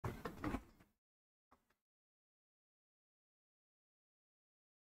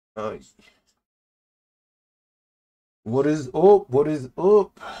Uh, what is up? What is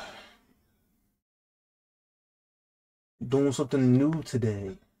up? Doing something new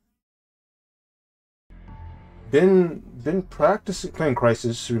today. Been practicing playing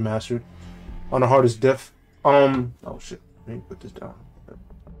Crysis Remastered on the hardest diff. Oh shit. Let me put this down.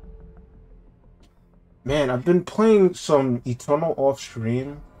 Man, I've been playing some Eternal off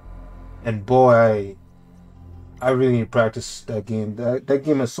stream, and boy, I really need to practice that game. That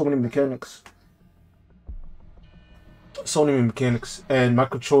game has so many mechanics. So many mechanics, and my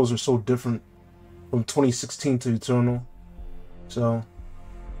controls are so different from 2016 to Eternal. So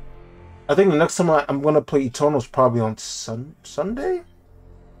I think the next time I'm gonna play Eternal is probably on Sunday.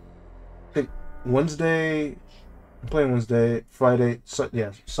 I think Wednesday. I'm playing Wednesday, Friday,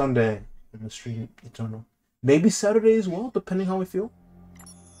 yeah, Sunday in the stream Eternal. Maybe Saturday as well, depending how I feel.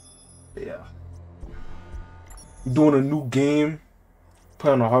 But yeah, doing a new game,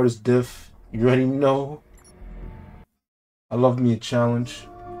 playing the hardest diff. You already know. I love me a challenge.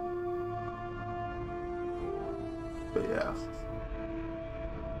 But yeah.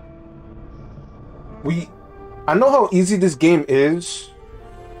 I know how easy this game is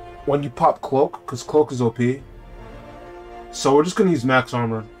when you pop Cloak, because Cloak is OP. So we're just gonna use max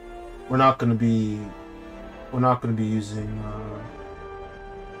armor. We're not gonna be using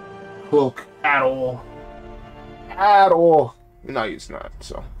Cloak at all. At all. We're not using that,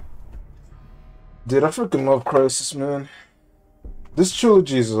 so. Dude, I freaking love Crysis, man. This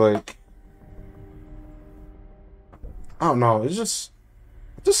trilogy is like, I don't know, it's just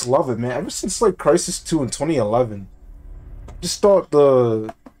love it, man. Ever since like Crysis 2 in 2011, just thought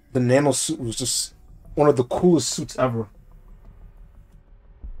the nano suit was just one of the coolest suits ever.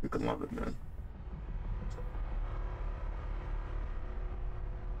 You can love it, man.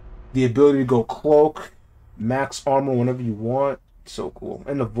 The ability to go cloak, max armor whenever you want, so cool.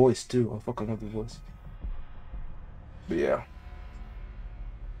 And the voice too. I fucking love the voice. But yeah.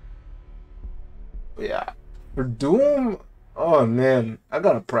 But yeah. For Doom, oh man, I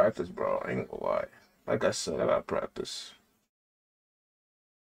gotta practice, bro. I ain't gonna lie. Like I said, I gotta practice.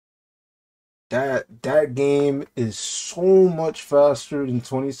 That game is so much faster than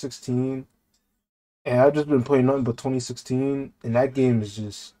 2016. And I've just been playing nothing but 2016, and that game is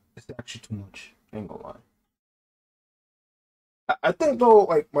just, it's actually too much. I ain't gonna lie. I think though,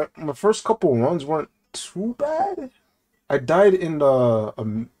 like my first couple runs weren't too bad. I died in a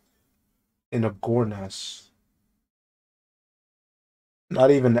gore nest.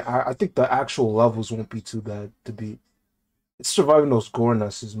 Not even. I think the actual levels won't be too bad to beat. It's surviving those gore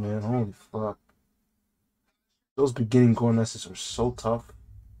nests, man. Holy fuck. Those beginning gore nests are so tough.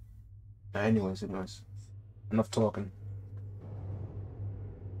 Anyways. Enough talking.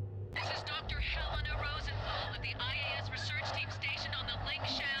 This is Dr. Helena Rosenthal of the IAS research team stationed on the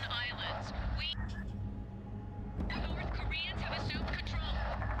Lingshan Islands. The North Koreans have assumed control.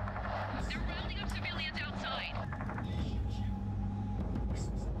 They're rounding up civilians outside.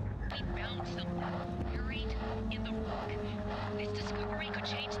 We found something buried in the rock. This discovery could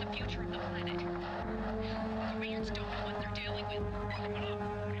change the future of the planet. The Koreans don't know what they're dealing with.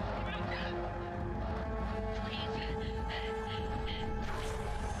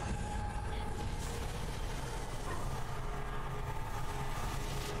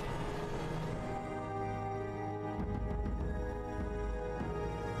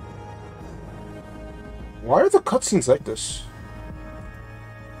 Why are the cutscenes like this?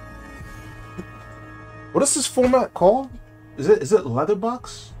 What is this format called? Is it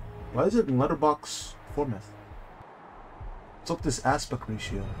letterbox? Why is it in letterbox format? What's up with this aspect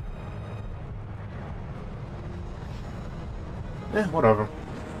ratio? Whatever.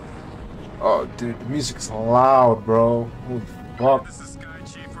 Oh, dude, the music's loud, bro. Holy fuck. This is Sky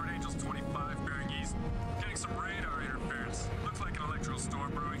Chief for Angels 25 bearing east. Getting some radar interference. Looks like an electrical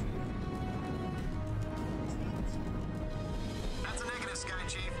storm brewing. That's a negative, Sky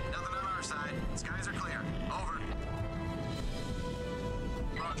Chief. Nothing on our side. Skies are clear. Over.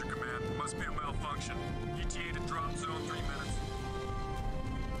 Roger, Command. Must be a malfunction. ETA to drop zone 3 minutes.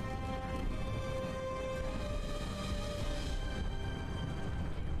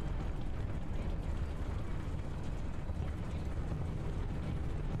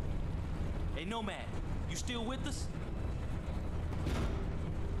 Hey, Nomad, you still with us?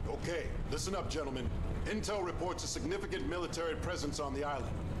 Okay, listen up, gentlemen. Intel reports a significant military presence on the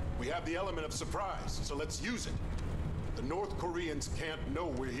island. We have the element of surprise, so let's use it. The North Koreans can't know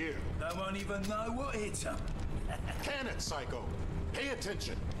we're here. They won't even know what hit them. Can it, Psycho? Pay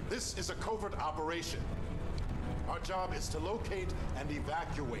attention. This is a covert operation. Our job is to locate and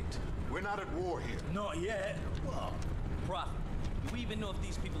evacuate. We're not at war here. Not yet. Well, Prophet, Do we even know if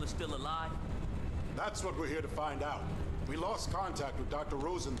these people are still alive? That's what we're here to find out. We lost contact with Dr.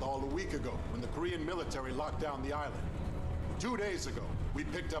 Rosenthal a week ago when the Korean military locked down the island. 2 days ago, we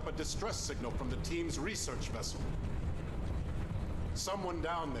picked up a distress signal from the team's research vessel. Someone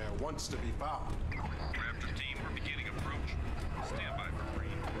down there wants to be found. Raptor team, we're beginning approach. Stand by for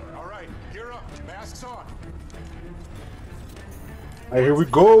green. All right, gear up. Masks on. Alright, here we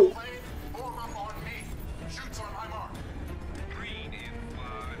go. Plane, form up on me. Shoots on my mark. Green in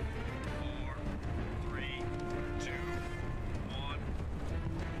 5, 4, 3, 2, 1.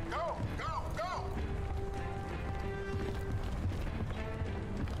 Go, go, go!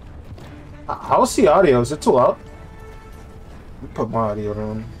 How's the audio? Is it too loud? Let me put my audio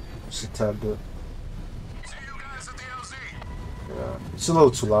on. Just a tad bit. See you guys at the LZ. Yeah, it's a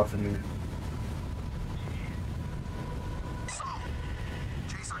little too loud for me. So,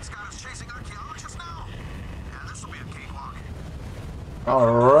 Jason's got us chasing archaeologists now? Yeah, this will be a cakewalk.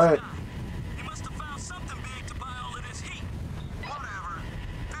 Alright. He must have found something big to buy all of this heat. Whatever.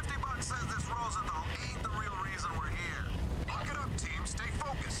 $50 says this Rosenthal ain't the real reason we're here. Look it up, team. Stay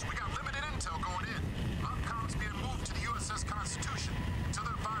focused. We got limited intel going in. Upcom's being moved to the USS Constitution. Until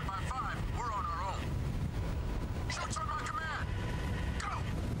they're 5x5, we're on our own. Shoots on my command. Go!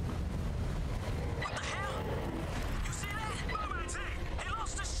 What the hell? You see that? What am I saying? He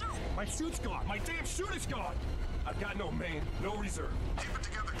lost his shoe. My shoot's gone. My damn shoot is gone. I've got no main, no reserve. Keep it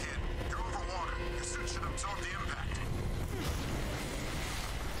together, kid. You're over water. Your suit should absorb the impact.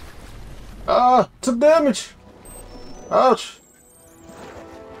 Ah, took damage. Ouch.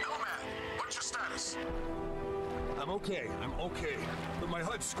 Nomad, what's your status? I'm okay, but my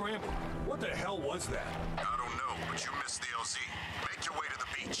HUD's scrambled. What the hell was that? I don't know, but you missed the LZ. Make your way to the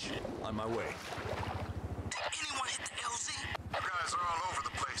beach. On my way. Did anyone hit the LZ? You guys are all over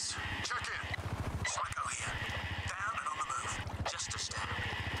the place. Check in. Psycho here. Down and on the move. Just a step.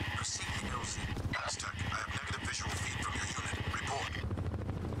 Proceed the LZ. Aztec, I have negative visual feed from your unit. Report.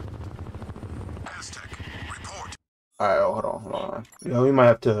 Aztec, report. Alright, hold on. Yeah, we might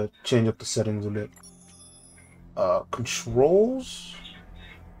have to change up the settings a bit. Controls?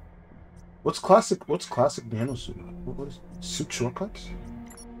 What's classic nano suit? What is suit shortcuts?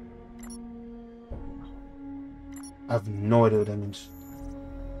 I have no idea what that means.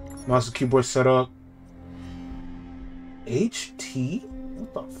 Mouse and keyboard setup. HT?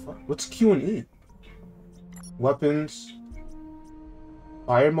 What the fuck? What's Q and E? Weapons.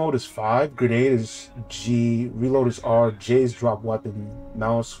 Fire mode is 5, grenade is G, reload is R, J is drop weapon,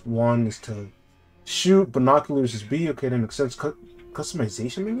 mouse 1 is to shoot, binoculars is B. Okay, that makes sense.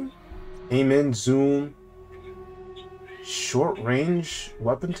 Customization menu? Aim in, zoom, short range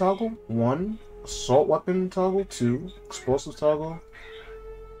weapon toggle 1, assault weapon toggle 2, explosive toggle,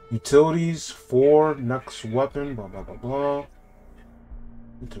 utilities 4, next weapon, blah blah blah blah.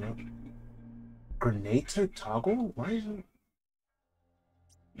 Interrupt. Grenade type toggle? Why is it?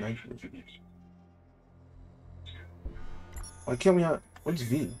 Night vision. Why can't we have... What's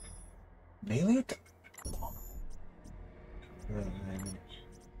V? Melee attack?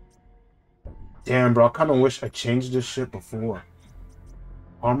 Damn, bro, I kinda wish I changed this shit before.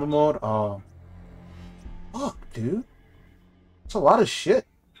 Armor mode? Fuck, dude. It's a lot of shit.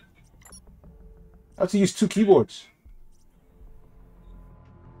 I have to use 2 keyboards.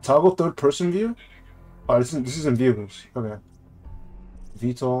 Toggle third person view? Oh, this is in vehicles. Okay.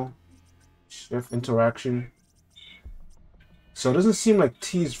 VTOL, shift, interaction. So it doesn't seem like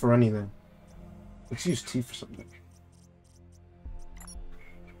T is for anything. Let's use T for something.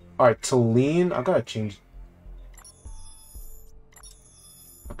 Alright, to lean, I gotta change.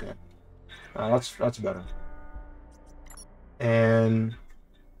 Okay. That's better. And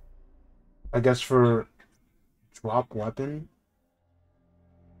I guess for drop weapon.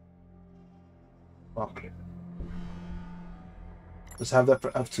 Fuck it. Let's have that for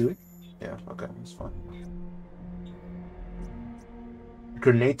F2. Yeah, okay, that's fine.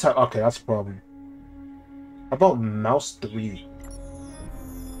 Grenade type. Okay, that's a problem. How about mouse 3?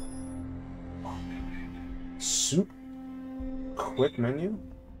 Suit? Quick menu?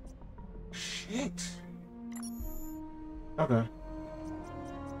 Shit. Okay.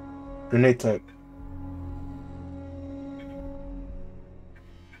 Grenade type.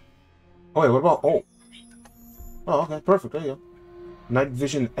 Oh wait, what about ult? Oh, okay, perfect. There you go. Night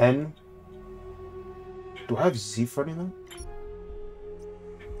vision N. Do I have Z for anything?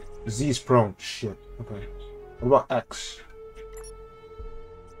 Z is prone. Shit. Okay. What about X?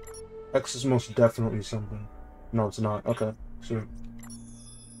 X is most definitely something. No, it's not. Okay. Sure.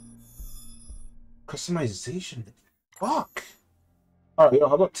 Customization. Fuck. Alright, yo,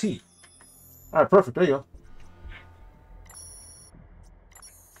 how about T? Alright, perfect. There you go.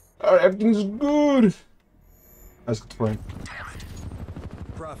 everything's good. Let's get to play.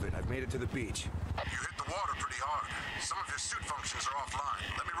 Prophet, I've made it to the beach. You hit the water pretty hard. Some of your suit functions are offline.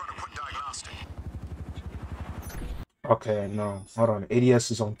 Let me run a quick diagnostic. Okay, no. Hold on.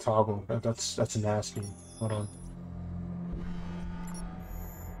 ADS is on toggle. That's nasty. Hold on.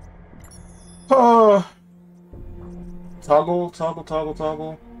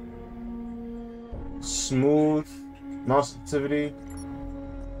 Toggle. Smooth. Mouse sensitivity.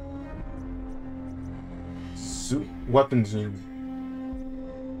 Weapon zoom.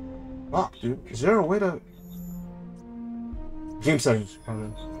 Fuck, dude. Is there a way to... Game settings.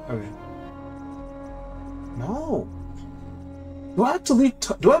 Okay. No. Do I have to leave...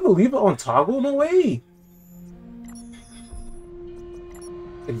 Do I have to leave it on toggle? No way.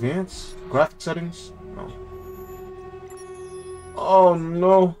 Advanced? Graphic settings? No. Oh,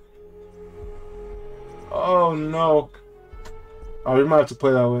 no. Oh, no. Oh, we might have to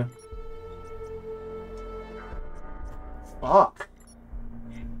play that way. Fuck.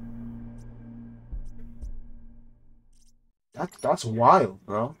 That's wild,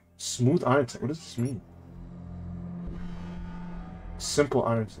 bro. Smooth iron tech. What does this mean? Simple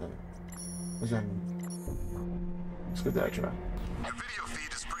iron tech. What does that mean? Let's give that a try. Your video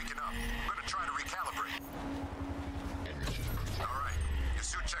feed is breaking up. I'm gonna try to recalibrate. Alright, your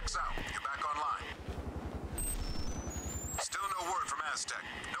suit checks out. You're back online. Still no word from Aztec.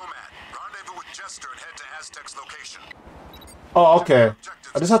 Nomad, rendezvous with Jester and head to Aztec's location. Oh, okay.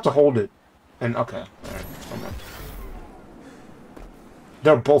 I just have to hold it. And, okay. Alright.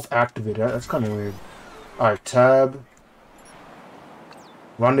 They're both activated. That's kind of weird. Alright, tab.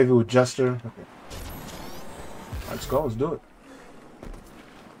 Rendezvous with Jester. Okay. Let's go. Let's do it.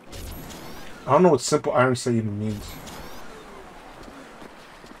 I don't know what simple iron sight even means.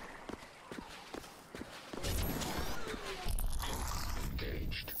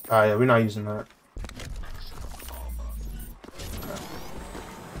 Ah, yeah, we're not using that. Okay.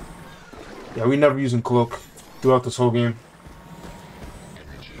 Yeah, we never using cloak throughout this whole game.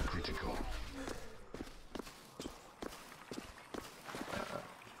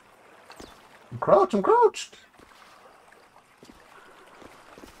 I'm crouched.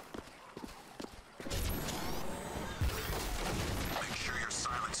 Make sure your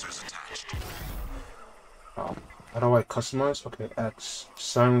silencer's attached. How do I customize? Okay, X.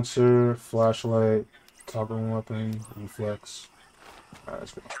 Silencer, flashlight, toggle weapon, reflex. Alright,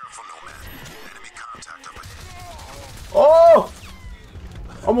 let's go. Careful, Nomad. Enemy contact up ahead. Oh!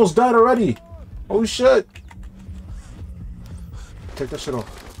 Almost died already. Holy shit. Take that shit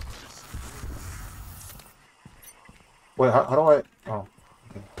off. Wait, how do I... Oh.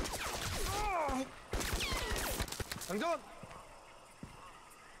 Okay. I'm done.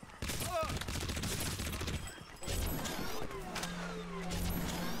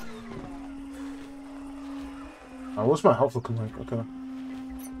 Oh, what's my health looking like? Okay.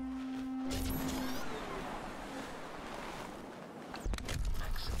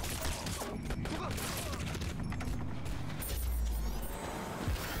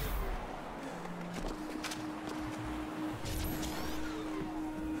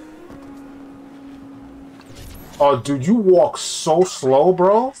 Oh, dude, you walk so slow,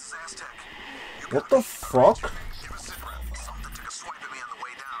 bro. Aztec, What the fuck? give us a grip. Something took a swipe at me on the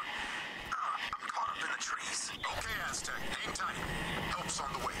way down. I'm caught up in the trees. Okay, Aztec, hang tight. Help's on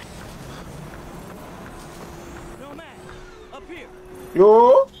the way. No man, up here.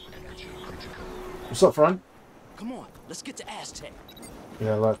 Yo! What's up, friend? Come on, let's get to Aztec.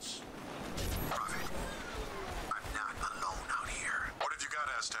 Yeah, let's. Prophet, I'm not alone out here. What have you got,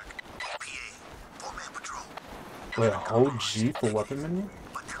 Aztec? PA, 4-man patrol. Wait, hold G for weapon menu?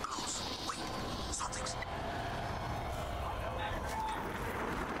 But they're close. Wait, something's...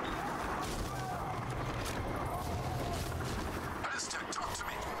 Aztec, talk to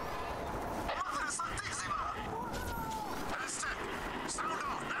me. Madre Santísima! Aztec, sound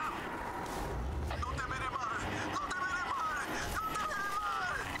off now! No te mire mal! No te mire mal! No te mire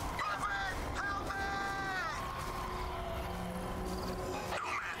mal! Prophet, help me!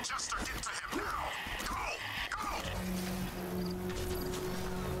 Nomad, Jester, get to him now! Go!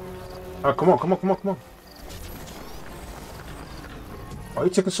 Alright, come on. Why are you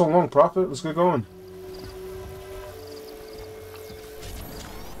taking so long, Prophet? Let's get going.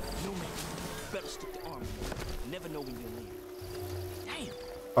 No man, better stick to armor. Never know when you'll need it. Damn.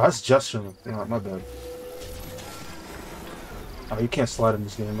 Oh, that's Jester. No, my bad. Oh, you can't slide in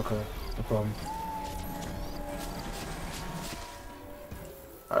this game. Okay, no problem.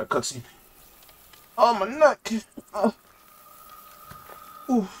 Alright, cutscene. Oh, my neck!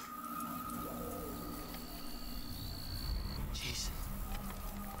 Oof. Jesus.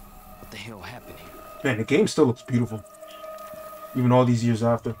 Man, the game still looks beautiful. Even all these years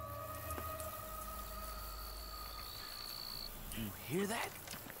after. You hear that?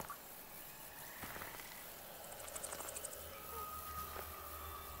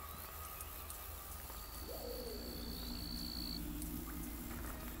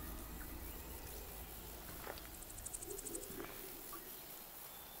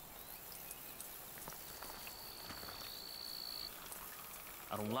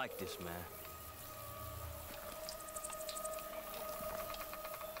 I don't like this, man.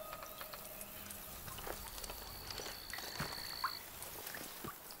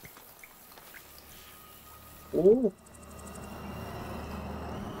 Oh.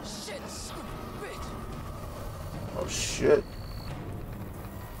 Shit, son of a bitch. Oh shit.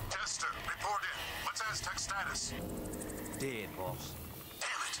 Tester, report in. What's Aztec status? Dead, boss. Damn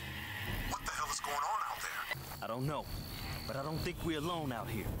it. What the hell is going on out there? I don't know, but I don't think we're alone out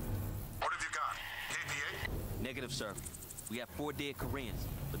here. What have you got? KPA? Negative, sir. We have 4 dead Koreans,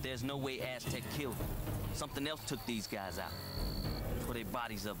 but there's no way Aztec killed them. Something else took these guys out. Tore their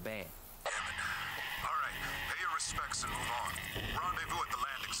bodies up bad. All right, pay your respects and move on. Rendezvous at the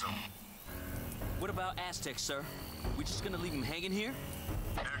landing zone. What about Aztec, sir? We just gonna leave them hanging here?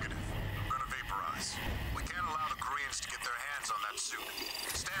 Negative. I'm gonna vaporize. We can't allow the Koreans to get their hands on that suit.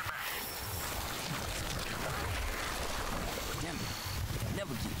 Stand back. Damn it.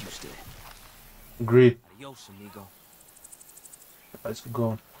 Never get used to it. Agreed. Adios, amigo. Let's get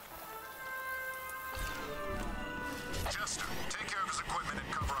going. Jester, take care of his equipment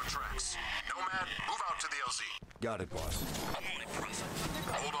and cover our tracks. Nomad, move out to the LZ. Got it, boss.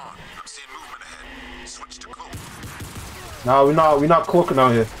 Hold on. I'm seeing movement ahead. Switch to cloak. Nah, we're not cloaking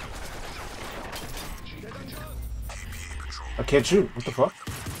out here. KPA control. I can't shoot. What the fuck?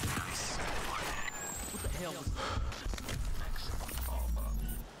 What the hell was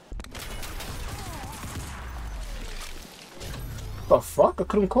The fuck? I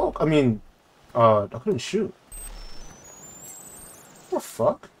couldn't cloak. I mean, I couldn't shoot. What the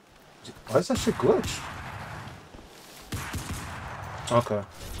fuck? Why is that shit glitch? Okay.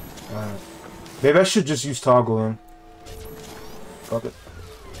 Alright. Maybe I should just use toggle then. Fuck it.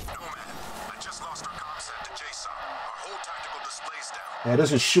 Nomad, I just lost our comm set to JSON. Our whole tactical display's down. Yeah, it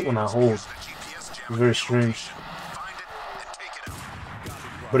doesn't shoot when I hold. Use the GPS It's jammer very to strange. location. Find it and take it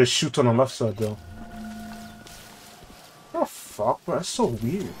out. But it shoots on the left side though. Oh fuck, bro, that's so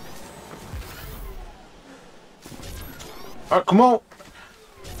weird. Alright, come on!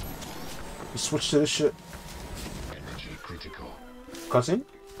 Let's switch to this shit. Energy critical. Cutscene?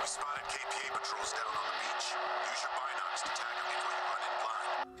 We spotted KPA patrols down on the beach. Use your binocs to tag them before you run in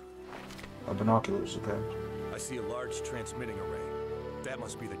blind. Oh, binoculars, okay. I see a large transmitting array. That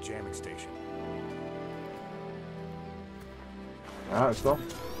must be the jamming station. Alright, let's go.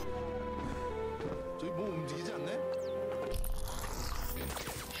 저기 뭐 움직이지 않네?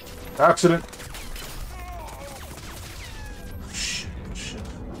 Accident! Shit, shit.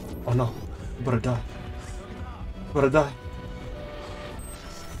 Oh no, I'm gonna die. I'm gonna die.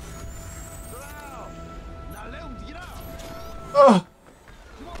 Ugh!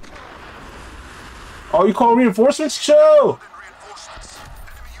 Oh, you call reinforcements? Chill! Reinforcements.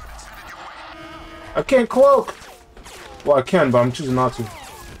 Enemy units headed your way. I can't cloak! Well, I can, but I'm choosing not to.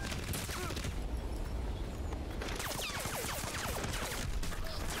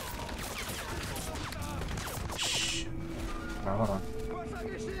 Shh. Now, hold on.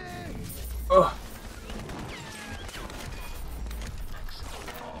 Ugh.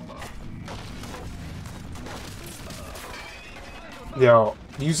 Yo,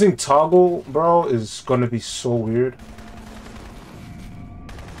 using toggle, bro, is gonna be so weird.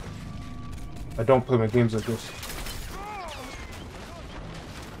 I don't play my games like this.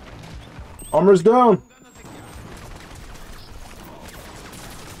 Armor's down!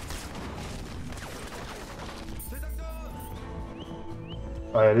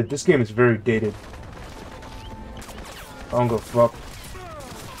 Alright, this game is very dated. I don't give a fuck.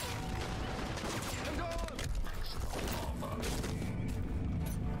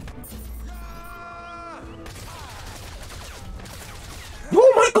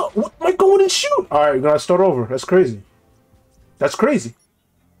 Oh my god! What? My gun wouldn't shoot! Alright, we're gonna start over. That's crazy. That's crazy.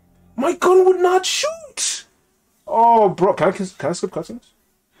 My gun would not shoot! Oh, bro. Can I skip cutscenes?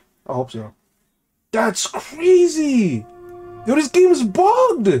 I hope so. That's crazy! Yo, this game is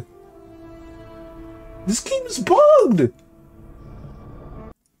bugged! This game is bugged!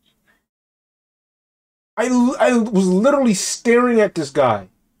 I was literally staring at this guy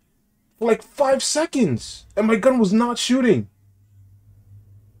for like 5 seconds, and my gun was not shooting.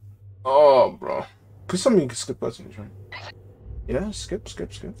 Oh, bro. Cause somebody can skip cutscenes, right? Yeah, skip. Stop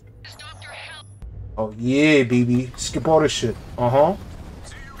your help. Oh yeah, baby. Skip all this shit. Uh-huh.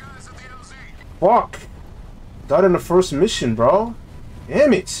 See you guys at the LZ. Fuck. Died in the first mission, bro.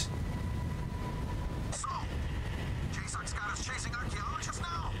 Damn it. So, Jason's got us chasing archaeologists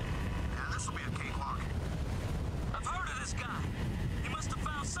now. Yeah, this will be a cakewalk. I've heard of this guy. He must have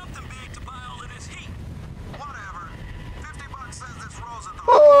found something big to buy all of this heat. Whatever. $50 says this Rosenthal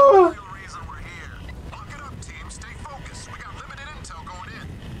Oh. is the real reason we're here. Lock it up, team. Stay focused. We got limited intel going in.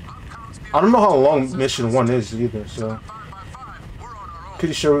 I don't know how long mission 1 is either, so 5 by 5. We're on our own.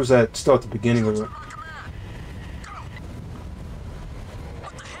 pretty sure it was still at the beginning of it. My command. Go.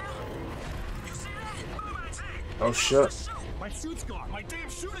 What the hell? You see that? What am I saying? Oh shit. My suit's gone. My damn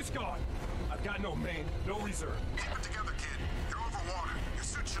suit is gone. I've got no main, no reserve. Keep it together, kid. You're over water. Your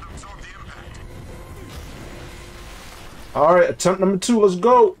suit should absorb the impact. Alright, attempt number 2, let's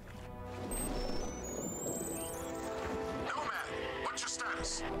go. Nomad, what's your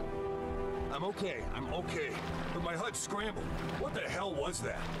status? I'm okay. But my HUD scrambled. What the hell was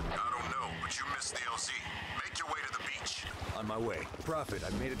that? I don't know, but you missed the LZ. Make your way to the beach. On my way. Prophet, I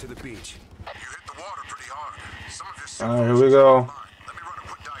made it to the beach. You hit the water pretty hard. Some of your suit Alright, here we functions go. are offline. Let me run a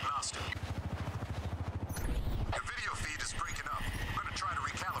quick diagnostic. Your video feed is breaking up. I'm gonna try to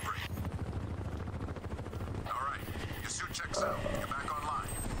recalibrate. Alright, your suit checks out. You're back online.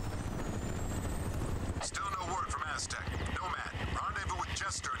 Still no word from Aztec. Nomad, rendezvous with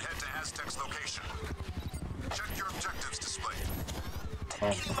Jester and head to Aztec's location. Check your objectives display. Oh,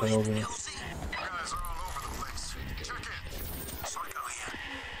 okay, over here. You guys are all over the place. Check in. Psycho here.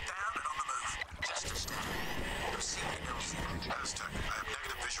 Down and on the move. Jester's down. Proceed to LZ. Aztec, I have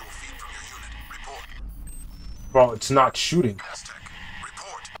negative visual feed from your unit. Report. Bro, it's not shooting. Aztec,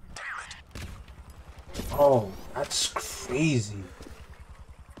 report. Damn it. Oh, that's crazy.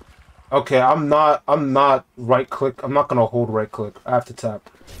 Okay, I'm not right click. I'm not gonna hold right click. I have to tap.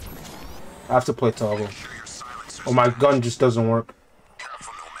 I have to play toggle. Sure your silencers. Or my gun just doesn't work.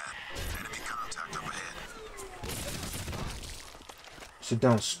 Careful, Nomad. Enemy contact up ahead. Sit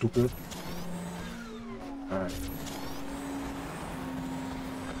down, stupid. Alright.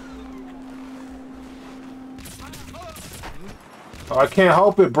 Oh, I can't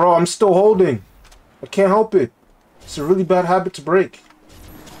help it, bro. I'm still holding. I can't help it. It's a really bad habit to break.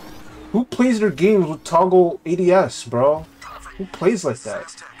 Who plays their games with toggle ADS, bro? Who plays like that?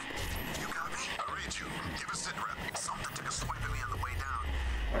 Aztec, you got me? I read you. Give a sit rep. Something took a swipe at me on the way down.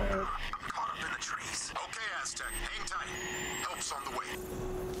 I'm caught up in the trees. Okay, Aztec, hang tight. Help's on the way.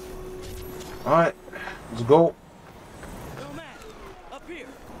 Alright, let's go. Nomad, up here.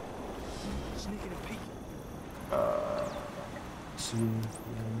 Sneaking and peeking. 2,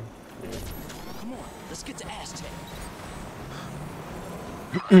 3, yeah. Come on, let's get to Aztec.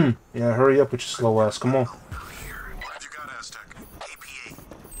 Yeah, hurry up with your slow ass. Come on. What have you got, Aztec? APA.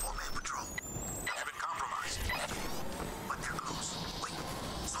 Full-man patrol. Have you been compromised? But they're close. Wait.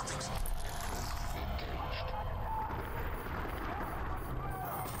 Something's...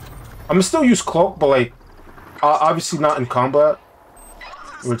 I'm gonna still use cloak, but like, obviously not in combat,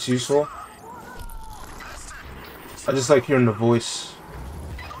 where it's useful. I just like hearing the voice.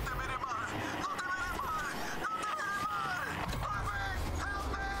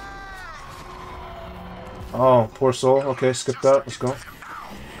 Oh, poor soul. Okay, skip that. Let's go.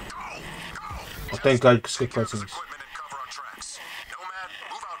 Oh, thank God you can skip cutscenes. Equipment and cover our tracks. Nomad,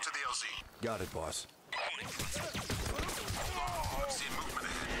 move out to the LZ. Got it, boss. See movement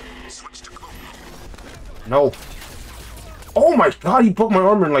ahead. Switch to cloak. No. Oh my God, he broke my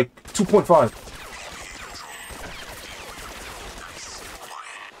armor in like 2.5.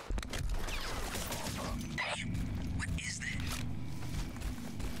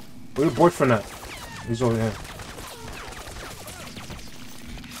 Where your boyfriend at? He's over here.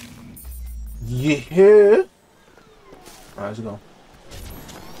 Yeah. Alright, let's go.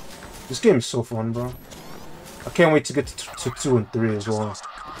 This game is so fun, bro. I can't wait to get to 2 and 3 as well.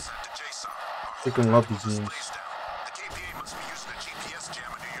 Freaking love these games. The KPA must be using a GPS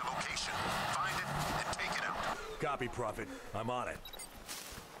jammer near your location. Find it and take it out. Copy, Prophet. I'm on it.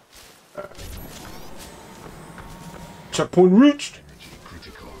 Checkpoint reached.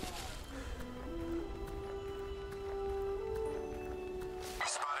 Critical. We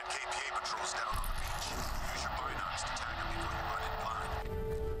spotted KPA patrols down on the beach. Use your binocs to tag them before you run in blind.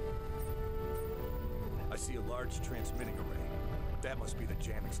 I see a large transmitting array. That must be the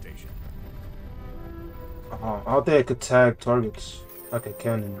jamming station. I don't think I could tag targets like I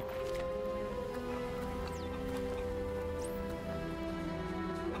can in...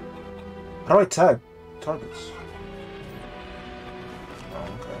 How do I tag targets? Oh,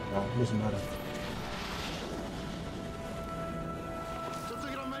 okay. Well, it doesn't matter.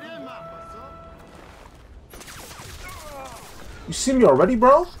 You see me already,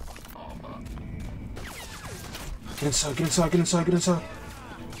 bro? Get inside, get inside, get inside, get inside.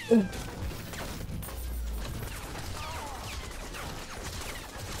 Oh.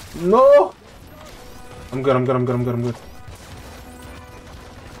 No! I'm good, I'm good, I'm good, I'm good, I'm good.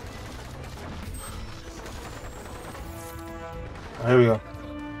 Here we go.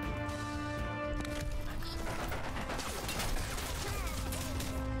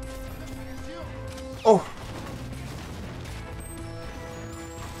 Oh!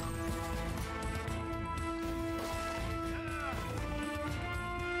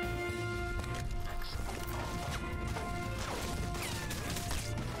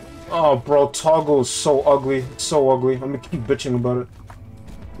 Oh, bro, Toggle is so ugly. It's so ugly. I'm gonna keep bitching about it.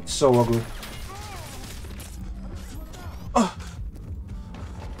 It's so ugly. Oh.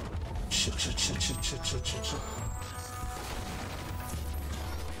 Shit, shit, shit, shit, shit, shit, shit, shit.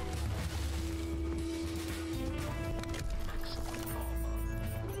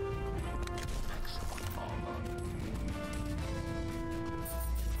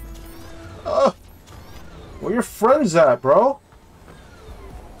 Where your friends at, bro?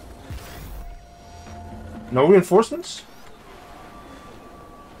 No reinforcements?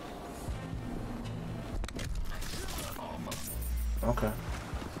 Okay.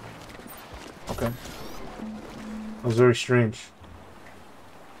 Okay. That was very strange.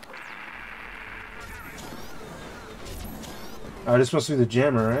 Alright, this must be the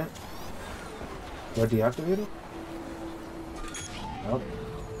jammer, right? Do I deactivate it? Nope.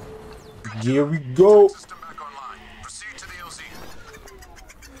 Here we go! System back online. Proceed to the LZ.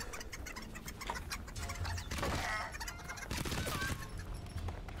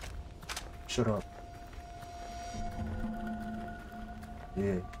 Shut up. Yeah.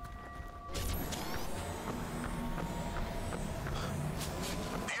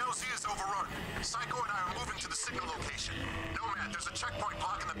 The LZ is overrun. Psycho and I are moving to the signal location. Nomad, there's a checkpoint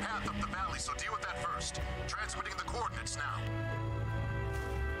blocking the path up the valley, so deal with that first. Transmitting the coordinates now.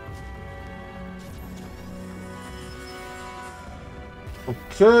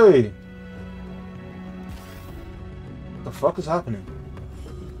 Okay. What the fuck is happening?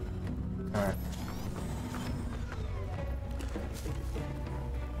 Alright.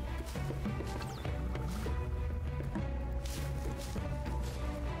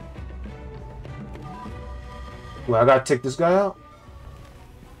 Well, I gotta take this guy out?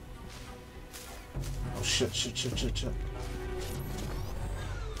 Oh shit, shit, shit, shit, shit.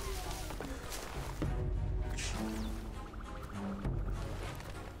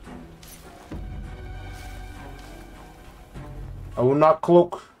 I will not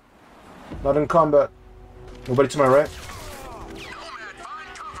cloak. Not in combat. Nobody to my right. Nomad,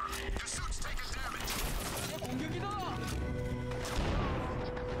 find cover. Your suit's taking damage.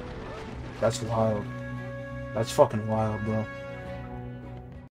 That's wild. That's fucking wild, bro.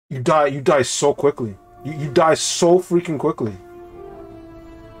 You die so quickly. You die so freaking quickly.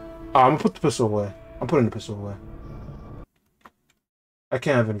 I'm gonna put the pistol away. I'm putting the pistol away. I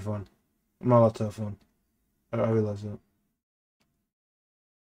can't have any fun. I'm not allowed to have fun. I realize that.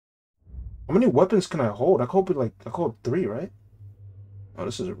 How many weapons can I hold? I can hold 3, right? Oh,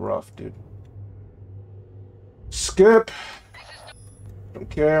 this is rough, dude. Skip. Don't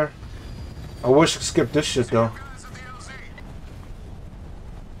care. I wish I could skip this shit though.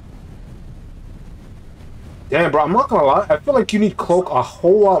 Damn, bro, I'm not gonna lie. I feel like you need cloak a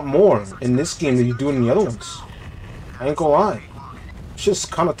whole lot more in this game than you do in the other ones. I ain't gonna lie. It's just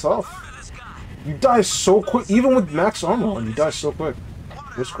kind of tough. You die so quick, even with max armor on. You die so quick.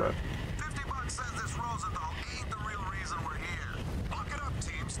 Witchcraft.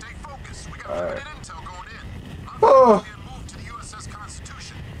 Alright. Oh.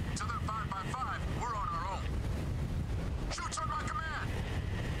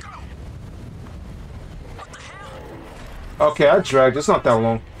 Okay, I dragged. It's not that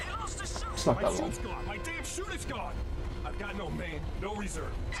long. It's not that long. My damn shooter's gone. I've got no main, no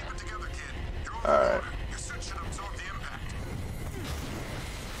reserve. Keep it together, kid. You're Alright. your suit should absorb the impact.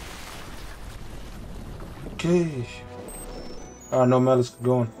 Okay. Alright, Nomad, let's get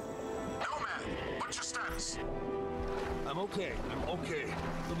going. Nomad, what's your status? I'm okay. I'm okay.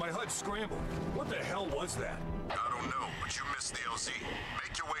 But my HUD scrambled. What the hell was that? I don't know, but you missed the LZ.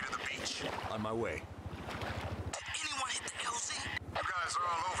 Make your way to the beach. On my way. Did anyone hit the LZ? You guys are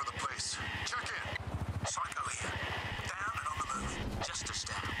all over the place. Check in. Psycho here. Down and on the move. Just a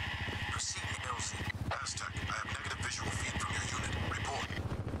step. Proceed to LZ. Aztec, I have negative visual feed from your unit. Report.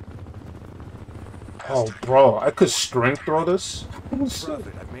 Oh, bro, I could strength throw this.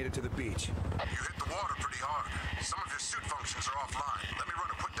 Profit, I've made it to the beach. You hit the water pretty hard. Some of your suit functions are offline. Let me run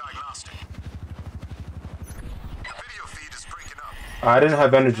a quick diagnostic. The video feed is breaking up. I didn't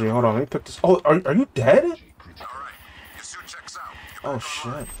have energy. Hold on, let me pick this. Oh, are you dead? All right, your suit checks out. You're Oh back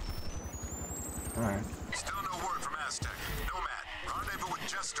online. shit. Alright. Still no word from Aztec. Nomad, rendezvous with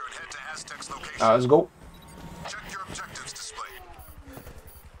Jester and head to Aztec's location. Let's go. Check your objectives display.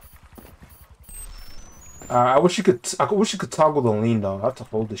 I wish you could. I wish you could toggle the lean though. I have to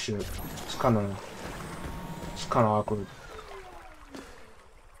hold this shit. It's kind of awkward.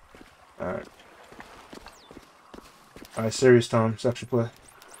 Alright. Alright, serious time. Section play.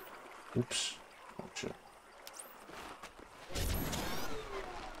 Oops. Oh shit.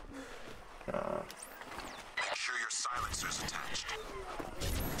 Make sure your silencer's attached.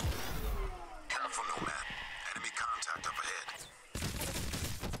 Careful, Nomad. Enemy contact up ahead.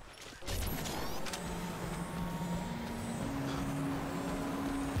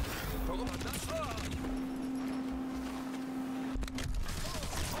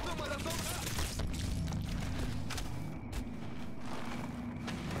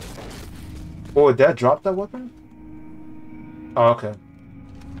 Oh, did that drop that weapon? Oh, okay.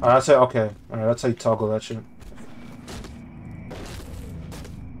 Alright, that's it. Okay. Alright, that's how you toggle that shit.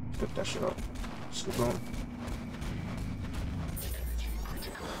 Pick that shit up. Let's keep going.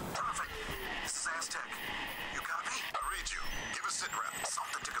 Perfect. This is Aztec. You copy? I read you. Give a sit rep.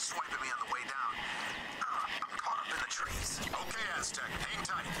 Something took a swipe at me on the way down. I'm caught up in the trees. Okay, Aztec. Hang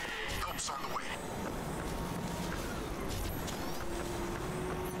tight. Help's on the way.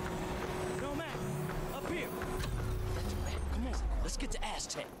 Up here. Come on, let's get to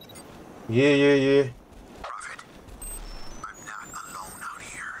Aztec. Yeah. Prophet, I'm not alone out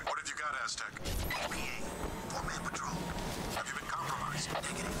here. What have you got, Aztec? APA, 4-man patrol. Have you been compromised?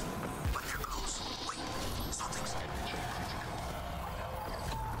 Negative. But you're close. Wait, something's...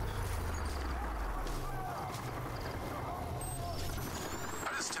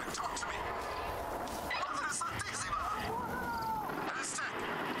 Aztec, talk to me. Madre Santísima! Aztec,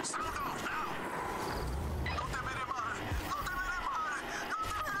 sound off now! No te mire mal! No te mire mal! No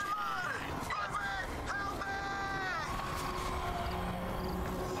te mire mal! Prophet, help me!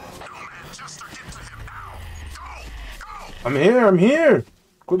 No, man, Jester, get to him now! Go! I'm here!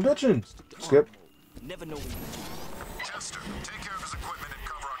 Quit bitching! Skip. Never know when you... Jester, take care of his equipment and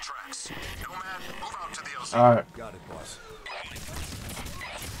cover our tracks. Nomad, move out to the LZ. Alright. Got it, boss.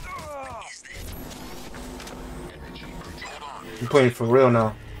 Hold on. I'm playing for real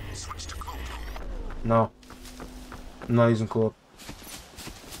now. Switch to CLOAK. No. I'm not using CLOAK.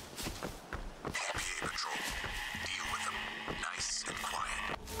 APA patrol. Deal with them. Nice and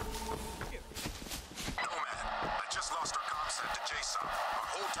quiet. Nomad, I just lost our concept to JSON. Our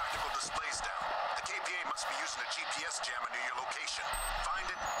whole tactical display's down. The KPA must be using a GPS jammer near your location. Find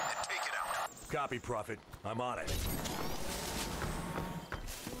it and take it out. Copy, Prophet. I'm on it.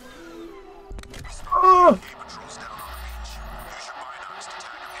 Ah! APA patrol's down on the beach. Use your binocs to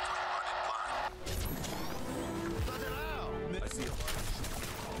tag them before you run in blind. I see him.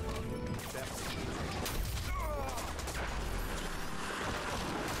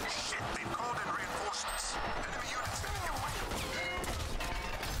 Shit, they've called in reinforcements. Enemy units heading your way.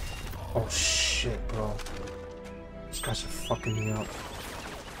 Oh shit, bro. These guys are fucking me up.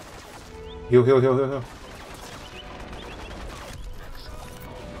 Heal.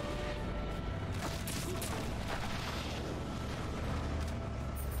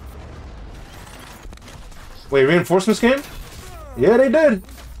 Wait, reinforcements came? Yeah, they did.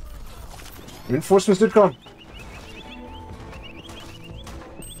 Reinforcements did come.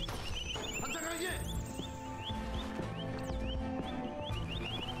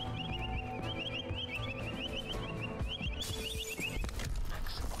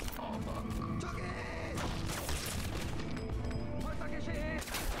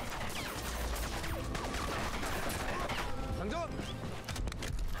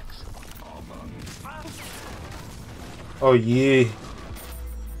 Oh yeah.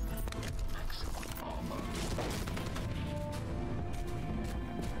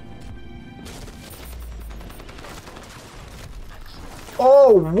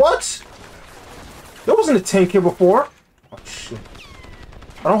 Oh, what? There wasn't a tank here before. Oh shit.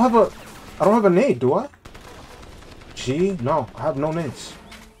 I don't have a nade, do I? G? No, I have no nades.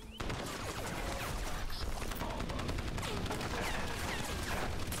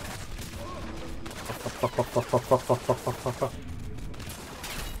 Fuck.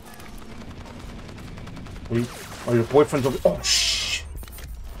 Oh, your boyfriend's over. Oh shit.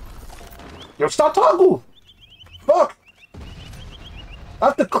 Yo, stop toggle! Fuck! I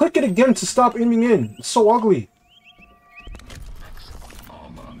have to click it again to stop aiming in. It's so ugly.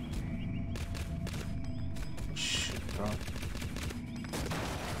 Shit, bro.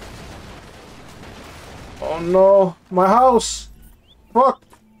 Oh no, my house! Fuck!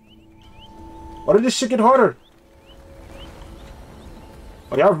 Why did this shit get harder?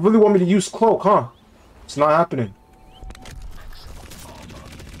 Oh, y'all really want me to use cloak, huh? It's not happening.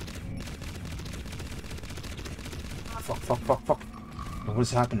 Fuck, fuck, fuck, fuck. What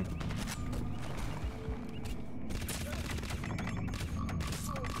is happening?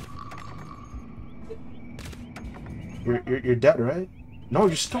 You're dead, right? No,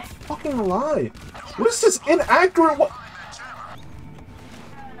 you're still fucking alive. What is this inaccurate? What?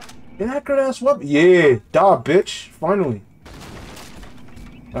 Inaccurate ass weapon? Yeah, die, bitch. Finally.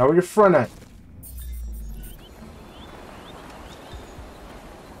 Now, where your friend at?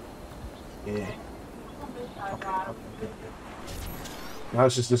 Yeah. Okay. Now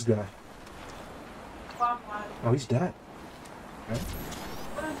it's just this guy. Oh, he's dead. Okay.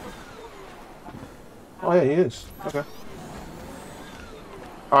 Oh yeah, he is. Okay.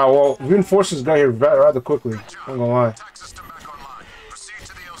 Alright, well, reinforcements got here rather quickly. I'm gonna lie.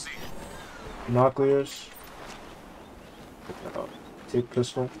 Binoculars. Take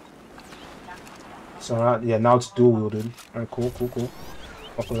pistol. So now it's dual wielded. Alright, cool. Fuck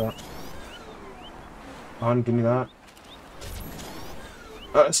with that. Give me that.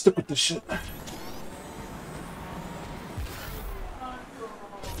 Let's stick with this shit.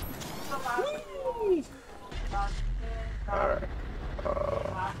 Alright.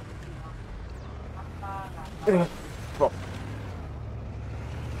 Well.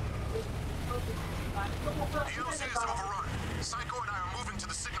 The LZ is overrun. Psycho and I are moving to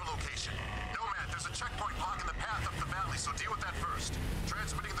the signal location. Nomad, there's a checkpoint blocking the path up the valley, so deal with that first.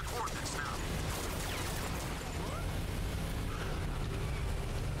 Transmitting the coordinates now.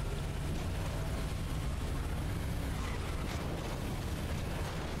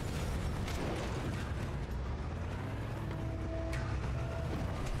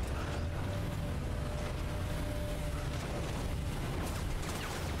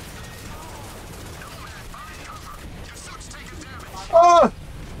 Ah!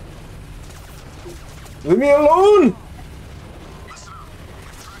 Leave me alone!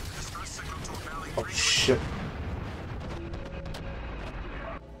 Oh shit.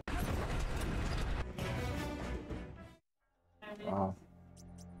 Wow.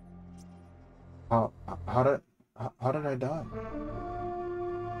 How did I die?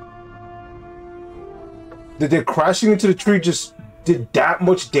 Did they crashing into the tree just did that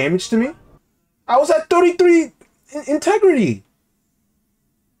much damage to me? I was at 33 integrity.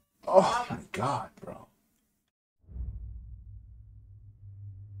 Oh my god, bro.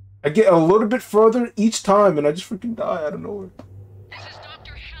 I get a little bit further each time and I just freaking die out of nowhere.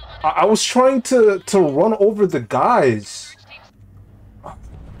 I was trying to run over the guys. But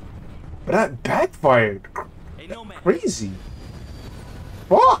that backfired. Crazy.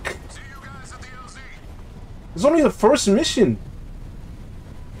 Fuck! It's only the first mission.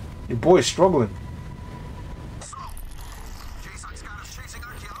 Your boy is struggling.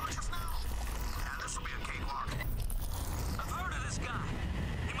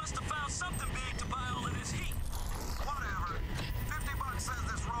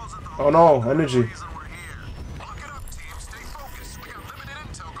 Oh no, energy.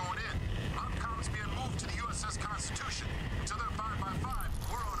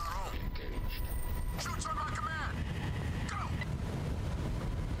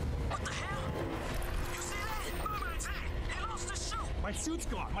 My shoot's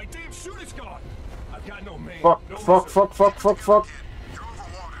gone. My damn shoot is gone. I've got no main. Fuck.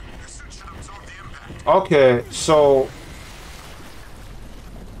 Okay, so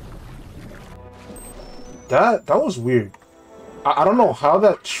that was weird. I don't know how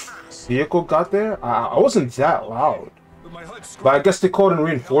that vehicle got there. I wasn't that loud, but I guess they called in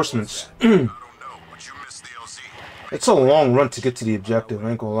reinforcements. It's a long run to get to the objective.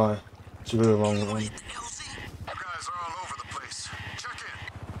 I ain't gonna lie, it's a really long run.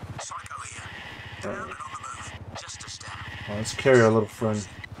 Let's carry our little friend.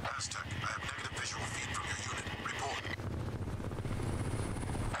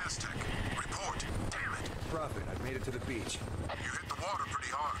 Prophet, I've made it to the beach. You hit the water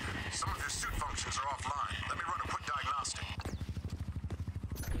pretty hard. Some of your suit functions are offline. Let me run a quick diagnostic.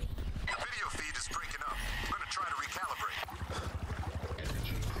 The video feed is breaking up. I'm gonna try to recalibrate.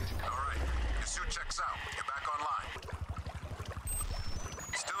 Alright, your suit checks out. You're back online.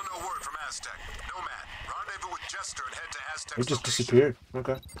 Still no word from Aztec. Nomad, rendezvous with Jester and head to Aztec's It just location. disappeared.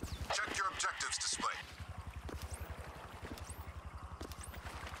 Okay. Check your objectives display.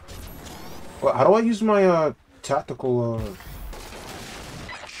 Well, how do I use my tactical Make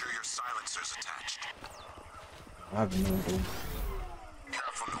sure your silencer's attached. I have no idea.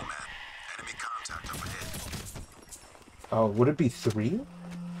 Careful, Nomad. Enemy contact up ahead. Oh, would it be 3?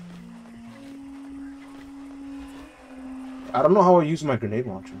 I don't know how I use my grenade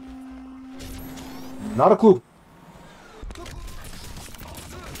launcher. Not a clue.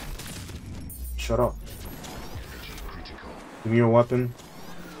 Shut up. Give me your weapon.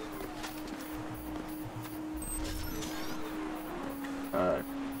 Alright.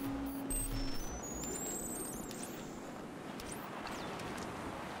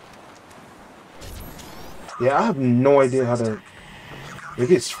 Yeah, I have no idea how to...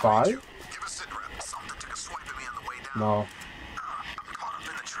 Maybe it's 5? No.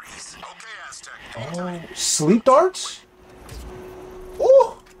 Oh, sleep darts?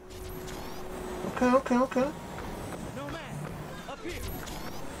 Oh! Okay. No man, up here.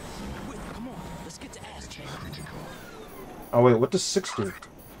 Wait, come on, let's get to Aztec. Oh wait, what does 6 do? I'm not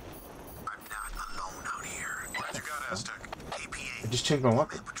alone out here. Glad you got Aztec. I just changed my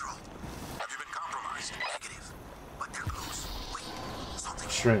weapon. Patrol. Have you been compromised? Negative. But they're close. Wait, something.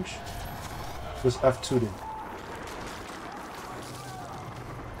 Strange. What's F2 do?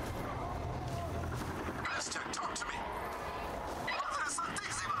 Aztec, talk to me.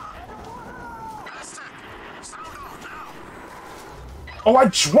 Aztec, sound off now. Oh, I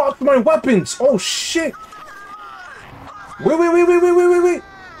dropped my weapons! Oh shit! Wait.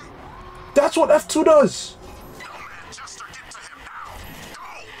 That's what F2 does! No man, Chester, get to him now.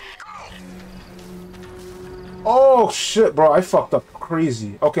 Go! Oh shit, bro, I fucked up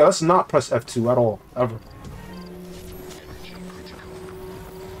crazy. Okay, let's not press F2 at all, ever.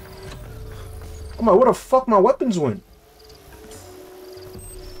 Oh my, where the fuck my weapons went?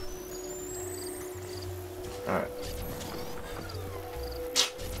 Alright.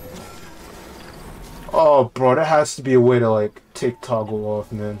 Oh, bro, there has to be a way to, like, take toggle off,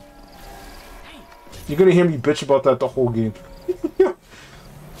 man. You're gonna hear me bitch about that the whole game.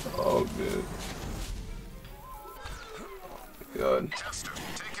 Oh, man. God. Chester,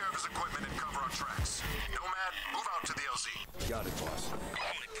 take care of his equipment and cover our tracks. Nomad, move out to the LZ. Got it, boss.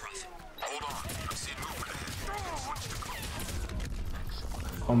 Hold on, I'm seeing movement ahead. Switch to close.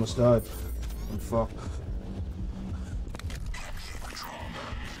 Almost died. I'm fucked. Patrol,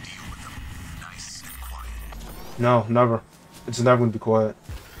 deal with them. Nice and quiet. No, never. It's never gonna be quiet.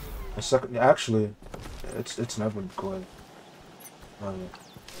 A second, actually, it's never gonna be quiet. Oh, yeah.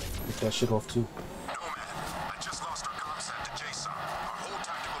 Get that shit off too. Nomad, I just lost our comsat to JSON. Our whole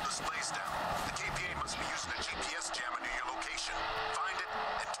tactical display's down. The KPA must be using a GPS jammer near your location. Find it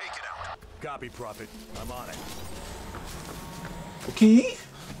and take it out. Copy, Prophet. I'm on it. Okay.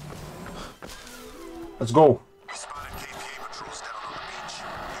 Let's go. We spotted KPA patrols down on the beach.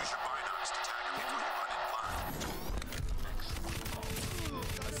 Use your binocs to tag them before you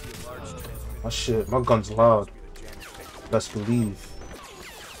run in blind. Oh shit, my gun's loud. Best believe.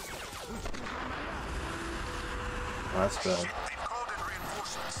 Oh, that's bad. They've called in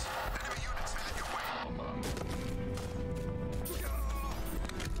reinforcements. Enemy units headed your way.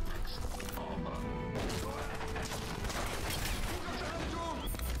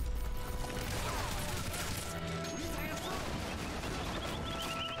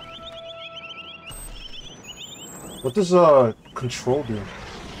 What does control do?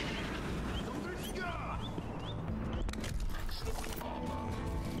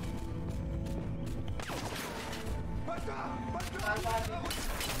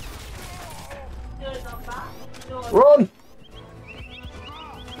 Run!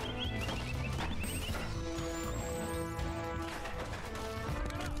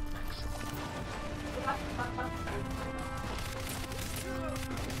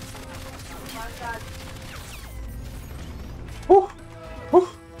 Woo! Woo!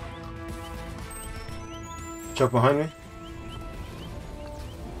 Chuck behind me.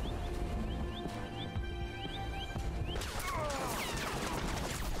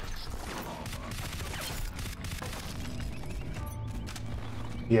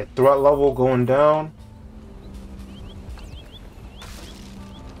 Yeah, threat level going down.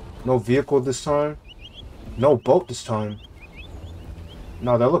 No vehicle this time. No boat this time.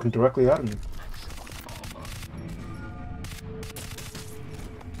 No, they're looking directly at me.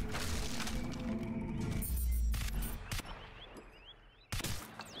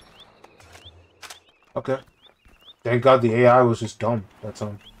 Okay. Thank God the AI was just dumb that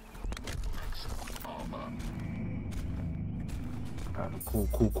time.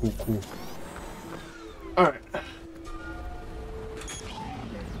 Cool. Alright. Good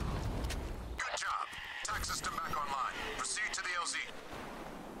job. Tac system back online. Proceed to the LZ.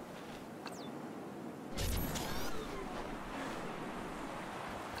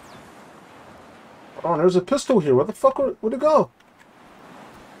 Oh, there's a pistol here. Where the fuck would it go?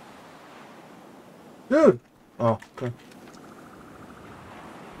 Dude! Oh, okay.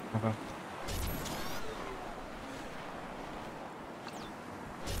 Okay.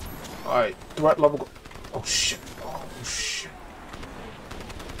 Alright, threat level. Oh shit. Oh shit.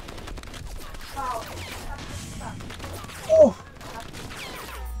 Oh!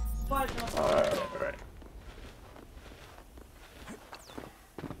 Alright.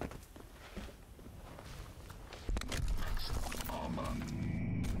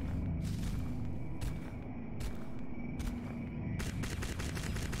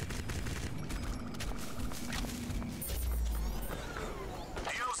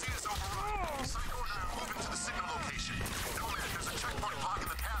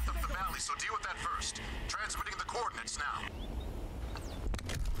 So deal with that first. Transmitting the coordinates now.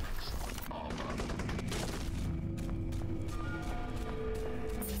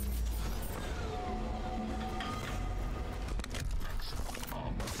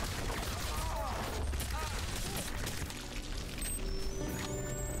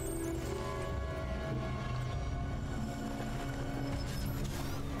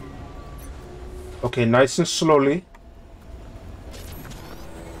 Okay, nice and slowly.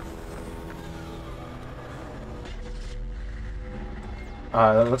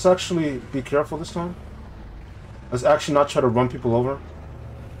 Let's actually be careful this time. Let's actually not try to run people over.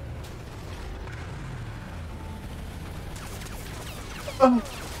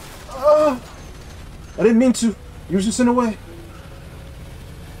 I didn't mean to. You were just in the way.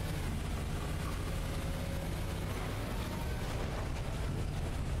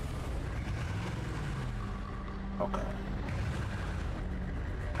 Okay.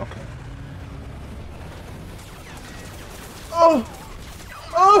 Okay. Oh!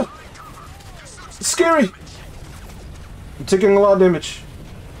 Oh! It's scary! I'm taking a lot of damage.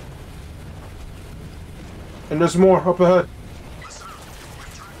 And there's more up ahead.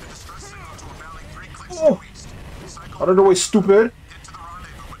 Oh! Out of the way, stupid!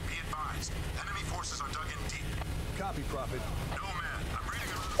 Copy, Prophet.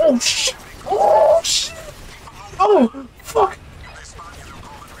 Oh shit! Oh shit! Oh! Fuck!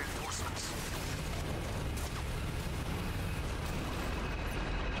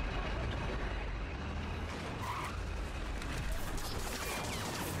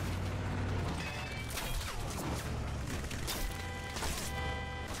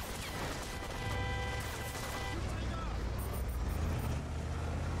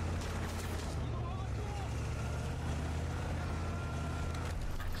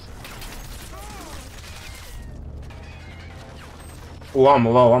 Oh, I'm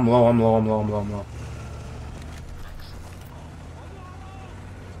low. I'm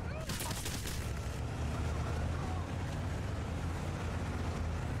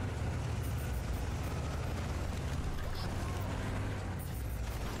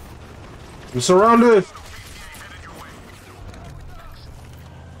surrounded!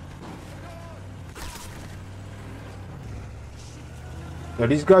 Yeah,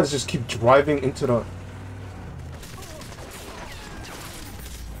 these guys just keep driving into the...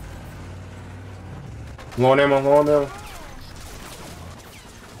 Low on ammo.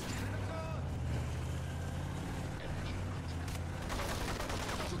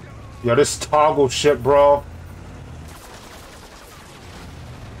 Yo, this toggle shit, bro.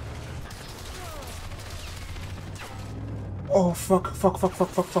 Oh, fuck.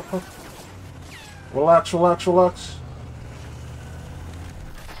 Relax.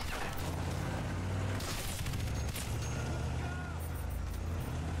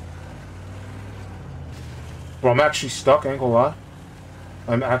 Bro, I'm actually stuck, ain't gonna lie.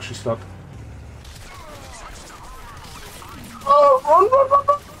 I'm actually stuck. Oh, run!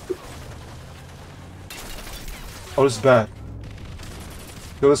 Oh, this is bad.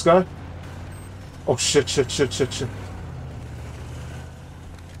 Kill this guy? Oh, shit.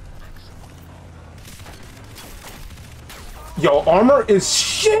 Yo, armor is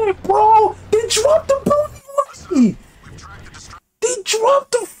shit, bro! They dropped the building on me! They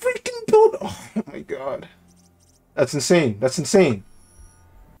dropped the freaking building! Oh my god. That's insane. That's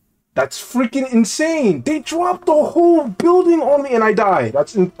freaking insane! They dropped the whole building on me and I died.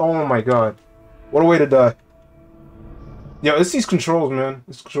 Oh my god. What a way to die. Yo, it's these controls, man.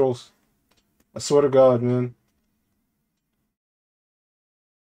 It's controls. I swear to god, man.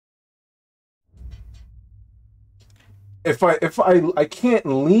 If I can't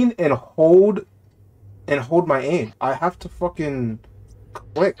lean and hold my aim. I have to fucking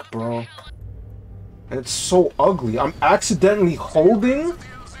click, bro. And it's so ugly. I'm accidentally holding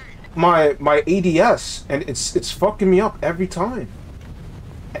my ADS and it's fucking me up every time.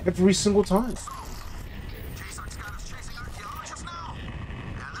 Every single time.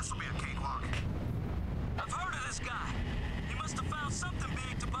 I've heard of this guy. He must have found something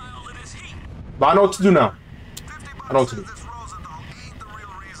big to buy But I know what to do now. I know what to do. This Rosenthal ain't the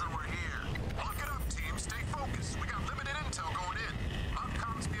real reason we're here. Lock it up, team. Stay focused. We got limited intel going in.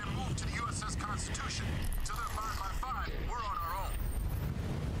 Upcom's being moved to the USS Constitution. Till they're 5x5, we're on our own.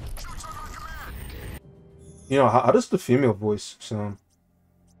 Shoots on my command. You know, how does the female voice sound?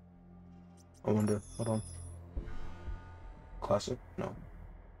 I wonder. Hold on. Classic? No.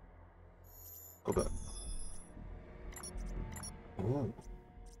 Go back. Ooh.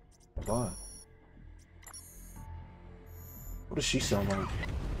 Bye. What does she sound like?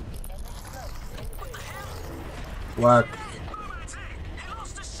 Black.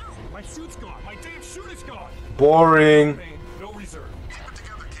 My shoot's gone. My damn shoot is gone. Boring. No reserve. Keep it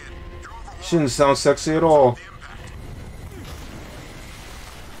together, kid. You're overwhelmed. She didn't sound sexy at all. The impact.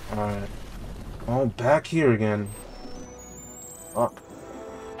 Alright. Oh, back here again. Fuck.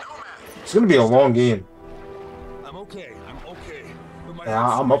 It's gonna be a long game. I'm okay. I'm okay. But my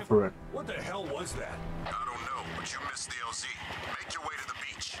Yeah, I'm up for it. What the hell was that? I don't know, but you missed the LZ. Make your way to the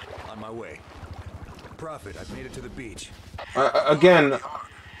beach. On my way. Prophet, I've made it to the beach. Again, Hard.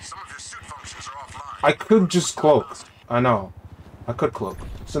 Some of your suit functions are offline. I could just cloak. I know. I could cloak.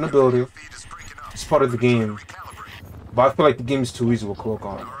 It's an ability. Feed is breaking up. It's part of the game. Recalibrate. But I feel like the game is too easy with cloak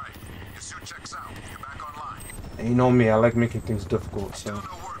on. All right. Your suit checks out. You're back online. And you know me, I like making things difficult, so No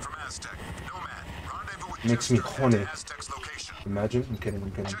word from Aztec. Nomad. Rendezvous with makes me Jester horny. at Aztec's location. Imagine? I'm kidding,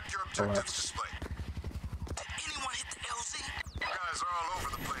 I'm kidding. Check your objectives Relax. display. Did anyone hit the LZ? You guys are all over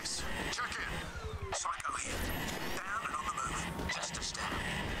the place. Check in. Psycho here. Down and on the move. Just a step.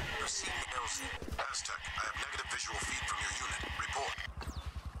 Proceed to LZ. Aztec, I have negative visual feed from your unit. Report.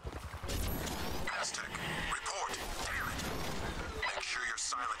 Aztec, report. Damn it. Make sure your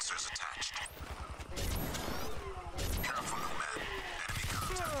silencer's attached. Careful, Nomad. Enemy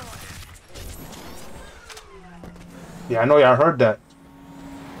contact ahead. Yeah, I know y'all heard that.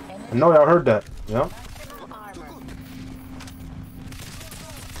 I know y'all heard that. Yeah.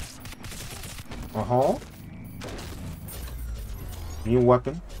 Uh-huh. New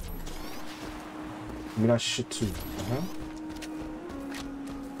weapon. Give me that shit too. Uh-huh.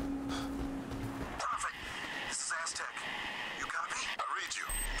 Prophet, this is Aztec. You copy? I read you.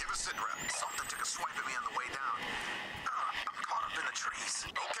 Give a sit rep. Something took a swipe at me on the way down. I'm caught up in the trees.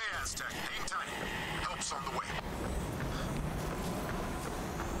 Okay, Aztec. Hang tight. Help's on the way.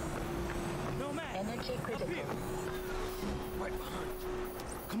 Energy critical. Right behind.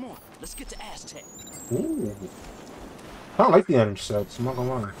 Come on, let's get to Aztec. Ooh. I don't like the enemy sets, I'm not gonna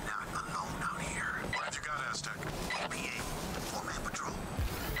lie. Not alone out here. What have you got, Aztec? APA. Four-man patrol.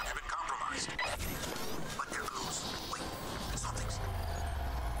 Have you been compromised? Negative. But they're loose. Wait. Something's...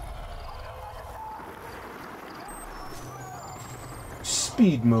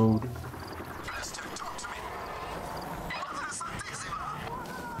 Speed mode. Aztec, talk to me.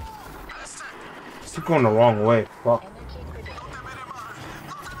 Aztec. Keep going the wrong way. Fuck.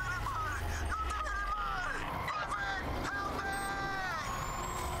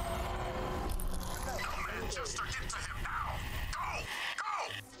 Jester, get to him now. Go! Go!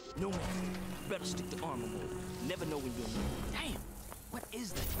 No man. Better stick to armor mode. Never know when you'll need. Damn. What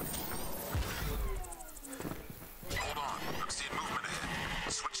is that? Hold on. I'm seeing movement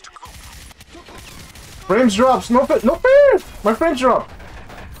ahead. Switch to cloak. Frames drops. No fair. No fair. My frames drop.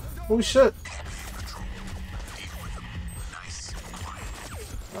 Holy shit. Patrol. Deal with him. Nice. Quiet.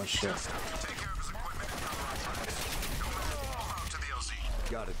 Oh shit. Take care of his equipment and cover our tracks. Nomad, pull out to the LZ.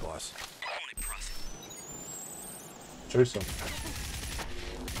 Got it, boss. On it, Prophet. Show some.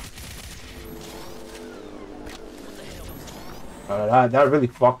 That really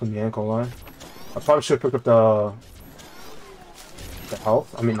fucked with me, ankle line. I probably should have picked up the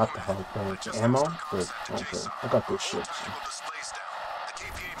health. I mean, not the health, but the ammo. But okay, I got this shit. So. Tactical displays down. The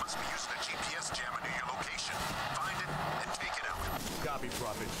KPA must be using a GPS jammer near your location. Find it and take it out. Copy,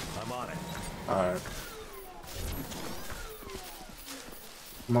 Prophet. I'm on it. All right.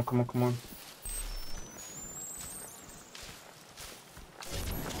 Come on, come on, come on.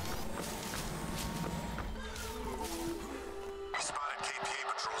 We spotted KPA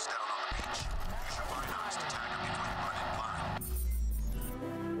patrols down on the beach. Use your binars to tag them before you run in blind.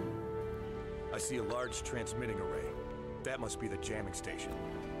 I see a large transmitting array. That must be the jamming station.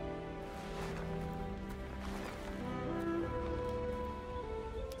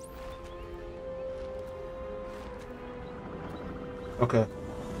 Okay.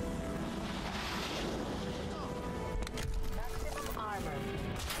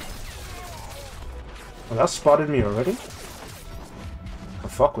 Well, that spotted me already? Oh,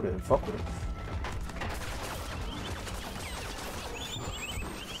 fuck with it, fuck with it.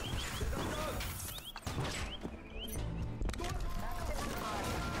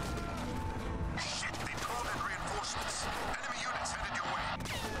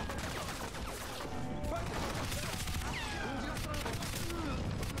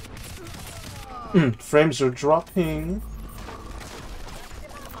 Frames are dropping.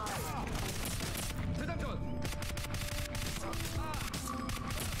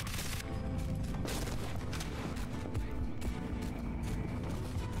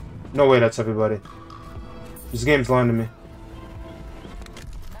 No way, that's everybody. This game's lying to me.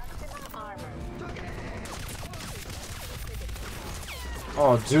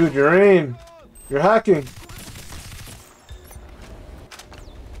 Oh, dude, your aim. You're hacking.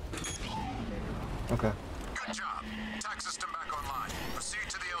 Okay. Good job. Attack system back online. Proceed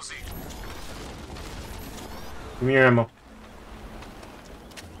to the LZ. Give me your ammo.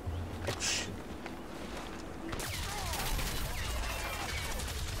 Oh, shit.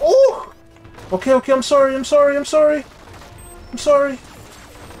 Oh! Okay, okay, I'm sorry, I'm sorry, I'm sorry. I'm sorry.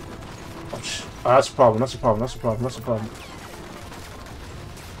 Oh, shit. Oh, that's a problem, that's a problem, that's a problem, that's a problem.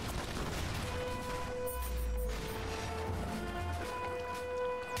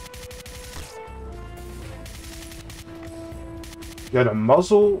 You got a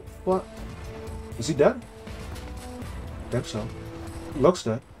muzzle? What? Is he dead? I think so. Looks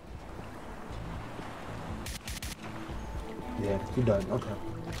dead. Yeah, he died. Okay.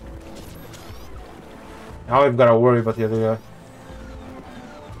 Now we've got to worry about the other guy.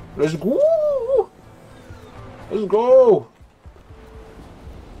 Let's go! Let's go!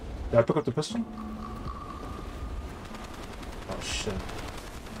 Did I pick up the pistol? Oh shit.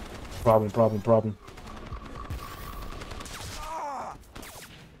 Problem.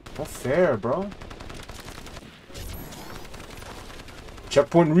 Not fair, bro.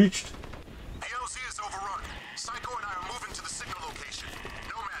 Checkpoint reached. The LZ is overrun. Psycho and I are moving to the signal location.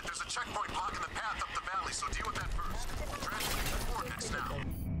 Nomad, there's a checkpoint blocking the path up the valley, so deal with that first. Transmitting the vortex now.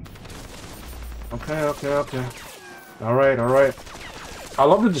 Okay. Alright. I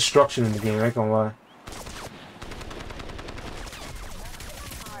love the destruction in the game, I ain't gonna lie.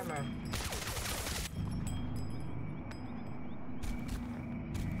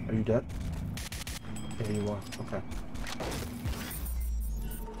 Are you dead? Yeah, you are. Okay.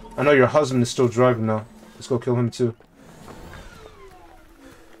 I know your husband is still driving now. Let's go kill him too.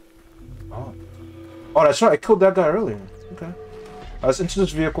 Oh. Oh, that's right. I killed that guy earlier. Okay. Let's enter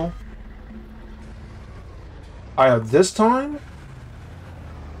this vehicle. This time,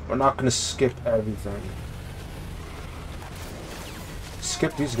 we're not gonna skip everything.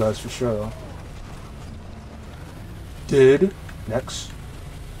 Skip these guys for sure, though. Did. Next.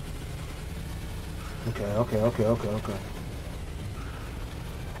 Okay.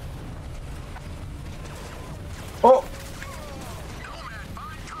 Oh! Nomad,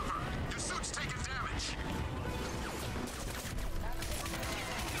 find cover. Your suit's taking damage.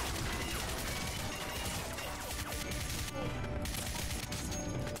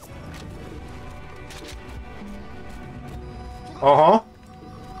 Uh-huh.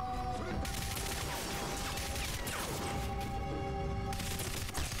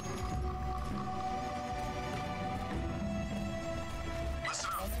 Listen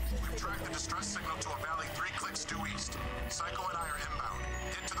up. We've tracked the distress signal to a valley 3 clicks due east. Psycho and I are inbound.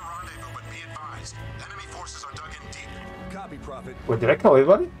 Get to the rendezvous, but be advised. Enemy forces are dug in deep. Copy, Prophet. Wait, did I kill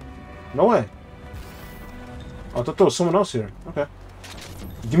everybody? No way. Oh, I thought there was someone else here. Okay.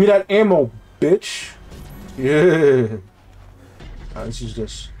 Give me that ammo, bitch. Yeah. Alright, let's use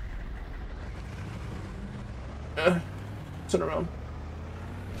this. Turn around.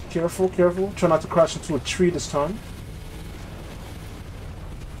 Careful. Try not to crash into a tree this time.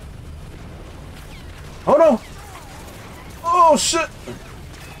 Oh no! Oh shit!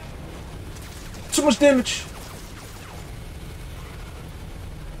 Too much damage!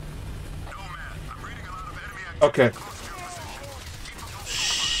 Okay.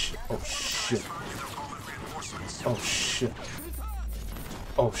 Shh.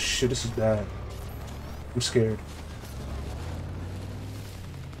 Oh shit, this is bad. I'm scared.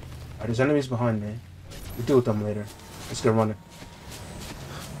 Alright, there's enemies behind me. We'll deal with them later. Let's get running.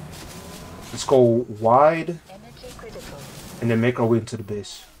 Let's go wide and then make our way into the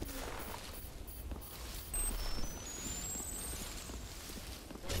base.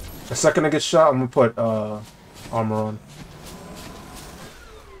 The second I get shot, I'm gonna put armor on.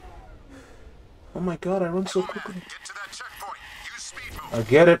 Oh my god, I run so quickly. Get to that checkpoint. Use speed move. I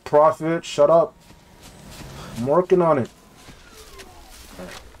get it, Prophet. Shut up. I'm working on it.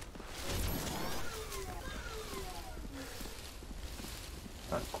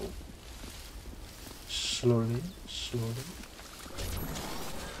 Alright, cool. Slowly.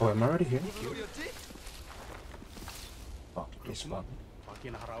 Oh, am I already here? Oh, this one.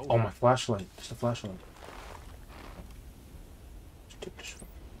 Oh, my flashlight. Just a flashlight. Just take this one.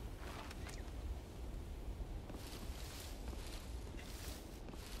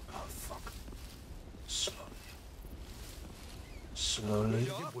 Oh, fuck. slowly.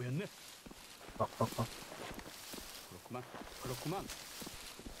 Fuck, fuck, fuck.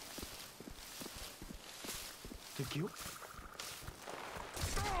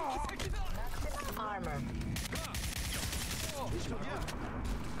 Armor.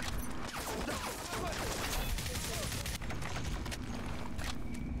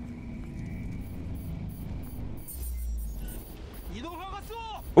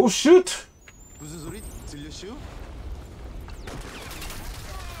 Oh shoot! 무슨 소리? 들렸슈?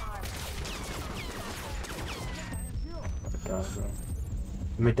 God, bro.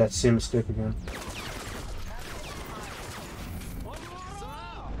 I made that same mistake again.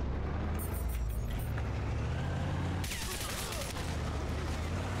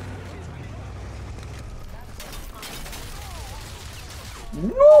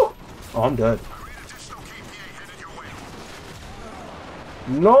 No! Oh, I'm dead.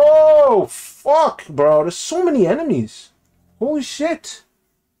 No! Fuck, bro. There's so many enemies. Holy shit.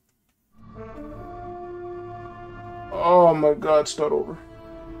 Oh my god, start over.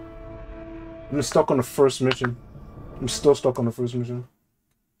 I'm stuck on the first mission. I'm still stuck on the first mission.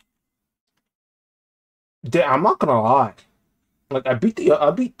 Damn, I'm not gonna lie. Like, I beat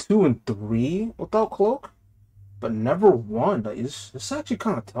 2 and 3 without Cloak, but never 1. Like, it's actually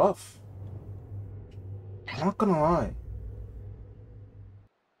kind of tough. I'm not gonna lie.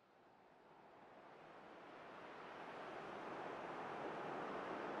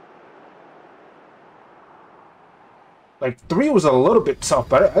 Like, 3 was a little bit tough,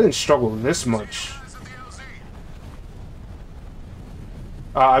 but I didn't struggle this much.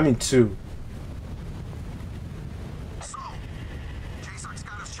 I mean 2.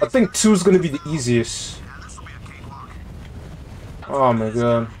 I think 2 is gonna be the easiest. Oh my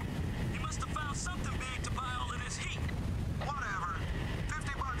god. You must have found something big to buy all of this heat. Whatever.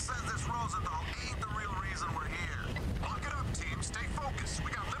 $50 says this Rosenthal ain't the real reason we're here. Lock it up, team. Stay focused.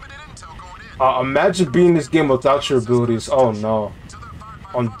 We got limited intel going in. Imagine being in this game without your abilities. Oh no.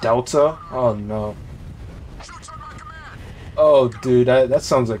 On Delta? Oh no. Oh dude, that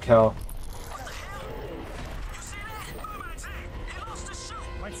sounds like hell.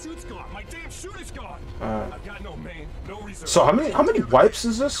 I've got no main, no reserve. So how many wipes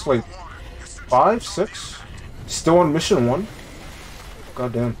is this? Like 5, 6? Still on mission 1?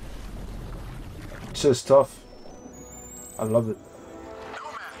 God damn. This is tough. I love it.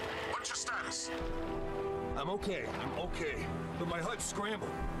 What's your status? I'm okay, but my HUD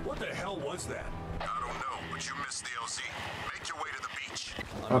scrambled. What the hell was that? I don't know, but you missed the LZ. Make your way to the beach.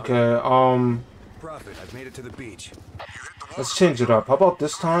 Okay, Prophet, I've made it to the beach. let's change it up. How about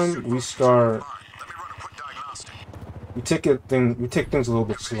this time we start? We take things a little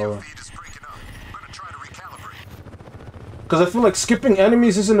bit slower. Because I feel like skipping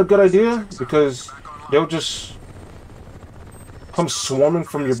enemies isn't a good idea because they'll just come swarming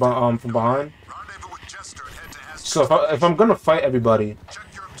from your from behind. So if I'm gonna fight everybody,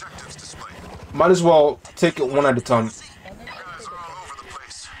 might as well take it one at a time.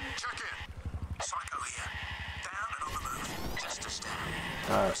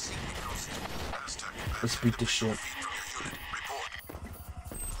 Alright. Let's beat this shit.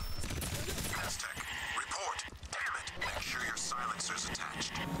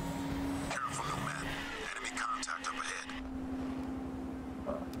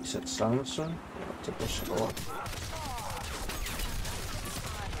 You said silencer? I'll take that shit off.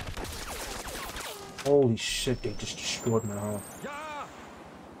 Holy shit, they just destroyed my home.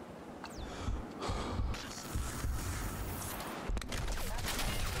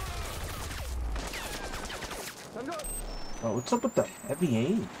 Oh, what's up with the heavy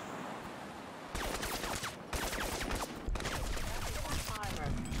aim?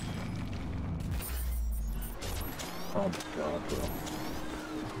 Oh my god, bro.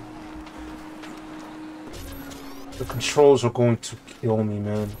 The controls are going to kill me,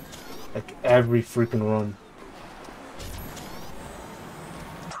 man. Like every freaking run.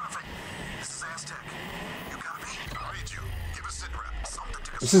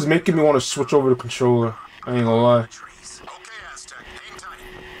 This is making me want to switch over the controller. I ain't gonna lie.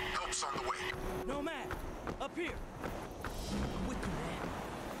 No man, up here. I'm with you, man.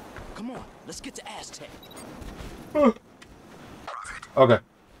 Come on, let's get to Aztec. Okay. I'm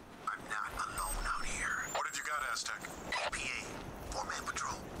not alone out here. What have you got, Aztec? APA, 4-man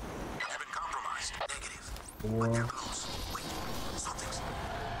patrol. Have you been compromised? Negative. But they're close. Wait, something's...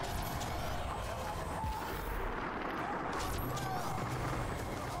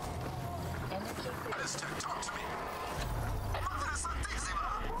 Aztec, talk to me. Madre Santísima!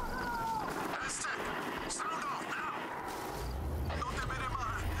 Aztec, sound off now! No te veré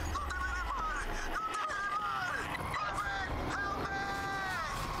mal! No te veré mal! No te veré mal! Prophet, help me!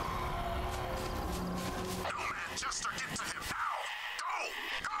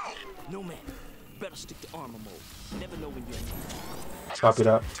 No man. Better stick to armor mode. Never know when you're in need. Copy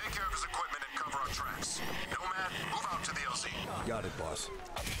that. Take care of his equipment and cover our tracks. Nomad, move out to the LZ. Got it, boss.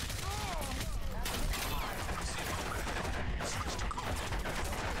 Switch to CLOAK.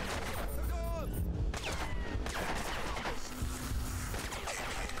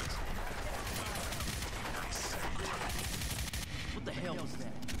 What the hell was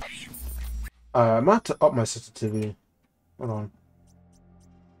that? I'm about to up my sensitivity. Hold on.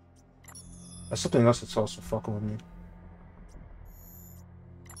 There's something else that's also fucking with me.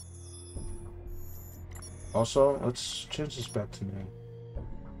 Also, let's change this back to me.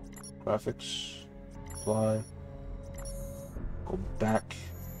 Graphics. Apply. Go back.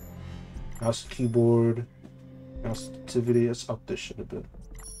 Mouse and keyboard. Mouse sensitivity. Let's up this shit a bit.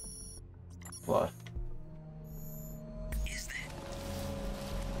 Apply.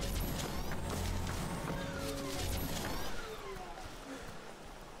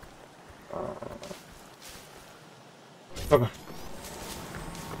 Okay.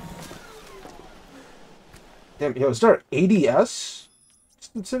 Damn, yo, is there ADS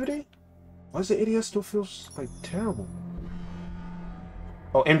sensitivity? Why does the ADS still feels like terrible?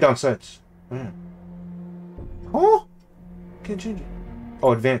 Oh, aim down sights. Man. Huh? Can't change it.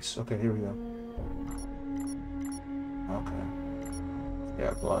 Oh, advanced. Okay, here we go. Okay.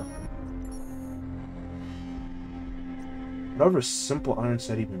 Yeah, blood. Whatever simple iron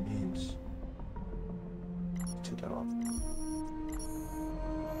sight even means. Take that off.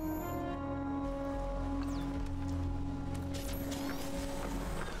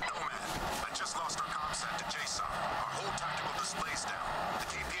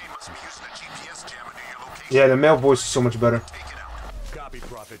 Yeah, the male voice is so much better. Copy,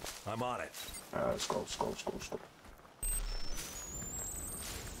 Prophet. I'm on it. Let's go, let's go, let's go, let's go.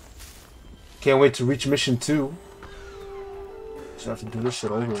 Can't wait to reach mission 2. Just have to do this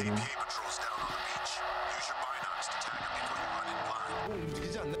shit over again.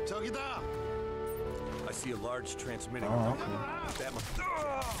 I see a large transmitting. Oh, okay.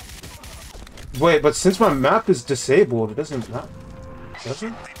 Wait, but since my map is disabled, it doesn't map. Does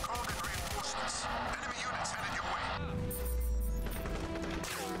it?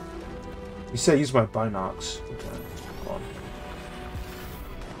 You said use my binocs. Okay. Hold on.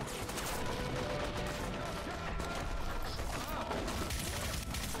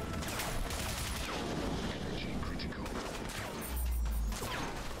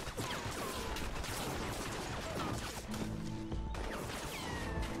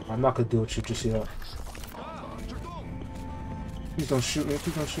 I'm not gonna deal with you just yet. Please don't shoot me,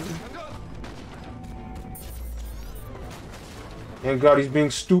 please don't shoot me. Thank God he's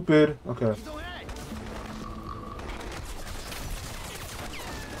being stupid. Okay.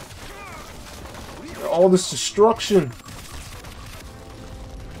 All this destruction.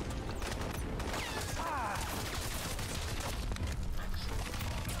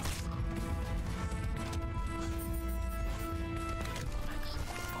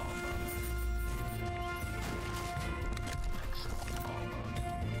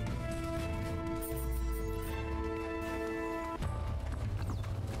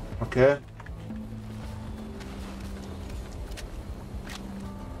 Okay.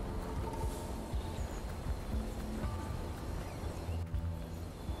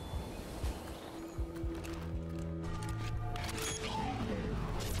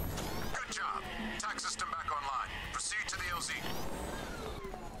 Good job. Tac system back online. Proceed to the LZ.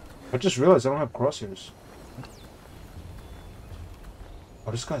 I just realized I don't have crosshairs.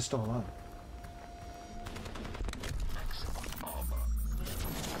 Oh, this guy's still alive.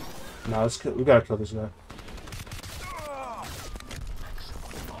 Nah, let's kill. We gotta kill this guy.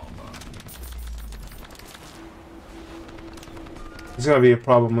 He's gonna be a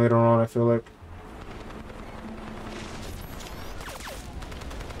problem later on, I feel like.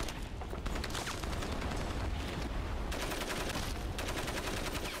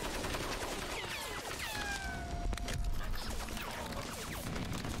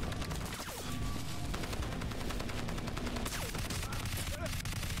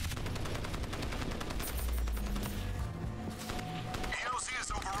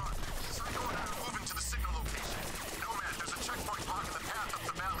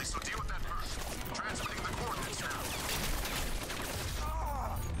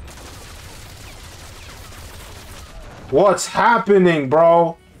 What's happening,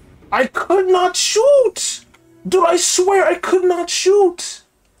 bro? I could not shoot! Dude, I swear I could not shoot!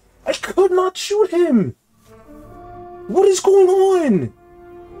 I could not shoot him! What is going on?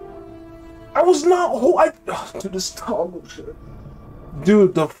 I was not dude, this toggle shit.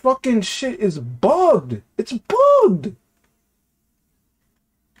 Dude, the fucking shit is bugged! It's bugged!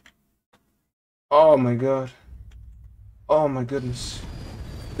 Oh my god. Oh my goodness.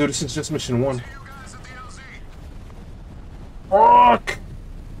 Dude, this is just mission 1. See you guys at the LZ. Fuck!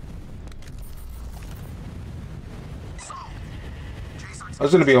 So, Jason's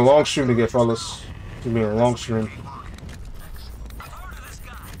That's gonna be a long stream to get, fellas. It's gonna be a long stream. I've heard of this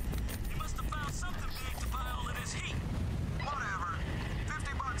guy. He must have found something big to buy all of this heat. Whatever.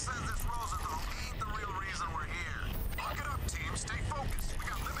 $50 says this Rosenthal ain't the real reason we're here. Look it up, team. Stay focused. We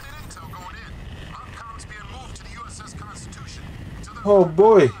got limited intel going in. Outcomes being moved to the USS Constitution. To the Oh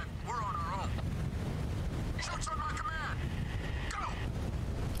boy. we're on our own. Shoots on my command. Go.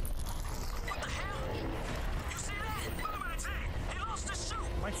 What the hell? You see that? What am I saying? He lost his shoe.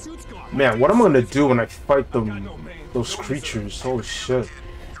 My shoe's gone. Man, what am I gonna do when I fight them, those creatures? Holy shit.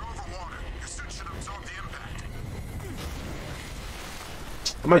 You're over water. Your suit should absorb the impact.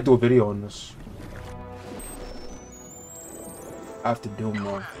 I might do a video on this. I have to do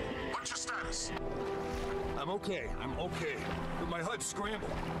more. What's your status? I'm okay. But my HUD scrambled.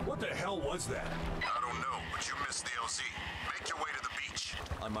 What the hell was that? I don't know, but you missed the LZ. Make your way to the beach.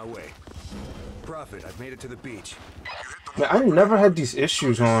 On my way. Prophet, I've made it to the beach. You hit the Man, I never had these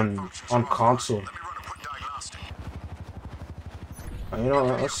issues on console. Let me run a quick diagnostic. You know,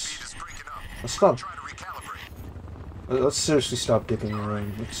 Feed let's is breaking up. stop. Try to recalibrate. Let's seriously stop dipping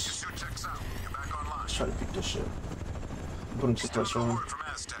around. Your Let's suit checks out. You're back online. try to beat this shit. Put him to Still test no run. word from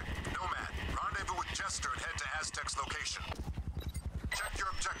Aztec. Nomad, rendezvous with Jester and head to Aztec's location. Check your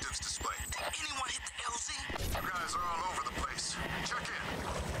objectives display. Anyone hit the LZ? You guys are all over the place. Check in.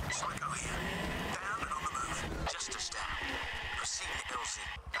 Psycho here. Down and on the move. Jester's down. Proceed to LZ.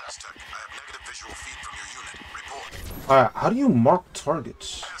 Aztec, I have negative visual feed from your unit. Report. Alright, how do you mark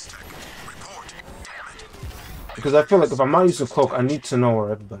targets? Aztec, report. Damn it. Because I feel like if I'm not using cloak, I need to know where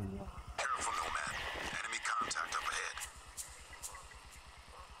everybody is. Careful, Nomad. Enemy contact up ahead.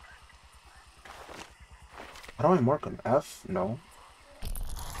 How do I mark them? F? No.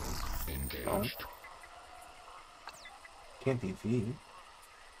 No. Can't be V.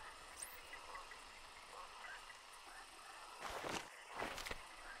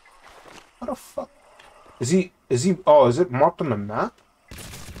 What the fuck? Is he, oh, is it marked on the map?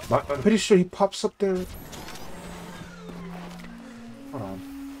 I'm pretty sure he pops up there. Hold on.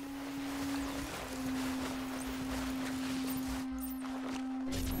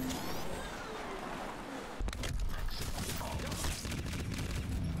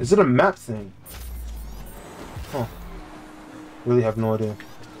 Is it a map thing? Huh. Really have no idea.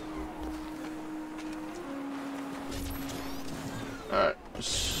 Alright,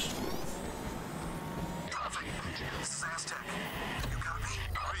 just... This is Aztec. You copy?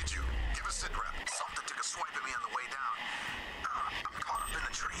 I'll read you. Give a sit rep. Something took a swipe at me on the way down. I'm caught up in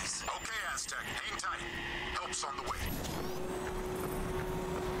the trees. Okay, Aztec. Hang tight. Help's on the way.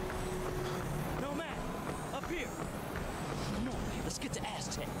 No man, up here. No, let's get to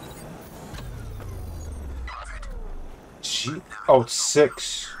Aztec. Prophet. Gee. Oh, it's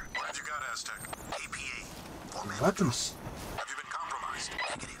 6. What have you got, Aztec? APA. Format Weapons. Have you been compromised?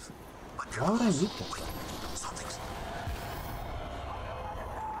 Negative. But Why would I need that? something's...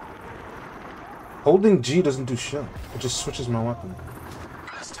 Holding G doesn't do shit. It just switches my weapon.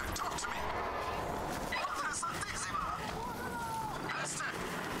 Aztec, talk to me. Aztec,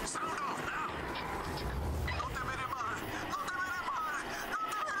 sound off now. No te mire mal. No te mire mal. No te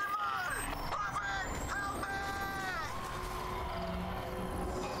mire mal. Prophet, help me.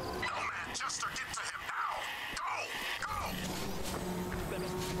 No, man, Jester, get to him now. Go.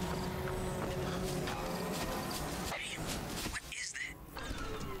 Hey, what is that?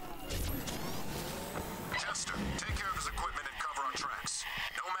 Jester, take care of his equipment and cover our tracks.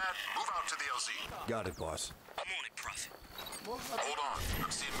 Nomad, move out to the LZ. Got it, boss. I'm on it, Prophet. Hold on.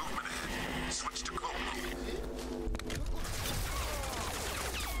 I'm seeing movement ahead. Switch to cloak mode.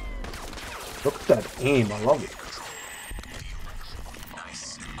 Look at that aim. I love it.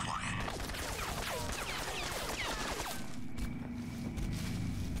 Nice and quiet.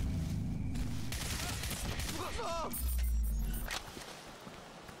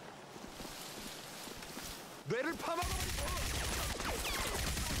 뇌를 파먹어.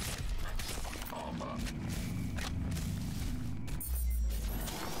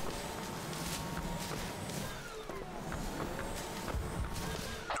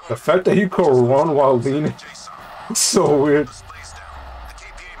 The fact that you could run while leaning, it's so weird. Displays down. The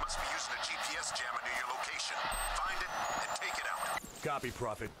KPA must be using a GPS jammer near your location. Find it and take it out. Copy,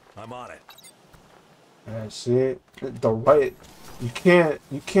 Prophet. I'm on it. And see, the right, you can't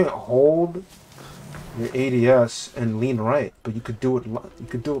hold your ADS and lean right, but you could do it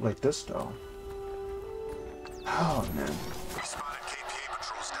like this though. Oh man. We spotted KPA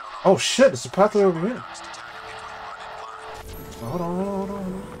patrols down Oh shit, it's a pathway over here. Hold on, hold on, hold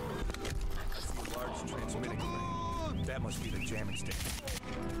on. I see a large transmitting frame. That must be the jamming stick.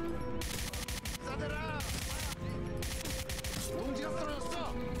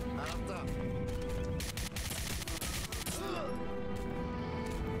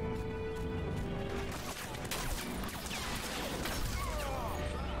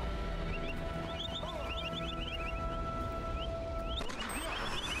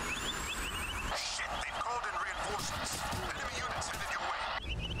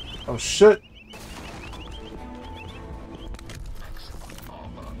 Oh shit.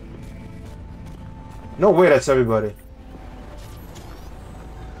 No way, that's everybody.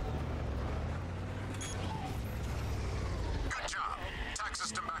 Good job. Tac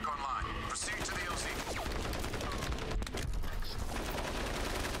system back online. Proceed to the LZ.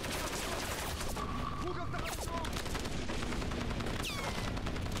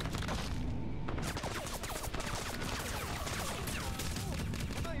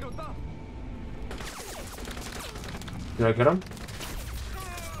 Did I get him?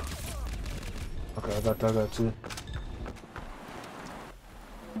 Okay, I got that too.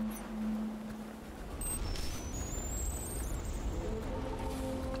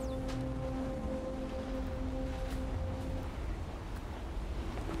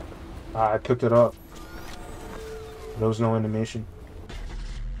 I picked it up. There was no animation.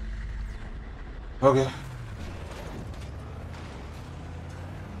 Okay.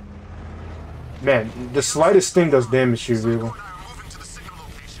 Man, the slightest thing does damage to your vehicle.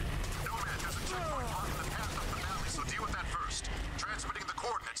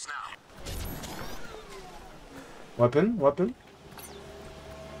 Weapon? Weapon?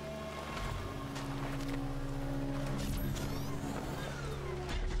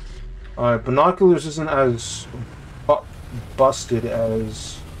 Alright, binoculars isn't as busted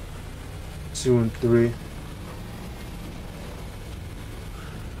as 2 and 3.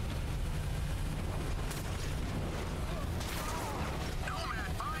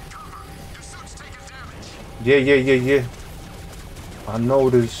 Yeah. I know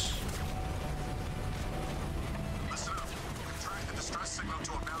this. Listen up. We've tracked the distress signal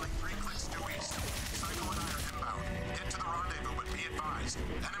to a valley 3 clicks due east. Psycho and I are inbound. Get to the rendezvous, but be advised.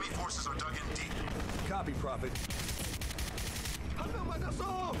 Enemy forces are dug in deep. Copy, Prophet.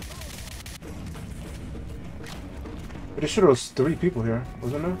 Pretty sure there was 3 people here,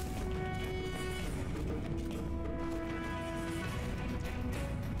 wasn't there?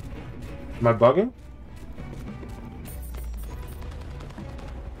 Am I bugging?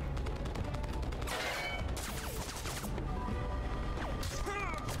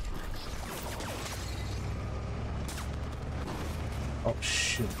 Oh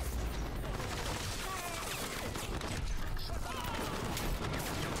shit.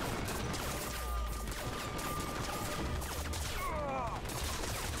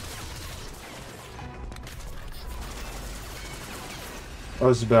 Oh,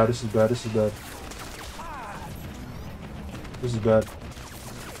 this is bad, this is bad, this is bad. This is bad.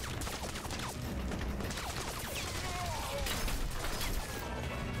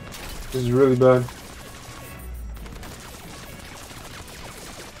 This is really bad.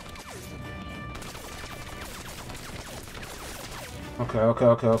 Okay.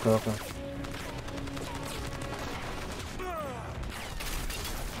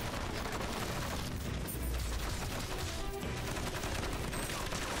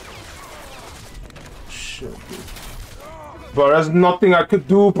 Shit, dude. Bro, there's nothing I could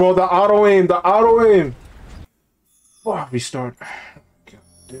do, bro. The auto aim. Oh, restart. God,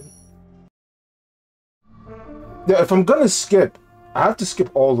 dude. Yeah, if I'm gonna skip, I have to skip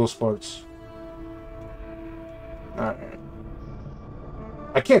all those parts. Alright.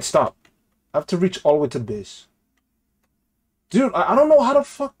 I can't stop. I have to reach all the way to the base. Dude, I don't know how the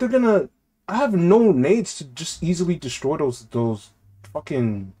fuck they're gonna... I have no nades to just easily destroy those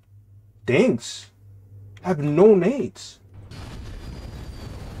fucking things. I have no nades.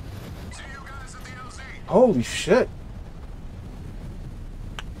 See you guys at the LZ. Holy shit.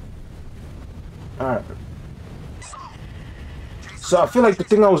 Alright. So I feel like the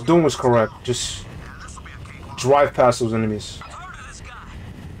thing I was doing was correct. Just drive past those enemies.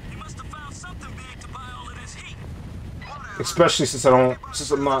 Especially since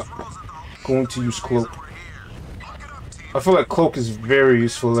I'm not going to use cloak. I feel like cloak is very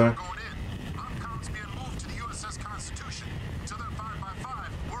useful there.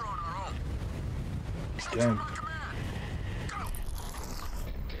 Damn.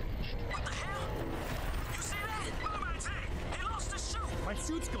 My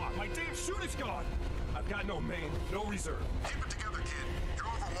suit's gone. My damn suit is gone. I've got no main, no reserve. Keep it together, kid. You're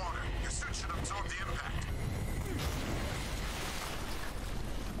over water.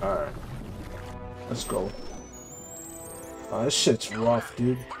 Alright. Let's go. This shit's rough,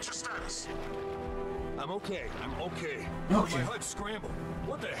 dude. What's your status? I'm okay. Okay. My HUD scrambled.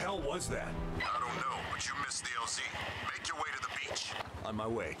 What the hell was that? I don't know, but you missed the LZ. Make your way to the beach. On my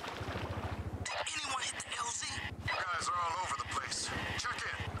way. Did anyone hit the LZ? Guys are all over the place. Check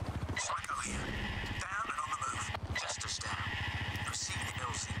in. Psycho here. Down and on the move. Justice down. Receiving the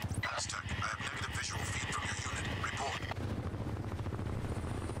LZ. Aztec, I have negative visual feed from your unit. Report.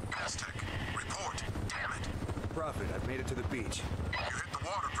 Aztec, report. Damn it. Prophet, I've made it to the beach. You hit the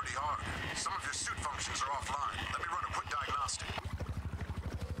water pretty hard. Some of your suit functions are offline. Let me run a quick diagnostic.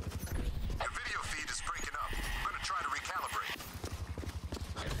 Your video feed is breaking up. I'm gonna try to recalibrate.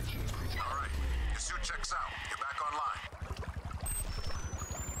 Alright, your suit checks out. You're back online.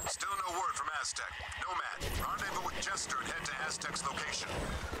 Still no word from Aztec. Nomad, rendezvous with Jester and head to Aztec's location.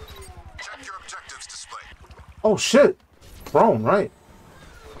 Check your objectives display. Oh shit! Prone, right?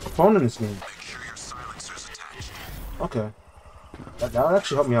 Prone in this game. Make sure your silencer's attached. Okay. That would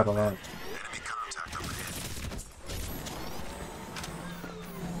actually help me out a lot. Enemy contact up ahead.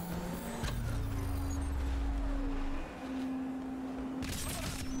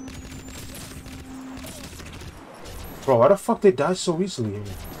 Bro, why the fuck they die so easily here?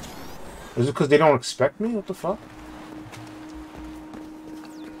 Is it because they don't expect me? What the fuck?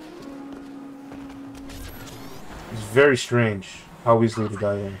 It's very strange how easily they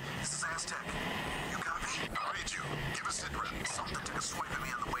die here. This is Aztec. You copy? I'll read you. Give us it. Something took a swipe at me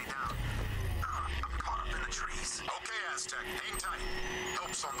on the way down. I'm caught up in the trees. Okay, Aztec. Hang tight.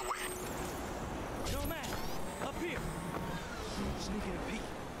 Help's on the way. No man. Up here. Sneaking a peek.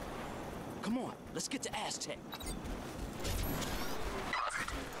 Come on. Let's get to Aztec. Prophet,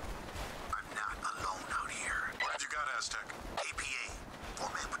 I'm not alone out here. What have you got, Aztec? APA.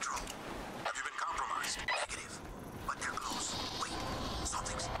 4-man patrol. Have you been compromised? Negative. But they're close. Wait.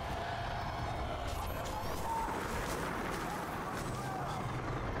 Something's...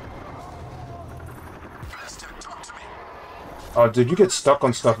 Aztec, talk to me. Oh, dude, you get stuck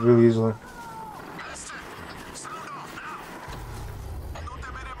on stuff really easily. Aztec, sound off now. No te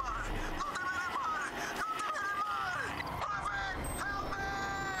veré mal. No te veré mal. No te veré mal. Prophet, help me.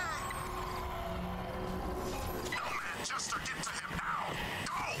 No man, Jester, get to him now.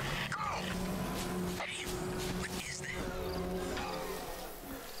 Go. Hey, what is that?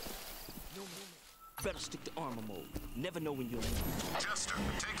 No. Better stick to armor mode. Never know when you'll move. Jester,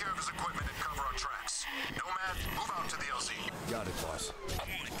 take care of his equipment and cover our tracks. Nomad, move out to the LZ. Got it, boss.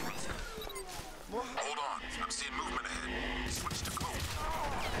 Hold on, I'm seeing movement ahead. Switch to CLOAK.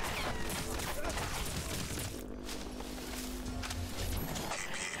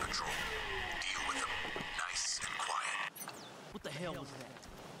 APA patrol. Deal with them. Nice and quiet. What the hell was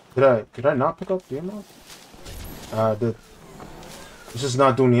that? Did I not pick up the ammo? I did. It's just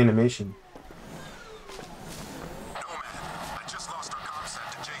not doing the animation. Nomad, I just lost our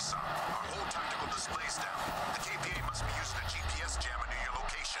comsat to JSON. Our whole tactical display's down. The KPA must be using a GPS jammer near your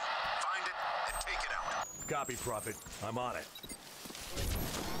location. Find it and take it out. Copy, Prophet. I'm on it.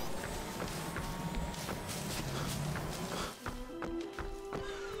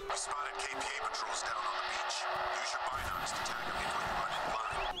 We spotted KPA patrols down on the beach. Use your binocs to tag them before you run in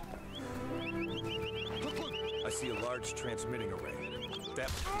blind. Look. I see a large transmitting array.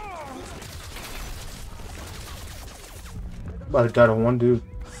 That... About to die to one dude.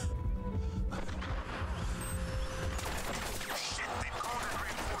 Shit, they called in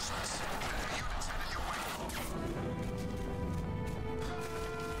reinforcements. Enemy units headed your way.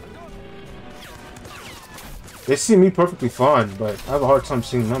 They see me perfectly fine, but I have a hard time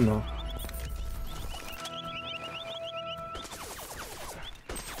seeing them though.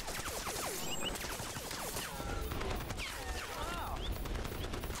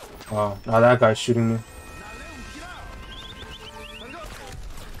 Oh, now that guy's shooting me.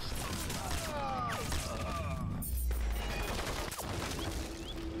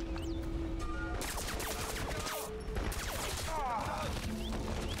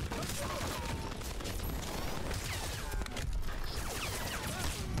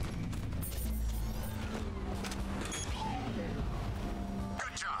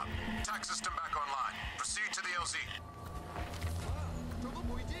 Good job. Tac system back online. Proceed to the LZ.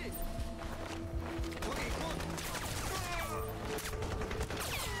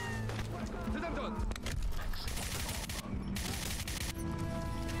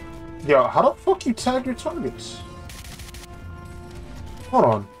 Yo, how the fuck you tag your targets? Hold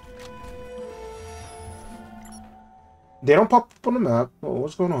on. They don't pop up on the map. Oh,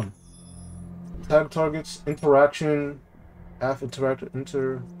 what's going on? Tag targets, interaction, F interact,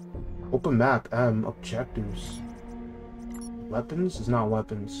 enter, open map, M, objectives. Weapons? It's not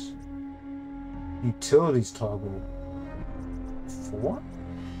weapons. Utilities toggle. 4?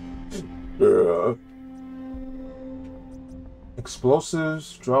 Yeah.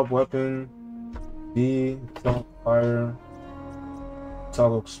 Explosives, drop weapon, B, toggle fire,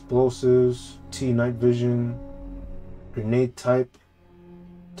 toggle explosives, T, night vision, grenade type,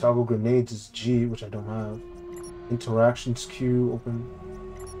 toggle grenades is G, which I don't have. Interactions queue, open,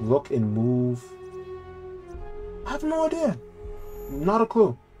 look and move. I have no idea. Not a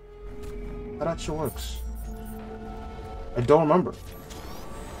clue how that shit works. I don't remember.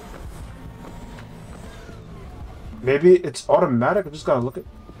 Maybe it's automatic. I just gotta look at.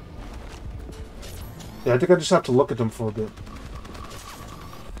 Yeah, I think I just have to look at them for a bit.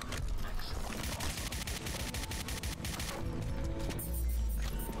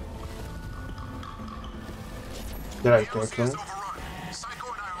 Did I kill him?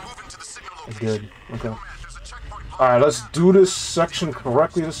 I did. Okay. Alright, let's do this section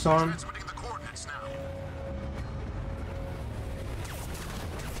correctly this time.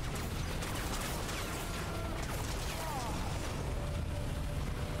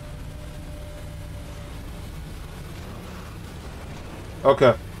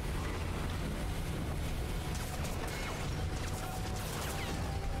 Okay.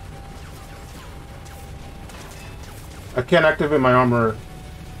 I can't activate my armor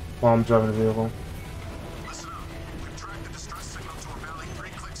while I'm driving the vehicle.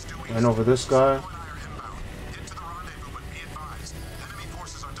 And over this guy.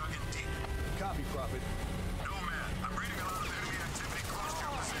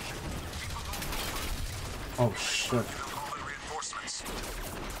 Oh shit.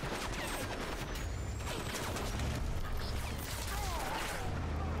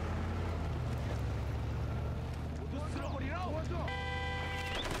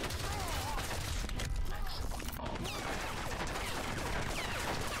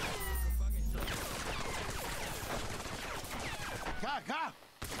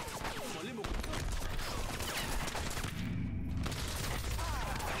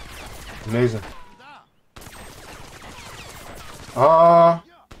 Amazing.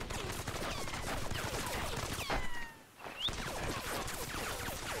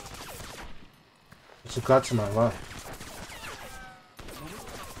 What's it got to my left?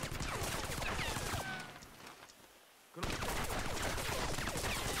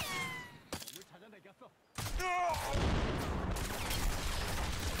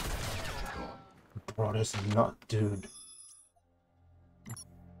 Bro, that's not, dude.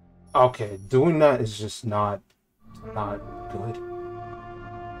 Okay, doing that is just not good.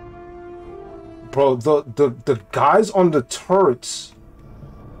 Bro, the guys on the turrets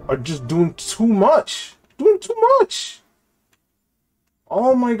are just doing too much. Doing too much.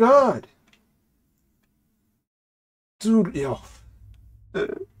 Oh my god. Dude, yo.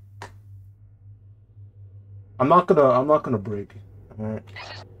 I'm not gonna break. Alright.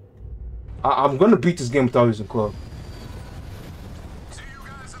 I'm gonna beat this game without using CLOAK.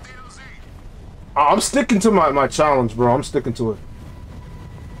 I'm sticking to my challenge, bro. I'm sticking to it.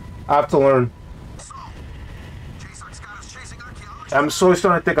 I have to learn. I'm so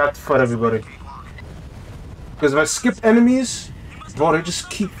starting to think I have to fight everybody. Because if I skip enemies, bro, they just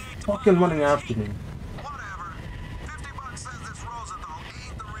keep fucking running after me.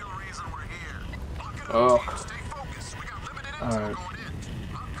 Oh. Alright.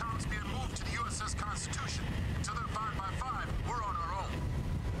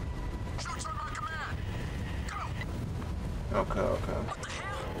 Okay. What the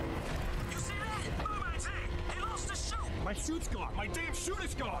hell? You see that? What am I saying? He lost the chute. My chute's gone. My damn chute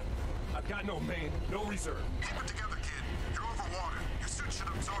is gone. I've got no main, no reserve. Keep it together, kid. You're over water. Your suit should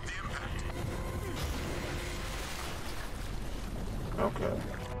absorb the impact. Okay.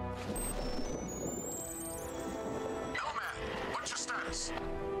 Nomad, what's your status?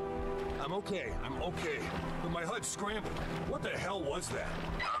 I'm okay. But my HUD's scrambled. What the hell was that?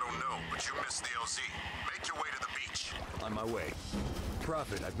 I don't know, but you missed the LZ. Make your way to the beach. On my way.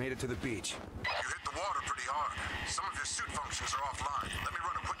 Prophet, I've made it to the beach. You hit the water pretty hard. Some of your suit functions are offline. Let me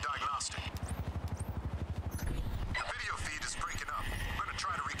run a quick diagnostic. Your video feed is breaking up. I'm gonna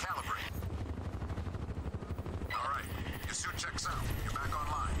try to recalibrate. Alright, your suit checks out. You're back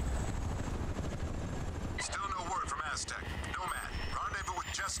online. Still no word from Aztec. Nomad, rendezvous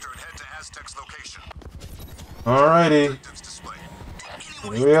with Jester and head to Aztec's location. Alrighty. Here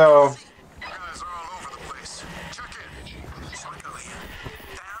we go. You guys are all over the place. Check in. Psycho here.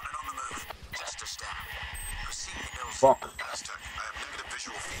 Down and on the move. Jester's down. Proceed to Hills. Fuck. Aztec, I have negative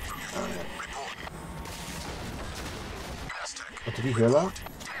visual feed from your unit. Report. Aztec. What, did you hear that?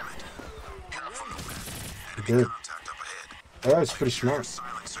 Damn it. Careful, Nomad. He Enemy did. contact up ahead. Yeah, it's pretty smart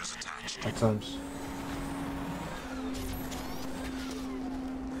Silencers attached. at times.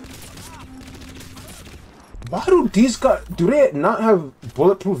 Why do these guys... Do they not have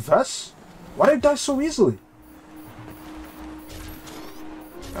bulletproof vests? Why do they die so easily?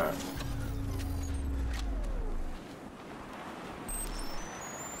 Alright.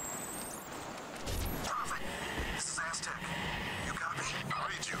 Prophet, this is Aztec. You copy? I'll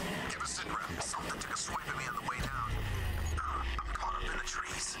read you. Give us sit rep. Something took a swipe at me on the way down. I'm caught up in the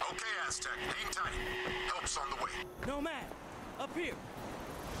trees. Okay, Aztec. Hang tight. Help's on the way. No man, up here.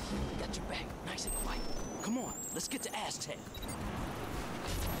 Got your back, nice and quiet. Come on, let's get to Aztec.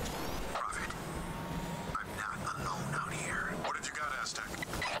 Prophet, I'm not alone out here. What have you got, Aztec?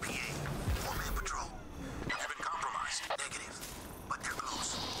 APA, four-man patrol. Have you been compromised? Negative, but they're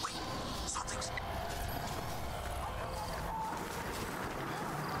close. Wait, something's...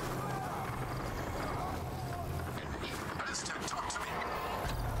 Aztec, talk to me.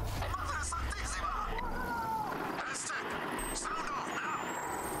 Madre Santísima! Aztec, sound off now!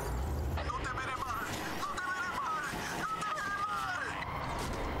 No te veré mal! No te veré mal! No te veré mal!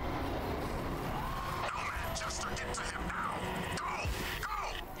 No man, Chester, get to him now! Go! Go!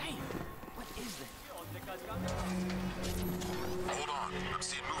 Damn, what is that? Hold on, I'm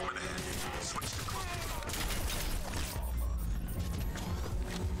seeing movement ahead. Switch to cloak.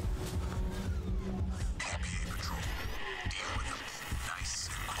 APA patrol. Deal with them. Nice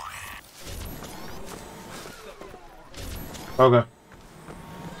and quiet. Okay.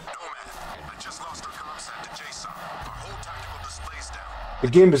 Nomad, I just lost our comsat to JSON. Our whole tactical display's down. The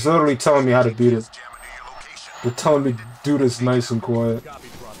game is literally telling me how to beat it. Jamming to your location. They're telling me to do this nice and quiet. Copy,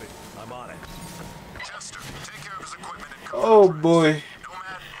 Prophet. I'm on it. Chester, take care of his equipment and cover Oh the tracks. boy. Nomad,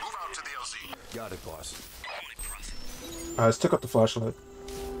 move out to the LZ. Got it, boss. Alright, let's take up the flashlight.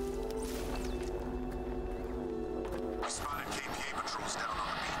 We spotted KPA patrols down on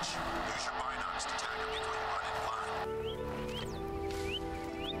the beach. Use your binocs to tag them before you run in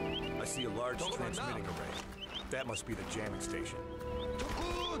blind. I see a large transmitting array. That must be the jamming station.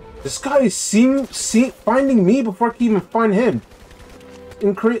 This guy is finding me before I can even find him.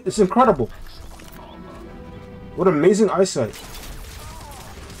 It's incredible. What amazing eyesight.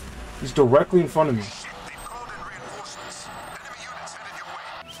 He's directly in front of me. They've called in reinforcements. Enemy units headed your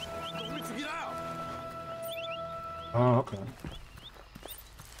way. Oh, okay.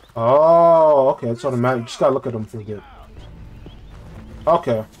 Oh, okay. It's automatic. You just gotta look at him for a bit.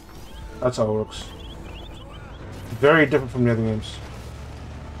 Okay. That's how it works. Very different from the other games.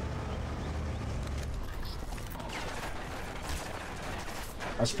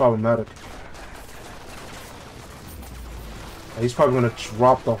 That's problematic. He's probably gonna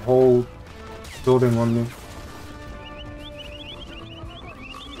drop the whole building on me.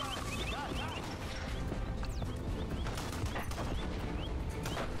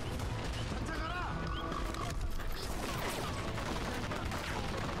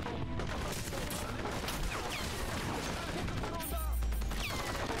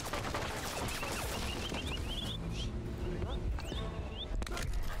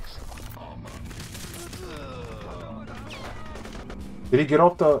 Did he get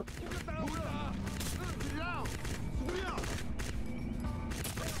off the...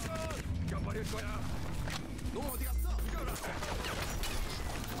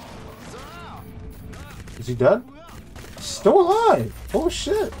 Is he dead? Still alive! Oh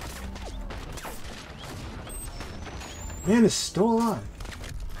shit! Man is still alive.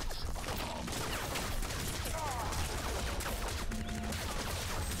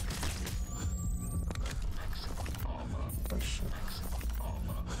 Oh shit.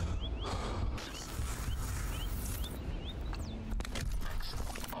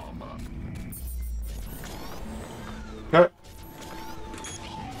 Okay.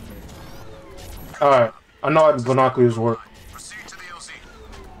 Alright. I know how the binoculars work. Proceed to the LZ.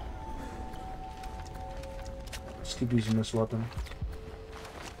 Let's keep using this weapon.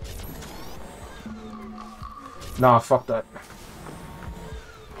 Nah, fuck that. The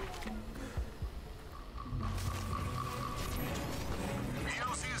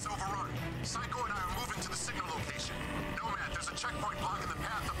LZ is overrun. Psycho and I are moving to the signal location. Nomad, there's a checkpoint blocking the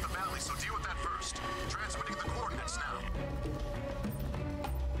path up the valley, so deal with that first. Transmitting the coordinates now.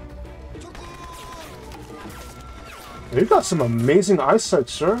 You got some amazing eyesight,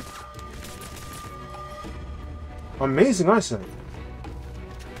 sir. Amazing eyesight.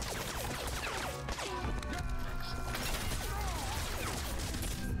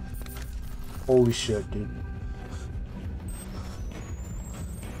 Holy shit, dude.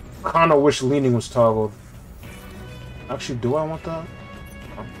 Kinda wish leaning was toggled. Actually, do I want that?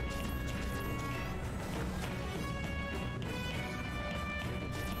 Oh.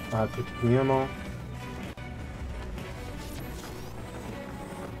 I picked up the ammo.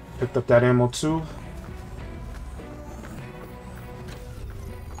 Picked up that ammo too.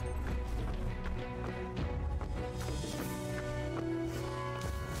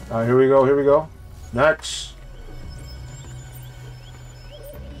 Alright, here we go, here we go. Next.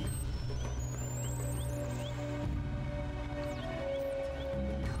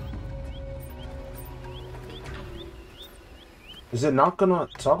 Is it not gonna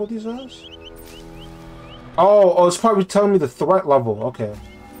toggle these guys? Oh, it's probably telling me the threat level. Okay.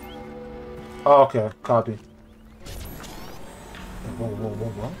 Oh, okay. Copy. Whoa, whoa, whoa,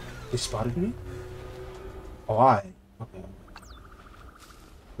 what? They spotted me? Oh, okay.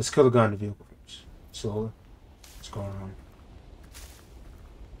 Let's kill the guy in the vehicle first. Slowly. What's going on?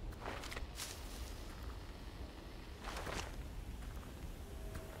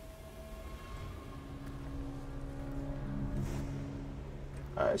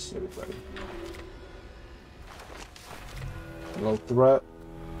 Alright, I see everybody. Low threat.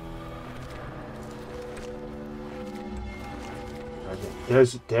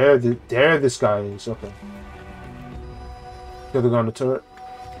 There this guy is. Okay. Kill the guy on the turret.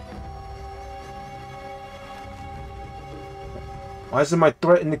 Why isn't my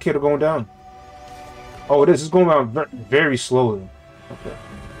threat indicator going down? Oh, it is. It's going down very slowly. Okay.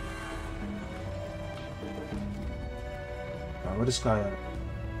 Alright, where's this guy at?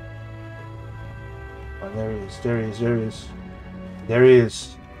 Oh, there he is. There he is. There he is. There he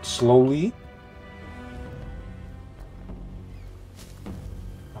is. Slowly.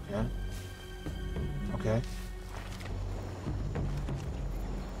 Okay. Okay.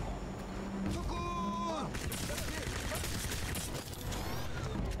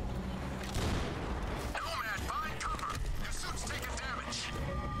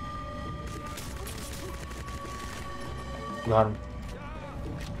 Got him.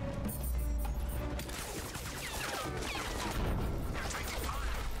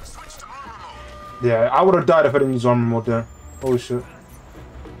 Yeah, I would have died if I didn't use armor mode there. Holy shit.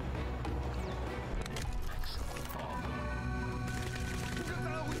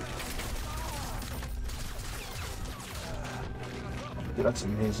 Dude, that's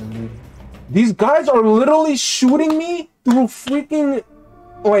amazing, dude. These guys are literally shooting me through freaking,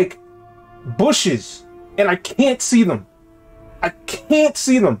 like, bushes. And I can't see them. I can't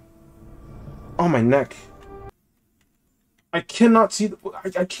see them. Oh, my neck. I cannot see them.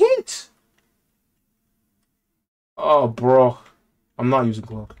 I can't. Oh, bro. I'm not using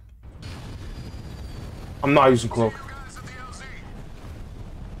cloak. I'm not using cloak.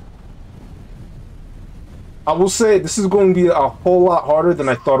 I will say this is going to be a whole lot harder than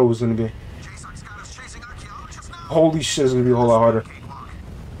I thought it was going to be. Holy shit, it's going to be a whole lot harder.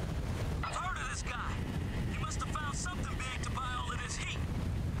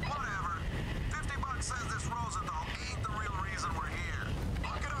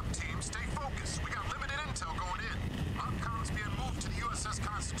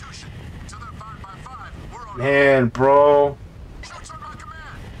 Man, bro.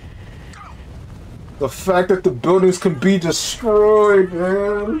 The fact that the buildings can be destroyed,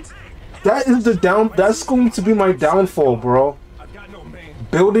 man. That is that's going to be my downfall, bro.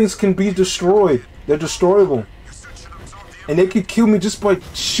 Buildings can be destroyed. They're destroyable. And they could kill me just by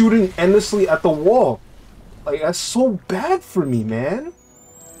shooting endlessly at the wall. Like, that's so bad for me, man.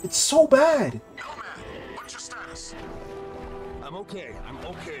 It's so bad. What's your status? I'm okay.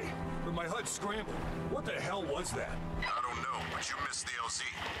 But my HUD scrambled. What the hell was that? I don't know, but you missed the LZ.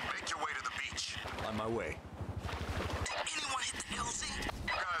 Make your way to the beach. On my way. Did anyone hit the LZ?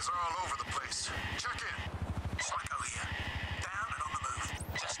 Guys are all over the place. Check in. Psycho here. Down and on the move.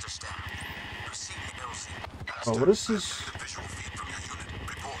 Just a step. Proceed to LZ. Oh, what is this? Visual feed from your unit.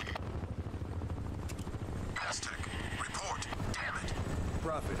 Report. Aztec. Report. Damn it.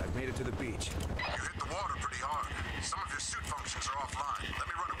 Prophet, I've made it to the beach. You hit the water pretty hard. Some of your suit functions are offline. Let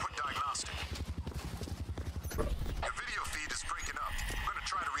me run a quick diagnostic. Your video feed is breaking up. I'm gonna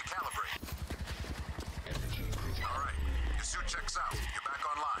try to recalibrate. Alright, your suit checks out. You're back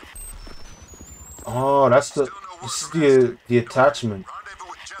online. Oh, that's the attachment. Rendezvous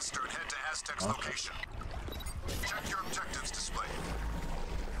with Jester and head to Aztec's location. Check your objectives display.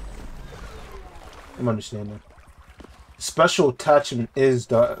 I'm understanding. Special attachment is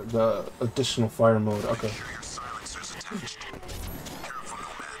the additional fire mode. Okay. Your silencers attached. Careful,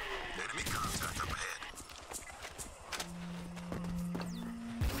 Nomad. Enemy contact up ahead.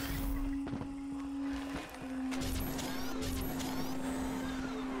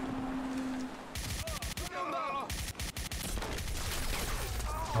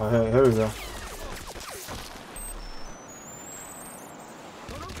 Oh, here we go.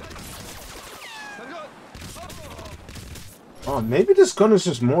 Oh, maybe this gun is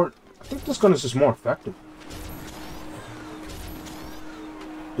just more... I think this gun is just more effective.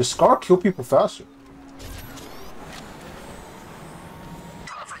 The Scar kill people faster.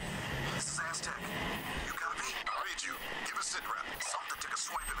 Perfect. This is Aztec. You copy? I'll read you. Give a sit rep. Something took a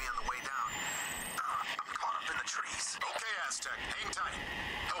swipe at me on the way down. I'm caught up in the trees. Okay, Aztec. Hang tight.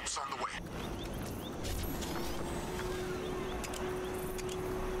 Help's on the way.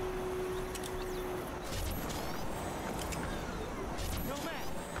 Nomad,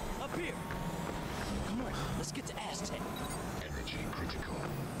 up here. Come on, let's get to Aztec. Energy critical.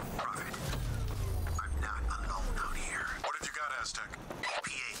 Prophet, I'm not alone out here. What have you got, Aztec?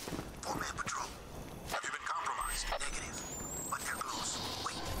 APA, 4-man patrol. Have you been compromised? Negative. But they're close.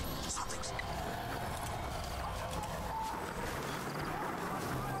 Wait, something's...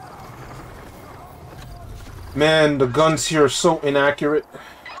 Man, the guns here are so inaccurate.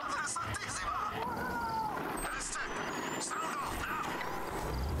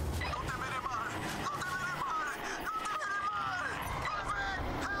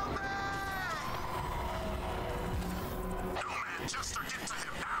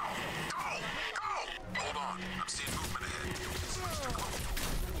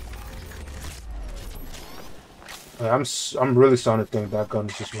 I'm really starting to think that gun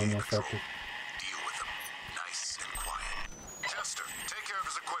is just way more effective. Deal with them. Nice and quiet. Chester, take care of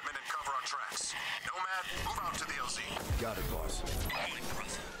his equipment and cover our tracks. Nomad, move out to the LZ. Got it, boss.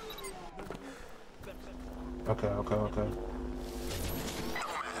 Okay. Nomad,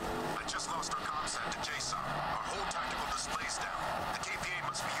 I just lost our comm set to JSON. Our whole tactical display's down. The KPA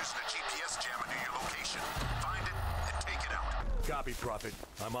must be using a GPS jammer near your location. Find it and take it out. Copy, Prophet.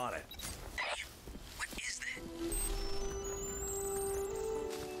 I'm on it. What is that?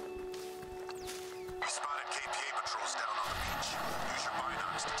 We spotted KPA patrols down on the beach. Use your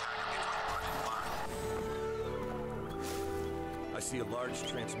binocs to tag them before you run in line. I see a large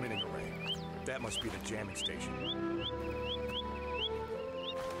transmitting array. That must be the jamming station.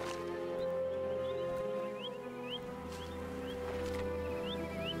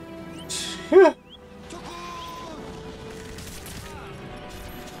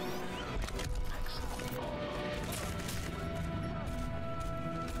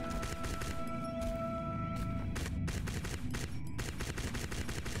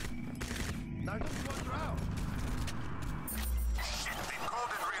 Shit, they've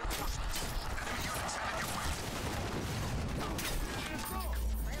called in reinforcements. Enemy units headed your way.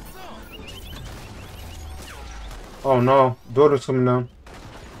 Oh no, building's coming down.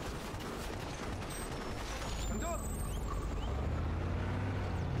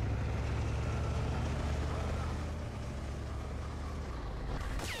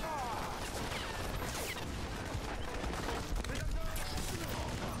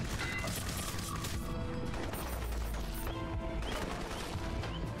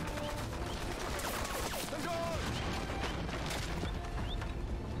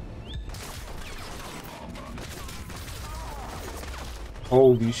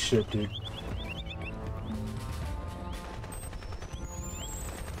 Holy shit, dude.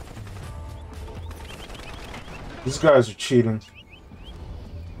 These guys are cheating.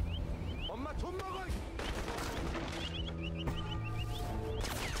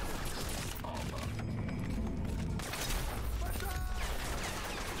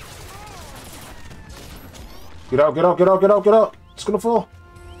 Get out, get out, get out, get out, get out! It's gonna fall.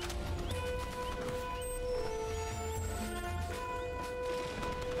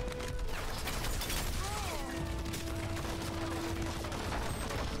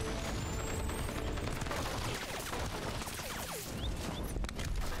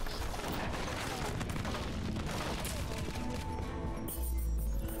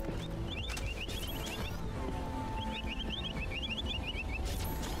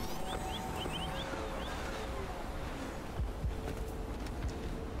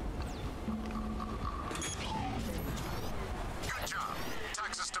 Good job.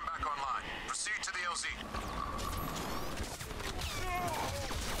 Tac system back online. Proceed to the LZ.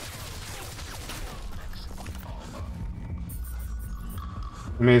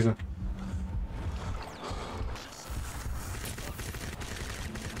 Amazing.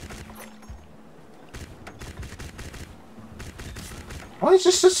 Why is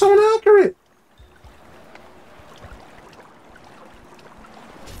this just so inaccurate?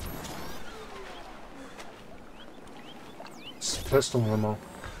 It's pistol ammo.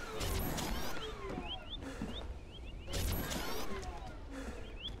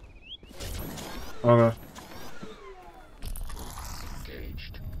 Okay.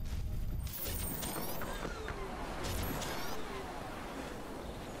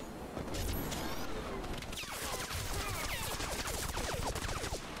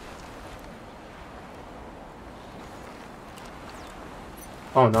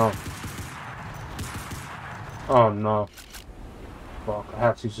 Oh no. Oh no. Fuck, I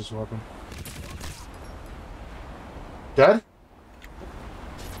have to use this weapon. Dead?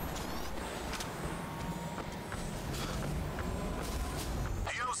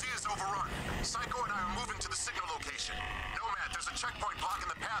 The LZ is overrun. Psycho and I are moving to the signal location. Nomad, there's a checkpoint blocking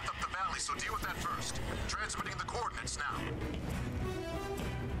the path up the valley, so deal with that first. Transmitting the coordinates now.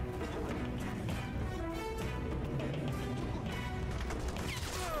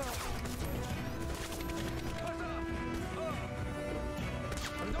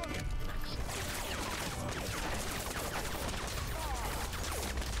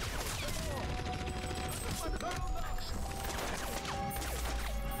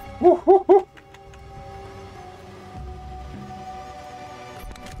 Woo, woo, woo.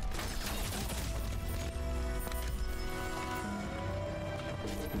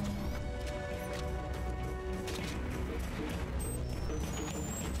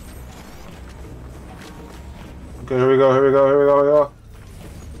 Okay, here we go, here we go, here we go, here we go.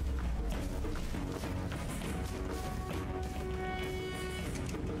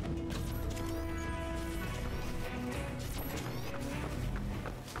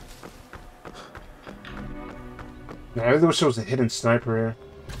 Man, I really wish there was a hidden sniper here.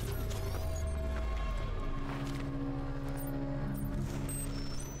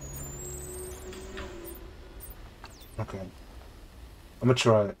 Okay. I'm gonna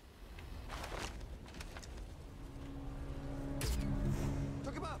try it.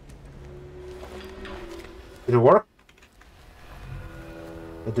 Did it work?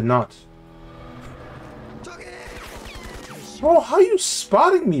 It did not. Bro, how are you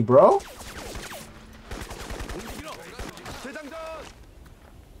spotting me, bro?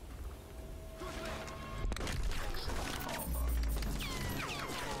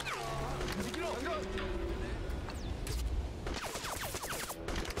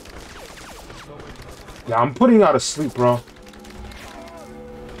 Yeah, I'm putting you out of sleep, bro.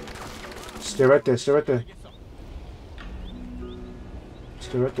 Stay right there, stay right there.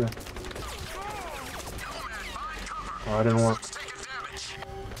 Stay right there. Oh, I didn't want.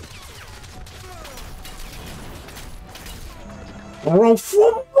 Bro,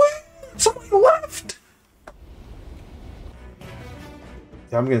 from where? Somebody left!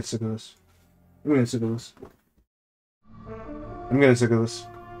 Yeah, I'm getting sick of this. I'm getting sick of this. I'm getting sick of this.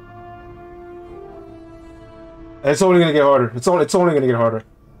 And it's only gonna get harder. It's only gonna get harder.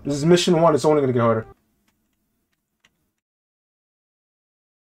 This is mission 1, it's only gonna get harder.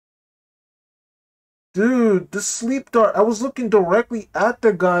 Dude, the sleep dart, I was looking directly at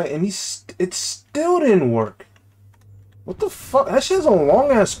the guy and it still didn't work. What the fuck? That shit has a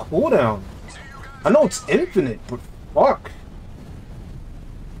long ass cooldown. I know it's infinite, but fuck.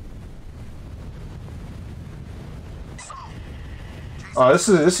 Oh, this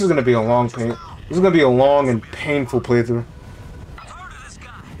is gonna be a long pain. This is gonna be a long and painful playthrough.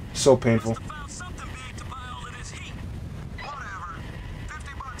 So painful.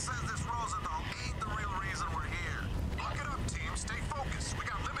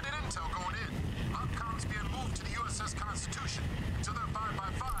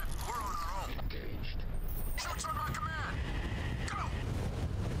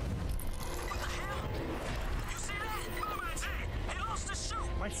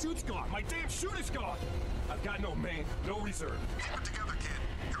 My suit's gone. My damn suit is gone. I've got no main, no reserve. Keep it together, kid.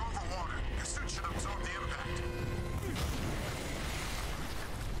 You're over water. Your suit should absorb the impact.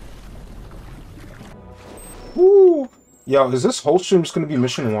 Woo! Yo, is this whole stream just gonna be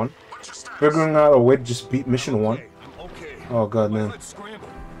mission 1? Figuring out a way to just beat mission 1? Okay. Oh god, man.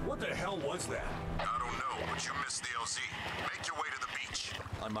 What the hell was that? I don't know, but you missed the LZ. Make your way to the beach.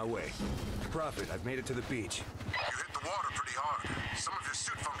 On my way. Prophet, I've made it to the beach. You hit the water pretty hard. Some of your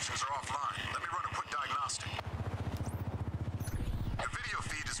suit functions are offline. Let me run a quick diagnostic. Your video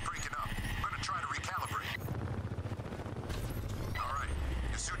feed is breaking up. I'm gonna try to recalibrate. Alright,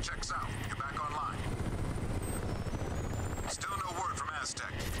 your suit checks out. You're back online. Still no word from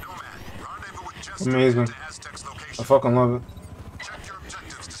Aztec. Nomad, rendezvous with Jester Amazing. to Aztec's location. I fucking love it. Check your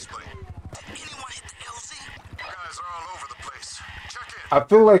objectives display. Anyone hit the LZ? You guys are all over the place. Check in. I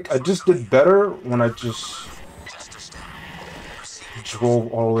feel like I just did better when I just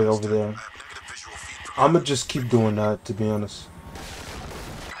drove all the way over there. I'ma just keep doing that, to be honest.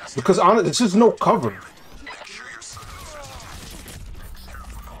 Because there's just no cover.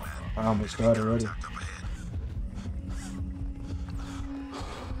 I almost died already.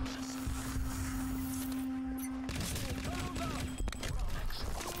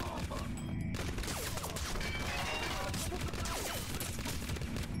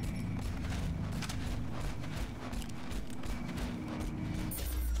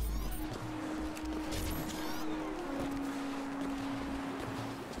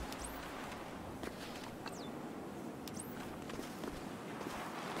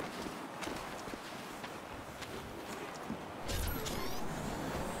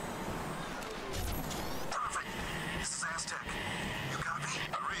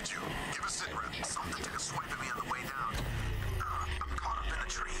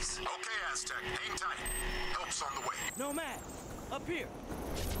 Up here.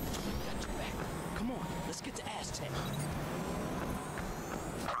 Got your back. Come on, let's get to Aztec.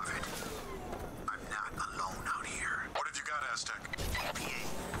 Prophet, I'm not alone out here. What have you got, Aztec? APA,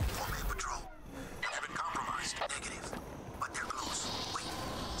 4-man patrol. Have you been compromised? Negative. But they're close. Wait,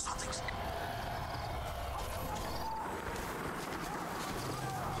 something's...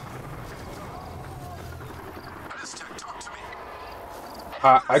 Aztec, talk to me.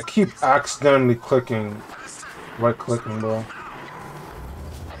 I keep accidentally clicking, right clicking, bro.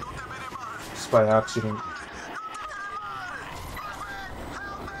 Just by accident.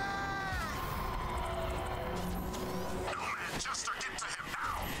 Chester, get to him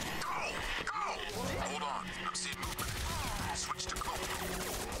now. Go! Go! Hold on. I'm seeing movement. Switch to cloak.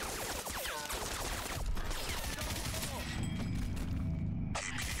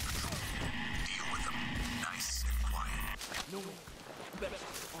 KPA patrol. Deal with them. Nice and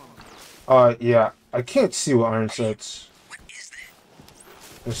quiet. Yeah. I can't see what Iron says. What is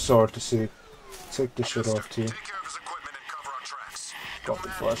that? It's so hard to see. Take this shit off too. Take care of his equipment and cover our tracks. Got the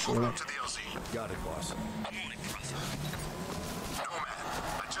Nomad, flashlight. move up to the LZ. Got it, boss. Nomad,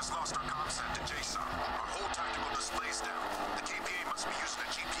 I just lost our comsat to JSON. Our whole tactical display's down. The KPA must be using a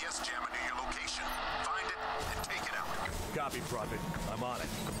GPS jammer near your location. Find it and take it out. Copy, Prophet. I'm on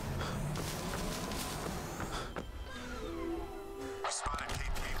it. We spotted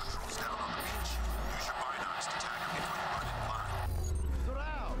KPA patrols down on the beach. Use your binars to tag them before you run in line.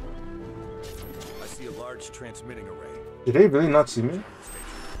 I see a large transmitting array. Did they really not see me? They've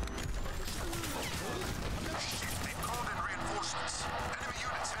called in reinforcements. Enemy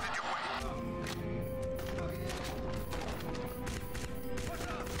units headed your way.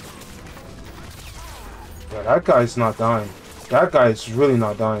 Yeah, that guy's not dying. That guy's really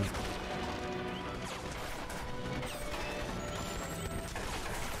not dying.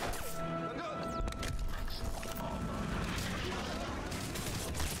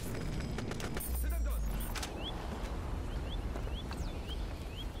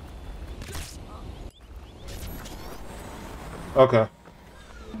 Okay.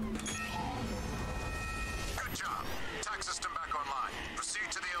 Good job. Tac system back online.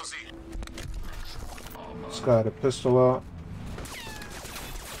 Proceed to the LZ. This guy had a pistol out.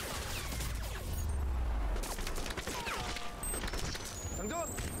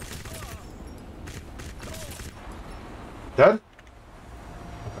 Dead?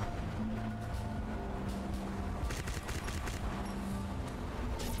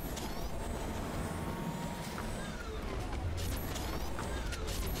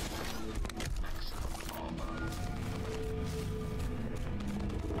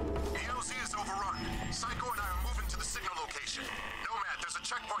 The LZ is overrun. Psycho and I are moving to the signal location. Nomad, there's a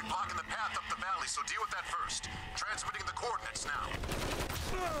checkpoint blocking the path up the valley, so deal with that first. Transmitting the coordinates now.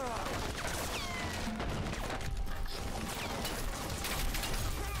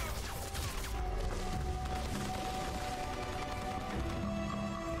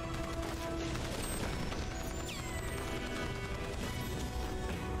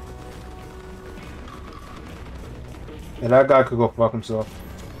 Yeah, that guy could go fuck himself.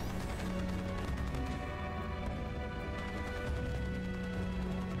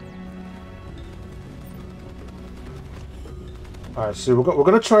 Alright, so we're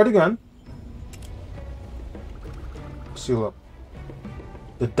gonna try it again. See, look.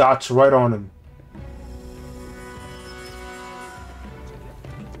 The dot's right on him.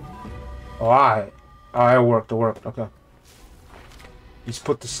 Oh, alright. Alright, it worked, okay. He's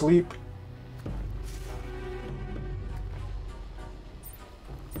put to sleep.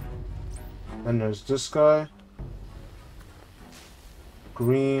 And there's this guy.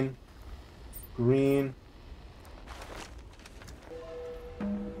 Green. Green.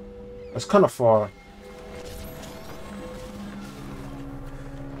 That's kind of far.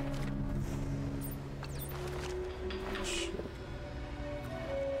 Shit.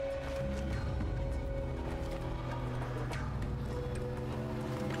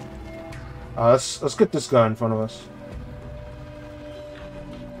 Let's get this guy in front of us.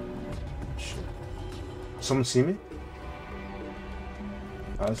 Shit. Someone see me?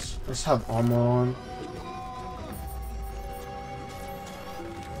 Let's have armor on.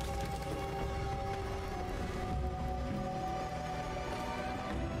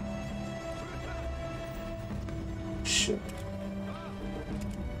 Shit.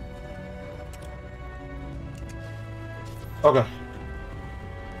 Okay.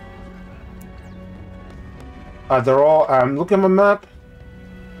 They're all. I'm looking at my map.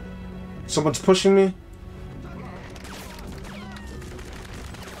 Someone's pushing me.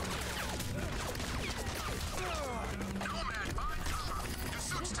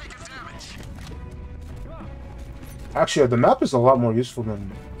 Actually, the map is a lot more useful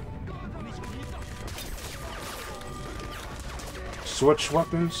than... Switch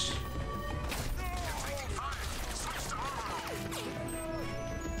weapons.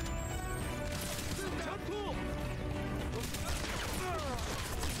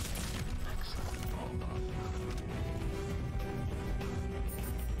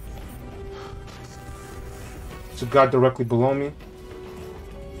 There's a guy directly below me.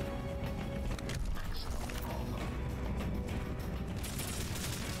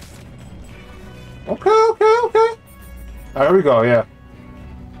 Okay. Alright, here we go, yeah.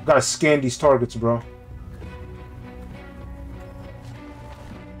 Gotta scan these targets, bro.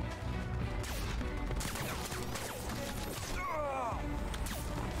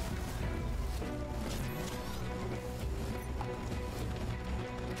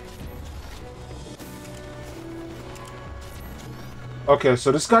 Okay,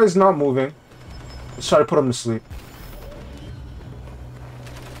 so this guy's not moving. Let's try to put him to sleep.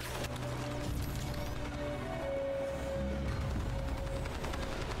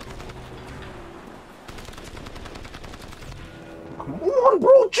 Come on,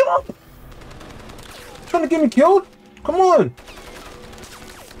 bro, jump! Trying to get me killed? Come on!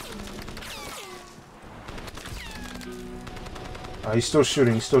 He's still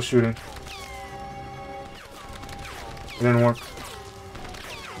shooting, It didn't work.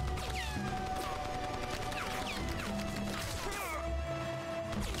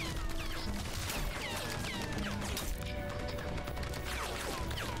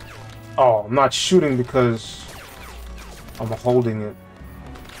 Oh, I'm not shooting because I'm holding it.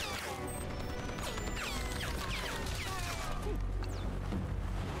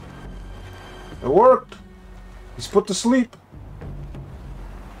 It worked! He's put to sleep.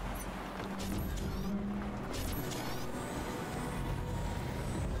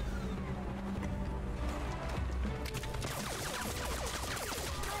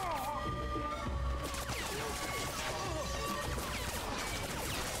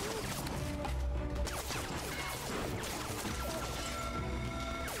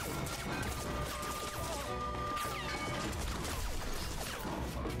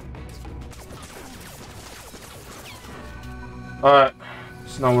 Alright,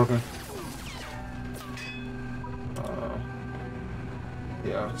 it's not working.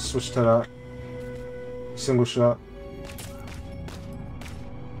 Yeah, let's switch to that. Single shot.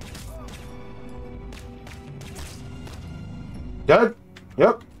 Dead?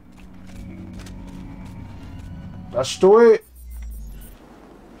 Yep. That's the way.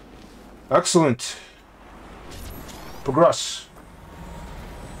 Excellent. Progress.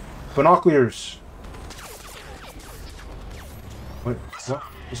 Binoculars. Wait, what?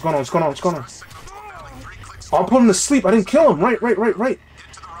 What's going on? Oh, I'm putting him to sleep. I didn't kill him. Right.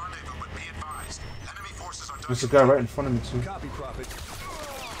 There's a guy right in front of me, too.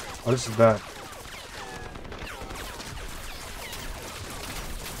 Oh, this is bad.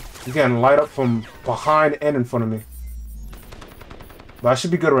 He's getting light up from behind and in front of me. But I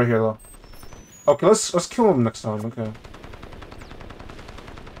should be good right here, though. Okay, let's kill him next time. Okay.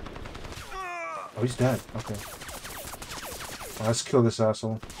 Oh, he's dead. Okay. Let's kill this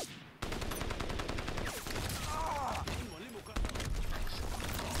asshole.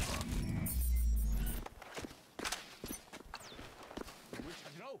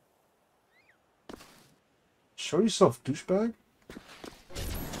 Show yourself, douchebag.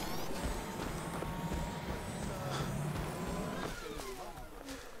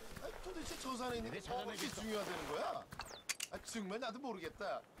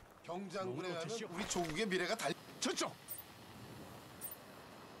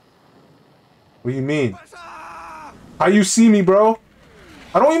 What do you mean? How you see me, bro?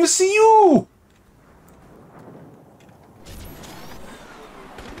 I don't even see you!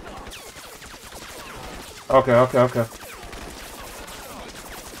 Okay. Alright,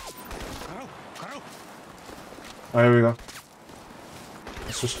 here we go.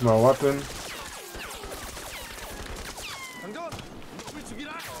 Let's switch to my weapon.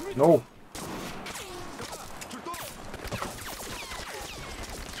 No.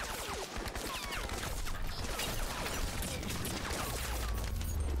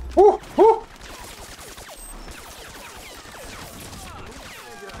 Woo!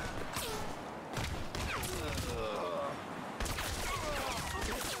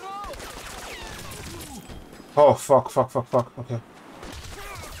 Oh, fuck. Okay.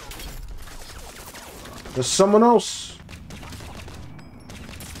 There's someone else.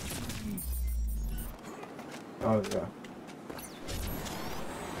 Oh, yeah.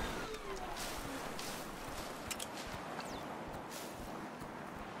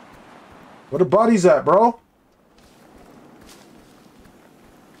 Where the bodies at, bro?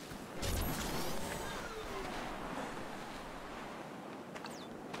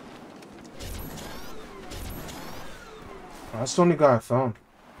 That's the only guy I found.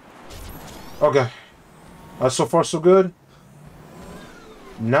 Okay. So far so good.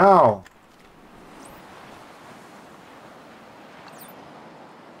 Now.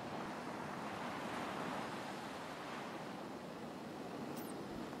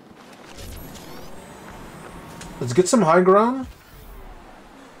 Let's get some high ground.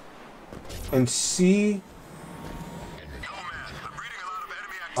 And see.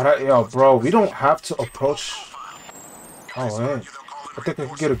 Alright, yo, bro, we don't have to approach. Oh, man. I think I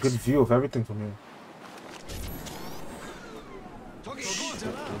can get a good view of everything from here.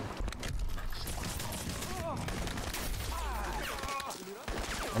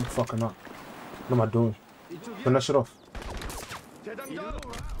 I'm fucking up. What am I doing? Turn that shit off.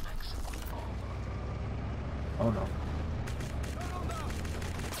 Oh no.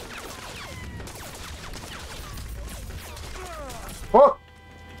 Fuck!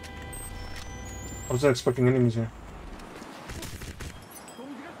 I wasn't expecting enemies here.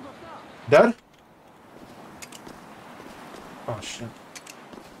 Dead? Oh shit.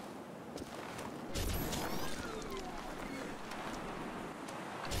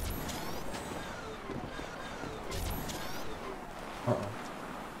 Uh-oh.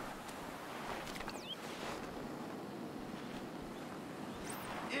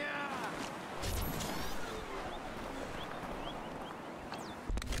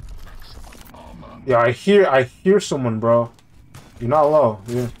 Yeah, I hear someone, bro. You're not low,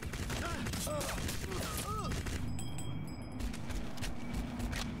 yeah.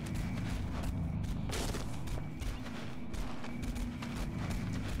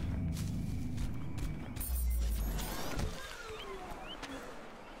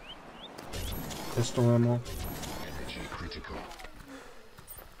 Pistol ammo.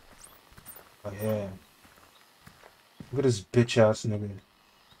 Oh yeah. Look at this bitch ass nigga.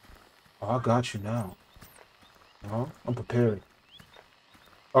 Oh, I got you now. No, I'm prepared.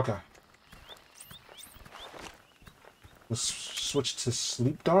 Okay. Let's switch to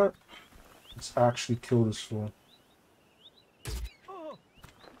sleep dart. Let's actually kill this fool.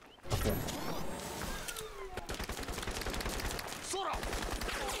 Okay.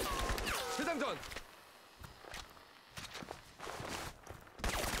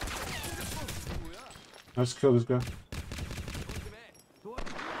 Let's kill this guy.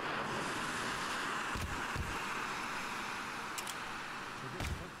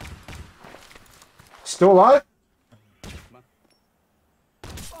 Still alive?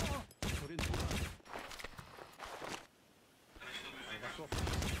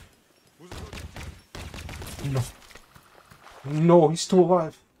 No. No, he's still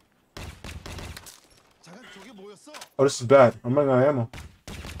alive. Oh, this is bad. I'm running out of ammo.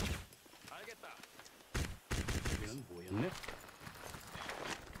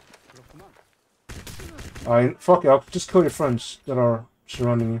 Alright, fuck it. I'll just kill your friends that are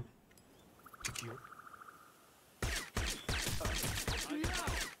surrounding you.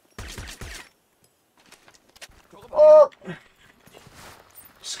 Oh!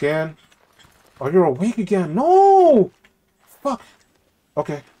 Scan. Oh, you're awake again. No! Fuck.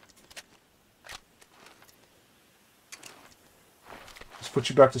 Okay. Let's put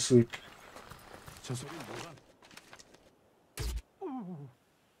you back to sleep.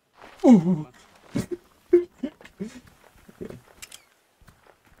 Ooh.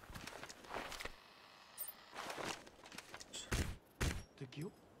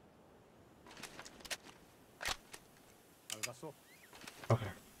 Okay.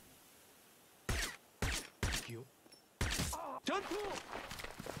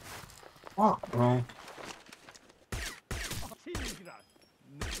 Fuck, bro.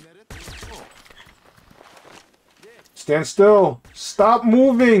 Stand still. Stop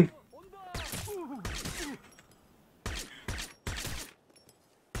moving.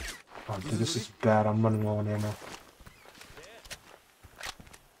 Oh, dude, this is bad. I'm running low on ammo.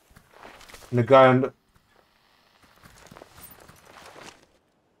 And the guy on the...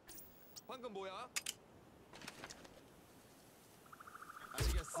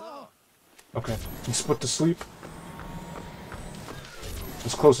 Okay, he's put to sleep.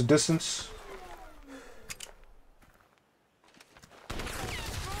 Let's close the distance.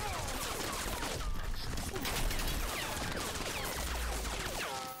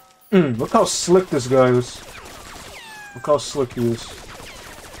 Look how slick this guy is. Look how slick he is.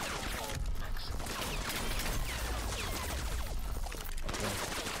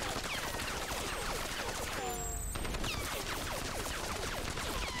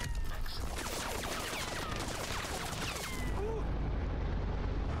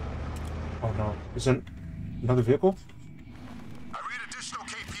 Oh no, isn't another vehicle? I read additional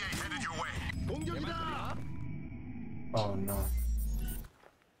KPA headed your way. Oh no.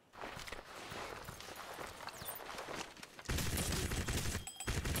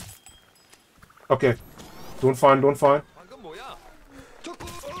 Okay. Doing fine, doing fine. 방금 뭐야?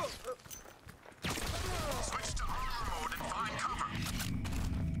 Switch to armor mode and find cover.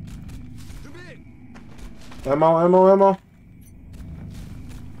 준비. Ammo, ammo, ammo.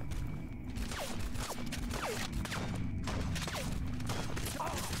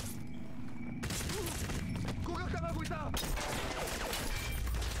 공격당하고 있다.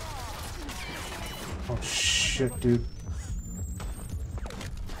 Oh shit, dude.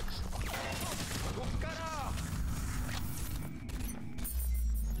 가라.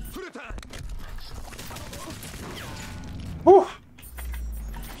 수류탄. Whew.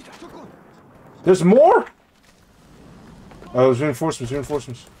 There's more? Oh, there's reinforcements,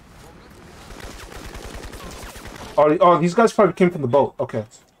 reinforcements. Oh, these guys probably came from the boat. Okay.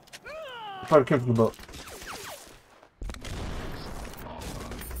 They probably came from the boat.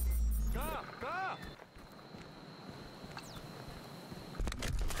 가. 가.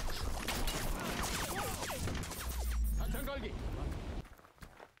 탄창 걸기.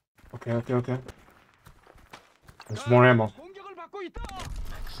 Okay, okay, okay. There's more ammo. 공격을 받고 있다.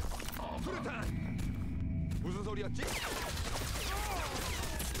 수류탄. 무슨 소리였지?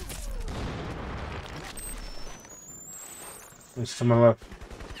 It's to my left.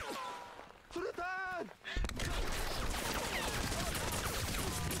 수류탄.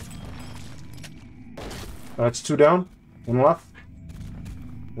 That's two down. One left.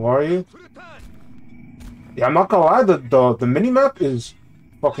 Where are you? 수류탄. Yeah, I'm not gonna lie, the mini-map is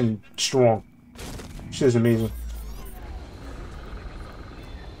fucking strong. Shit is amazing.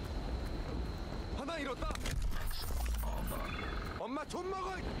 하나 잃었다. 엄마 좀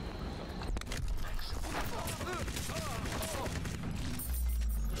먹어.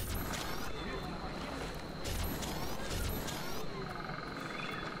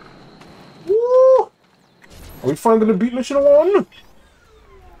 Woo! Are we finally gonna beat mission 1?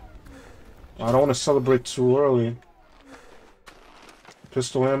 I don't want to celebrate too early.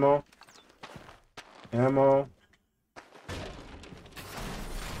 Pistol ammo. Ammo.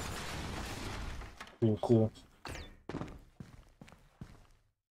 Cool, cool.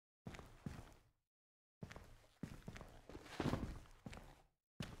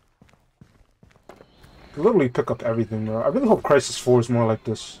 You literally pick up everything, bro. I really hope Crysis 4 is more like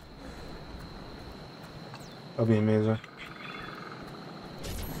this. That'd be amazing.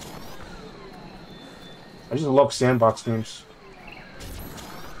 I just love sandbox games.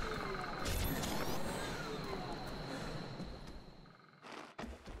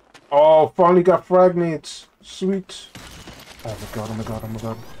 Oh, finally got fragments. Sweet. Oh my god, oh my god, oh my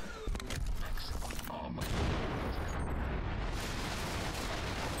god.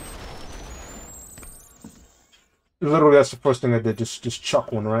 Literally, that's the first thing I did. Just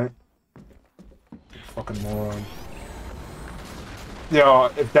chuck one, right? Fucking moron. Yeah,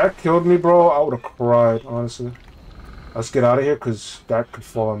 if that killed me, bro, I would have cried, honestly. Let's get out of here, because that could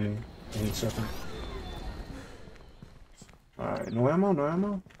fall on me any second. Alright, no ammo, no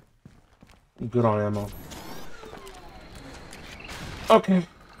ammo? I'm good on ammo. Okay.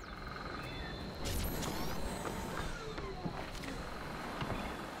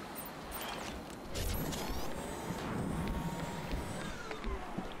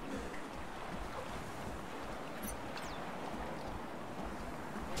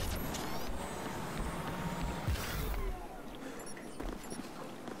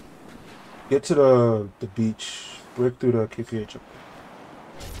 Get to the beach. Break through the KPH.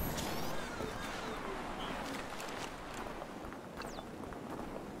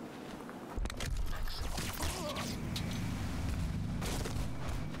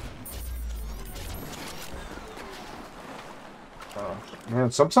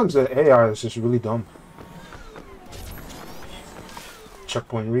 Man, sometimes the AI is just really dumb.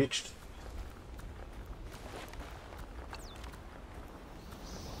 Checkpoint reached.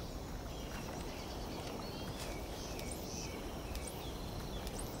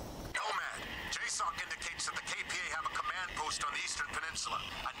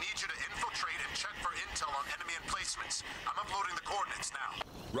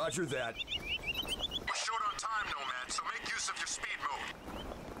 Roger that. We're short on time, Nomad, so make use of your speed mode.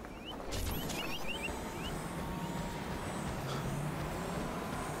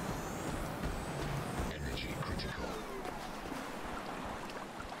 Energy critical.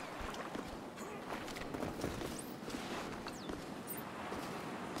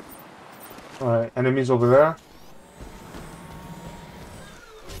 Alright, enemies over there.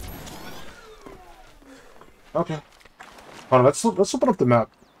 Okay. Hold on, let's open up the map.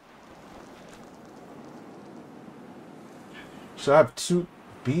 So I have 2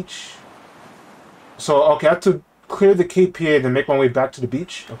 beach. So, okay, I have to clear the KPA, then make my way back to the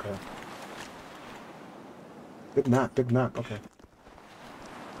beach? Okay. Big map, okay.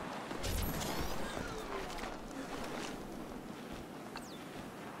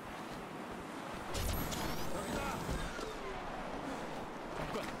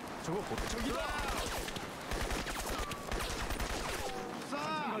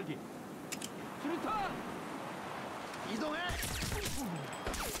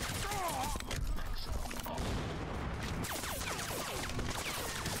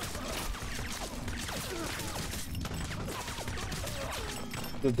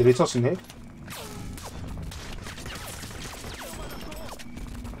 Did he toss a nade?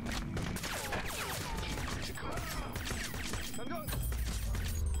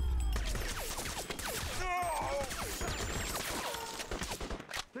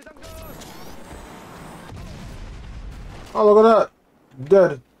 Oh, look at that!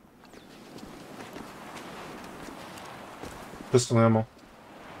 Dead. Pistol ammo.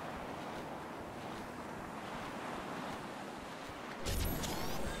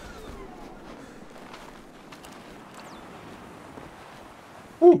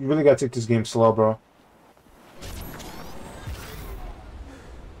 Ooh, you really gotta take this game slow, bro.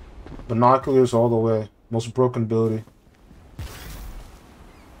 Binoculars all the way. Most broken ability.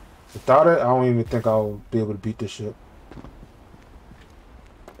 Without it, I don't even think I'll be able to beat this shit.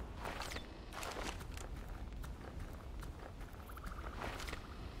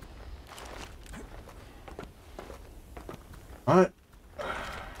 Alright.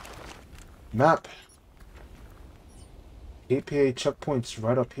 Map. APA checkpoint's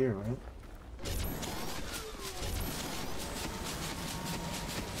right up here, right? We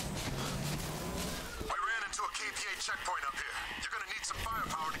ran into a KPA checkpoint up here. You're gonna need some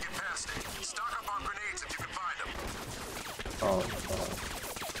firepower to get past it. Stock up on grenades if you can find them.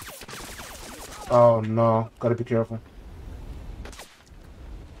 Oh no. Gotta be careful.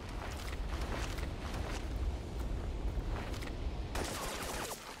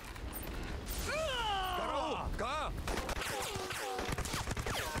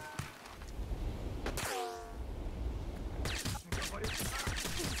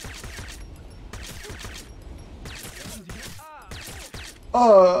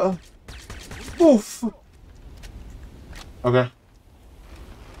 Oof. Okay.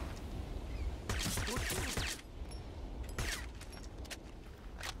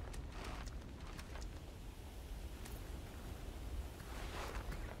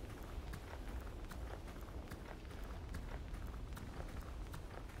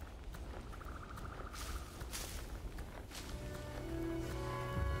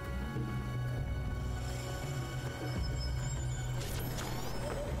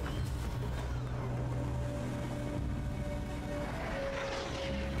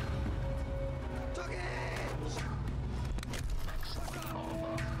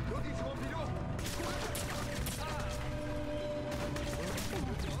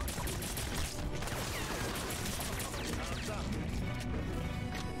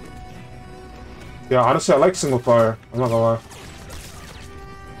 Yeah, honestly, I like single fire. I'm not gonna lie.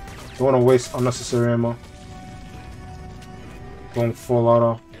 Don't want to waste unnecessary ammo. Going full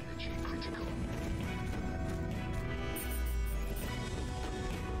auto.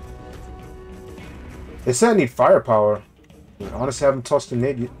 They said I need firepower. Honestly, I haven't tossed a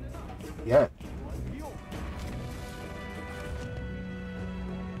nade yet.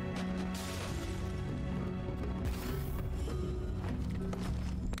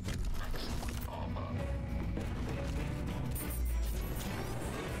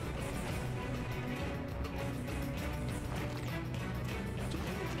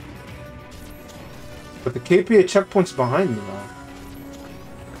 But the KPA checkpoint's behind me now.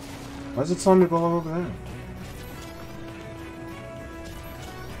 Why is it telling me to go over there?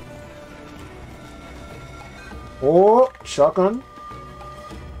 Oh, shotgun?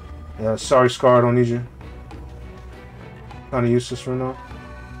 Yeah, sorry, Scar, I don't need you. Kinda useless right now.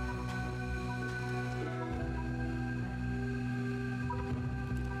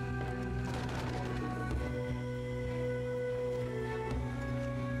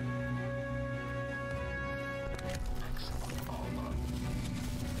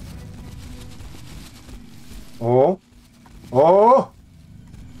 Oh. Oh!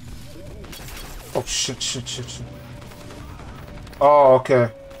 Oh, shit. Oh,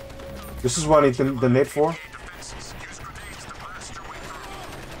 okay. This is what I need the nade for?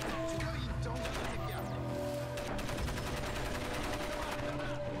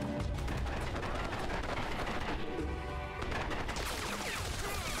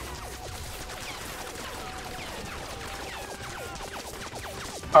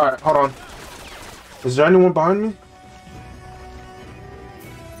 Alright, hold on. Is there anyone behind me?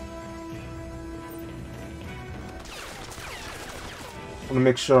 I want to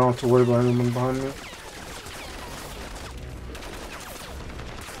make sure I don't have to worry about anyone behind me.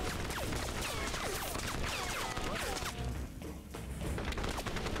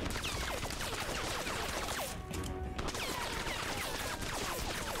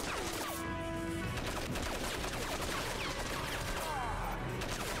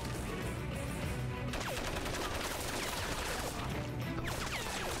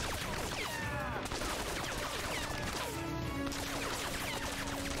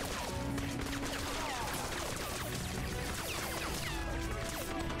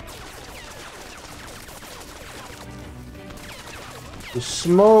 The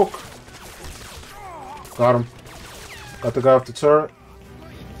smoke! Got him. Got the guy off the turret.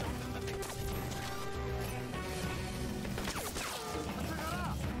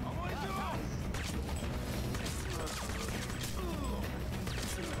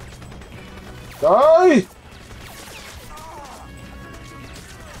 Die!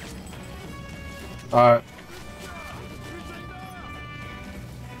 Alright.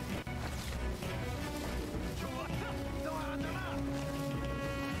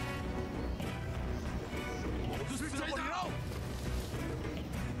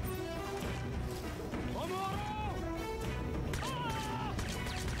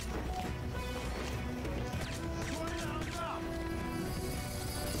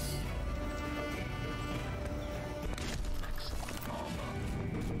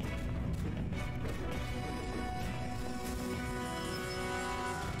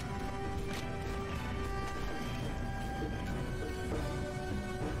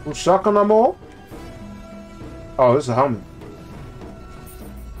 Shotgun ammo? Oh, this is a helmet.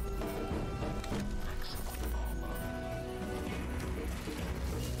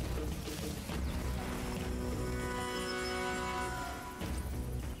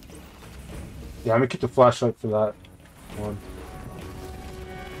 Yeah, I'm gonna keep the flashlight for that one.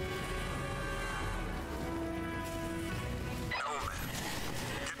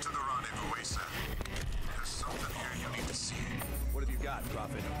 Get to the rendezvous ASAP. There's something here you need to see. What have you got,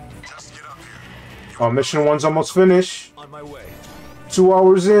 Prophet? Just get up here. Oh, mission 1's almost finished. On my way. 2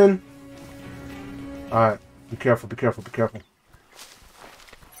 hours in. Alright, be careful, be careful, be careful.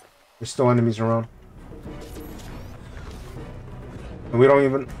 There's still enemies around. And we don't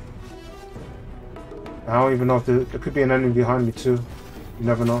even... I don't even know if there could be an enemy behind me too. You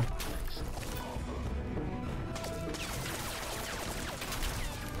never know.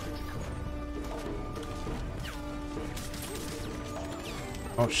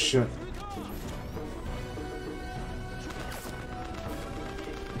 Oh shit.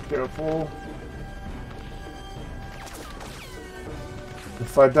 Careful.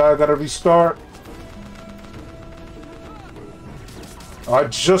 If I die, I gotta restart. I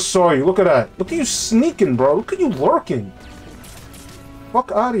just saw you. Look at that. Look at you sneaking, bro. Look at you lurking.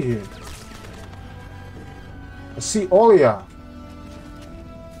 Fuck out of here. I see all of y'all.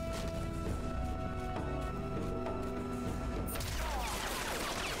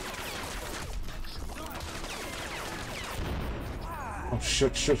 Oh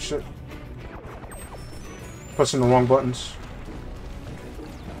shit, shit, shit. Pressing the wrong buttons.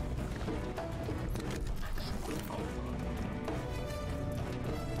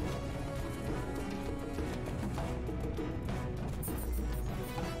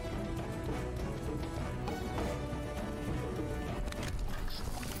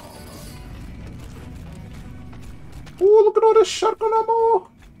 Ooh, look at all this shotgun ammo!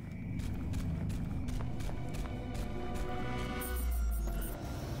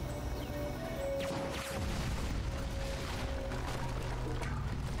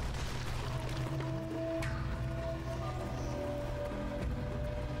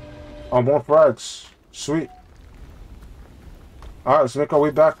 Oh, more frags. Sweet. Alright, let's make our way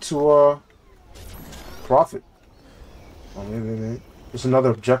back to, Profit. Oh, wait. There's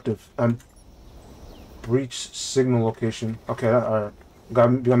another objective. Breach signal location. Okay, alright. Gotta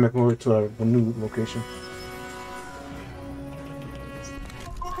make my way to a new location.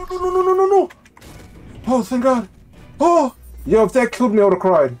 No. Oh, thank God. Oh! Yo, if that killed me, I would've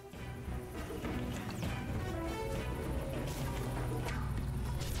cried.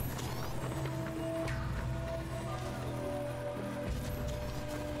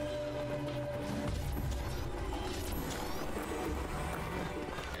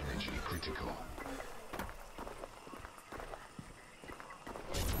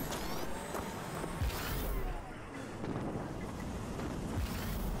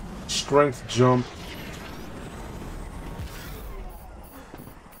 Strength jump.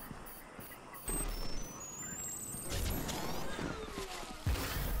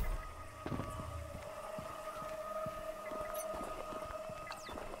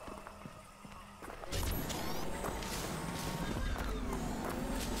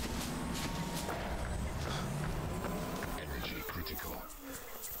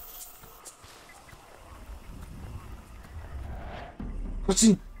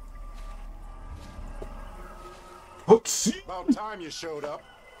 Cutscene. Cutscene. About time you showed up.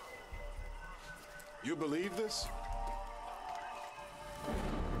 You believe this?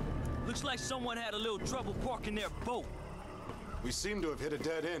 Looks like someone had a little trouble parking their boat. We seem to have hit a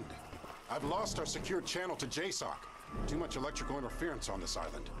dead end. I've lost our secure channel to JSOC. Too much electrical interference on this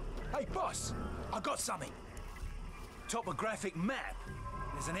island. Hey, boss, I got something. Topographic map.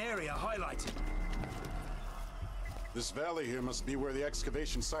 There's an area highlighted. This valley here must be where the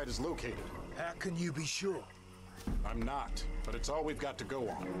excavation site is located. How can you be sure? I'm not, but it's all we've got to go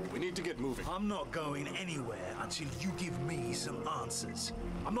on. We need to get moving. I'm not going anywhere until you give me some answers.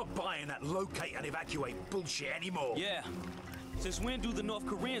 I'm not buying that locate and evacuate bullshit anymore. Yeah. Since when do the North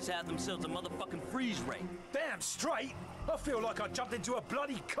Koreans have themselves a motherfucking freeze ray? Damn straight! I feel like I jumped into a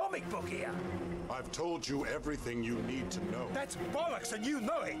bloody comic book here. I've told you everything you need to know. That's bollocks and you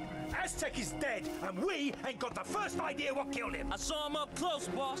know it. Aztec is dead and we ain't got the first idea what killed him. I saw him up close,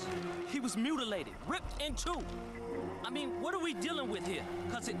 boss. He was mutilated, ripped in two. I mean, what are we dealing with here?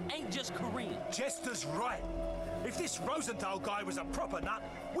 Cause it ain't just Korean. Jester's right. If this Rosenthal guy was a proper nut,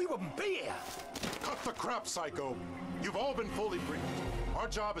 we wouldn't be here. Cut the crap, Psycho. You've all been fully briefed. Our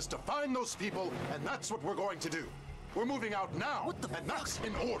job is to find those people, and that's what we're going to do. We're moving out now, What the and fuck? that's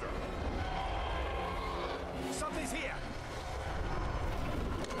in order. Something's here.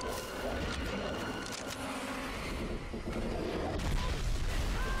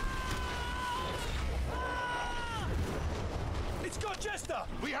 It's got Jester!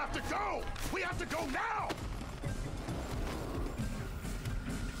 We have to go! We have to go now!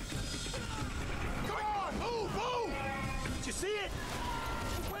 Come on, move, move! Did you see it?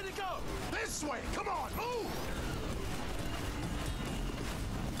 Where'd it go? This way, come on, move!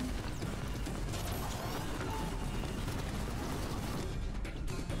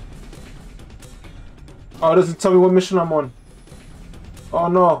 Oh, it doesn't tell me what mission I'm on. Oh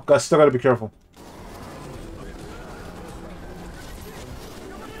no, guys, still gotta be careful.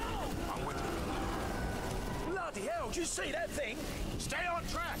 Bloody hell, did you see that thing? Stay on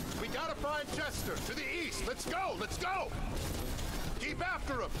track! We gotta find Chester, to the east! Let's go, let's go! Keep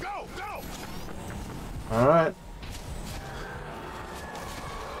after him! Go, go! Alright.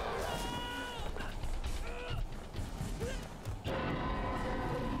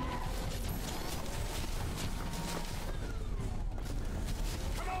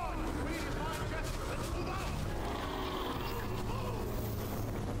 Come on! We need to find Chester! Let's move on!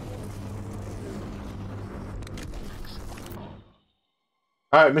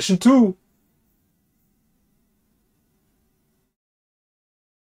 Alright, mission 2.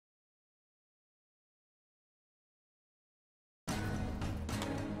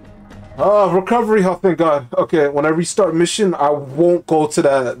 Recovery health, thank God. Okay, when I restart mission, I won't go to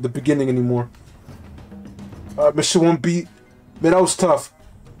the beginning anymore. Mission 1 beat. Man, that was tough.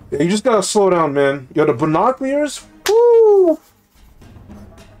 Yeah, you just gotta slow down, man. Yo, the binoculars? Woo!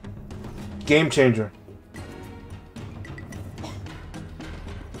 Game changer.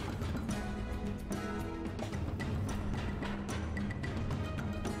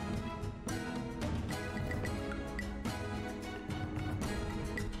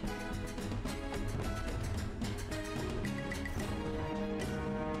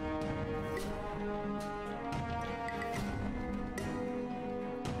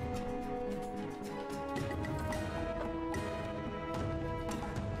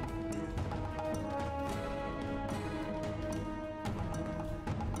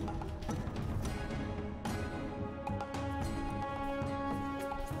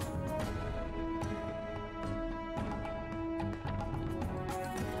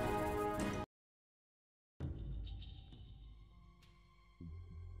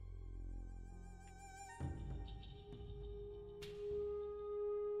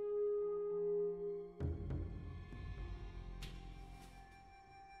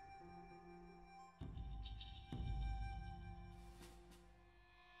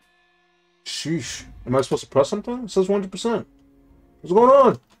 Sheesh. Am I supposed to press something? It says 100%. What's going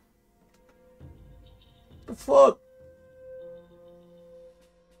on? The fuck?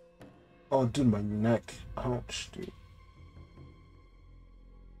 Oh, dude, my neck. Ouch, dude.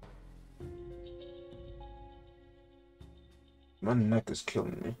 My neck is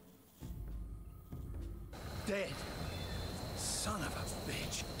killing me. Dead. Son of a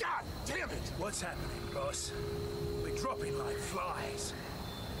bitch. God damn it! What's happening, boss? We're dropping like flies.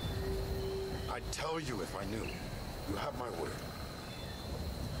 I'd tell you if I knew. You have my word.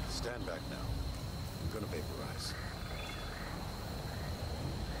 Stand back now. I'm gonna vaporize.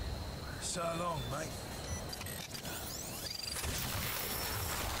 So long, mate.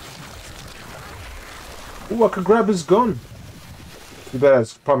 Ooh, I could grab his gun. You bet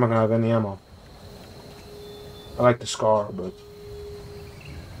it's probably not gonna have any ammo. I like the Scar, but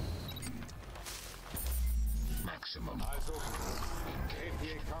Maximum. Eyes open.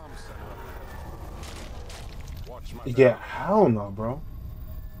 APA comms center. Watch my yeah, back. hell no, bro.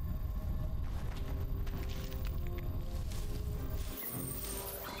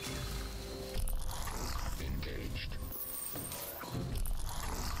 Engaged.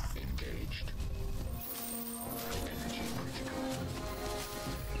 Engaged. Energy critical.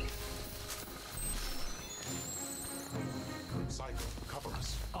 Psycho, cover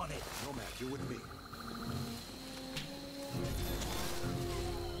us. On it. Nomad, you with me.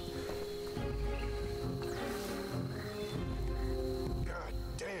 God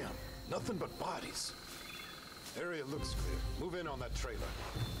damn. Nothing but bodies. Area looks clear. Move in on that trailer.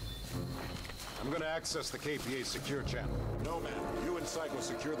 I'm gonna access the KPA secure channel. Nomad, you and Psycho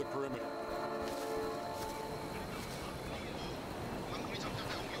secure the perimeter.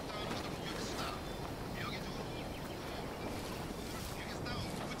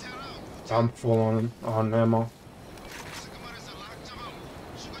 I'm full on ammo.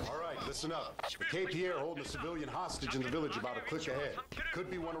 Alright, listen up. The KPA are holding a civilian hostage in the village about a click ahead. Could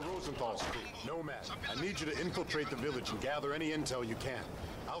be one of Rosenthal's crew. Nomad, I need you to infiltrate the village and gather any intel you can.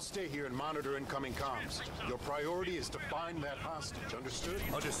 I'll stay here and monitor incoming comms. Your priority is to find that hostage, understood?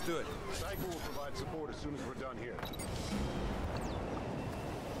 Understood. Psycho will provide support as soon as we're done here.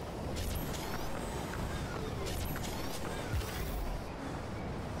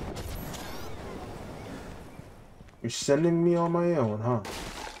 You're sending me on my own, huh?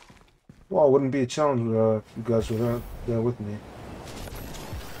 Well, it wouldn't be a challenge if you guys were there with me.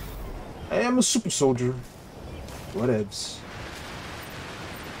 I am a super soldier. Whatevs.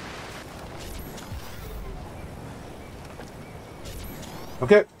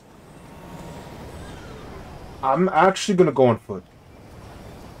 Okay. I'm actually gonna go on foot.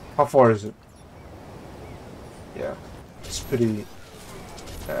 How far is it? Yeah. It's pretty...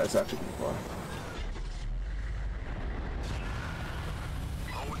 Yeah, it's actually pretty far.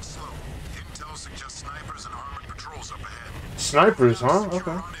 Low and slow. Intel suggests snipers and armored patrols up ahead. Snipers, huh? Secure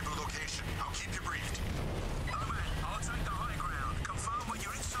Okay. rendezvous location. I'll keep you briefed. Nomad, I'll take the high ground. Confirm when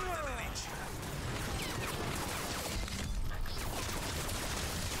you're inside the village.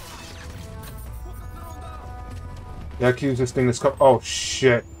 Yeah, I can use this thing that's covered. Oh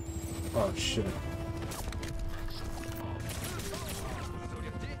shit. Oh shit.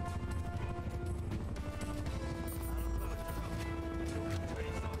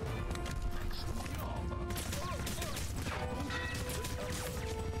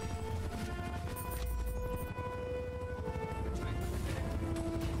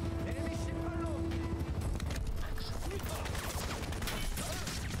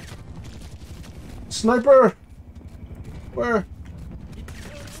 Sniper! Where?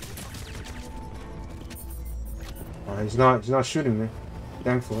 Oh, he's not shooting me.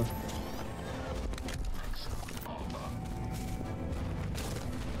 Thankfully.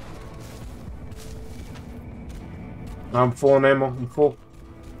 I'm full on ammo. I'm full.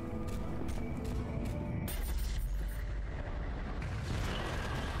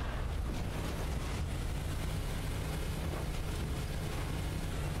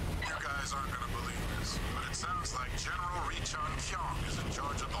 You guys aren't gonna believe this, but it sounds like General Richon Kyong is in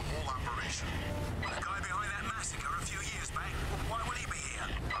charge of the whole operation. The guy behind that massacre a few years back? Why would he be here?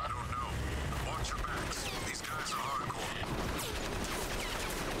 I don't know. Watch your backs. These guys are hardcore.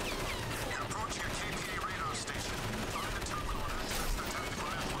 You're approaching a KPA radar station. Find the terminal and access the tactical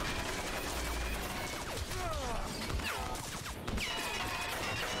network.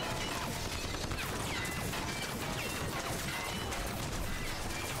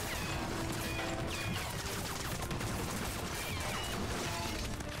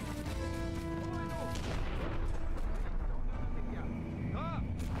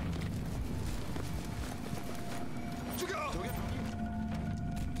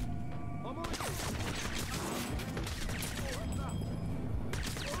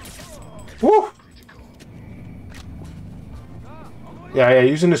 Woo! Yeah,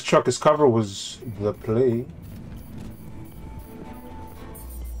 using this truck as cover was the play.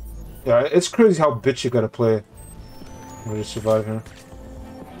 Yeah, it's crazy how bitch you gotta play in order to survive here.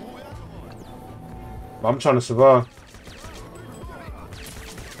 I'm trying to survive.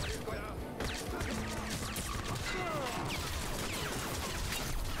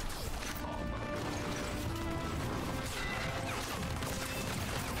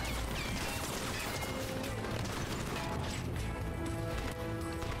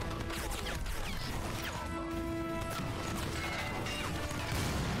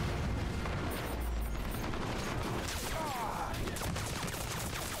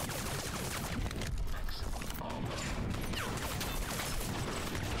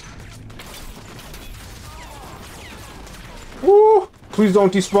 please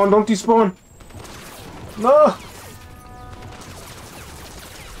don't despawn. Don't despawn. No.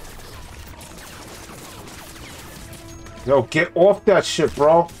 Yo, get off that shit,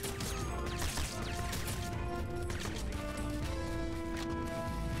 bro.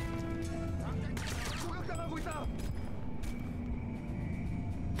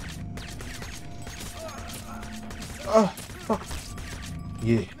 Fuck.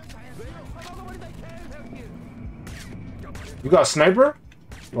 Yeah. You got a sniper?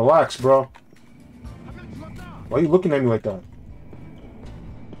 Relax, bro. Why are you looking at me like that?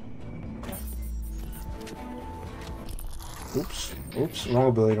 Oops. Oops. Wrong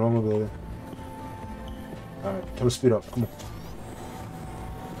ability. Wrong ability. Alright, time to speed up. Come on.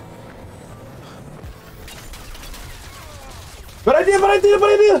 Bad idea! Bad idea!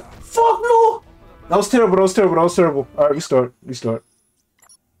 Bad idea! Fuck no! That was terrible. That was terrible. That was terrible. Alright, restart. Restart.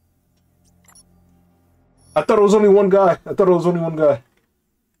 I thought it was only one guy. I thought it was only one guy.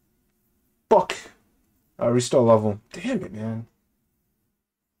 Fuck. Alright, restart level. Damn it, man.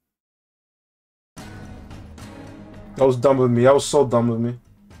 That was dumb with me. That was so dumb with me.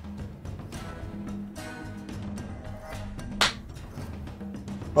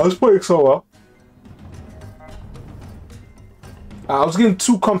 I was playing so well. I was getting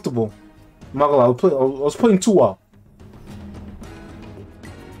too comfortable. I'm not gonna lie, I was playing too well.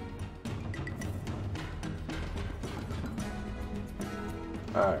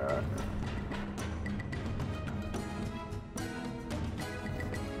 Alright, alright.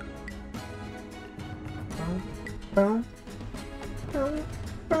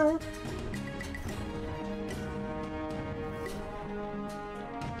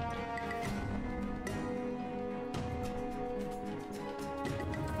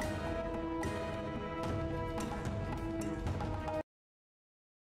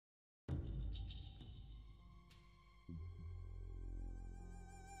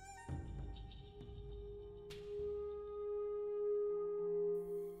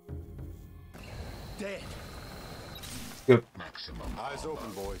 Dead. Yep. Eyes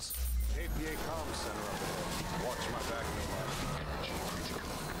open, boys. APA Comm Center up ahead. Watch my back and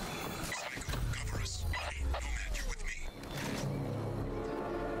Psycho, cover us. Nomad, you're with me.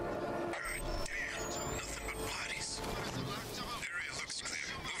 God damn, nothing but bodies. Area looks clear.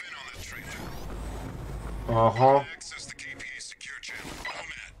 Move in on that trailer. Uh-huh. Access the KPA secure channel.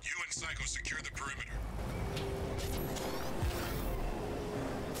 Nomad, you and Psycho secure the perimeter.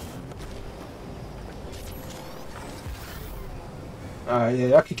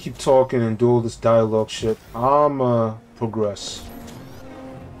 Yeah, I could keep talking and do all this dialogue shit. I'm progress.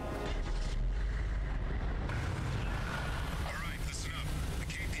 Alright, listen up. The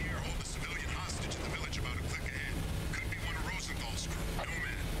KPA are holding a civilian hostage in the village about a click ahead. Could be one of Rosenthal's crew.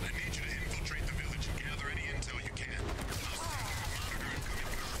 Nomad, I need you to infiltrate the village and gather any intel you can. I'll monitor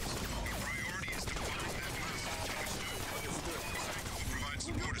incoming comms. Your priority is to find that hostage. Understood. Psycho will provide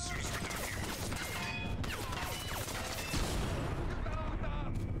support as soon as we're done here.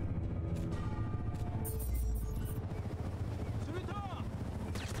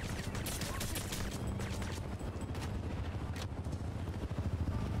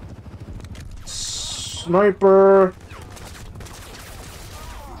 Sniper!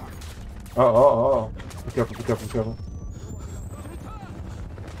 Oh. Be careful, be careful, be careful.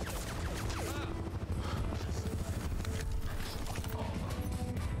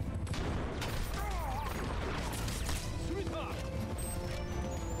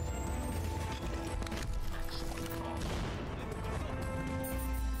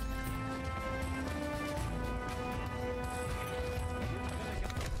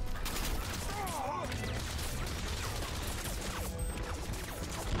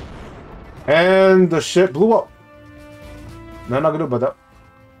 And the shit blew up. No, not gonna do about that.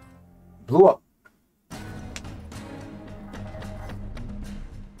 Blew up.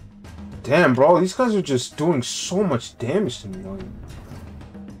 Damn, bro, these guys are just doing so much damage to me. Like,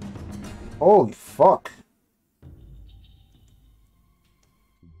 holy fuck.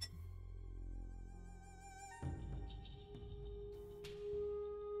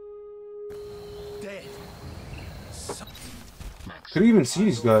 Dead. Could even see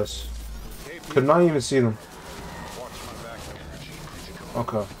these guys. Could not even see them.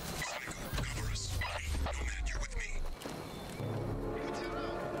 Okay.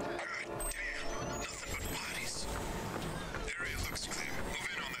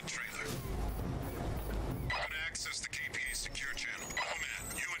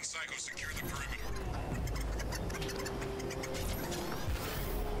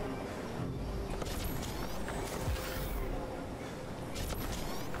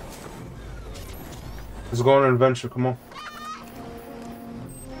 Let's go on an adventure, come on.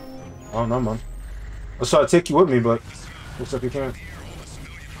 Oh, no, man. I saw I take you with me, but looks like you can't.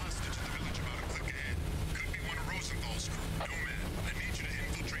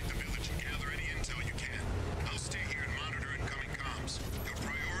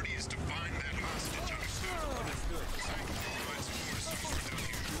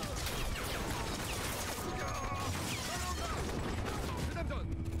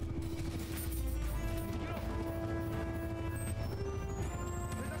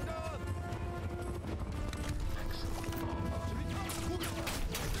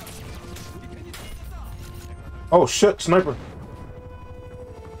 Oh shit, sniper.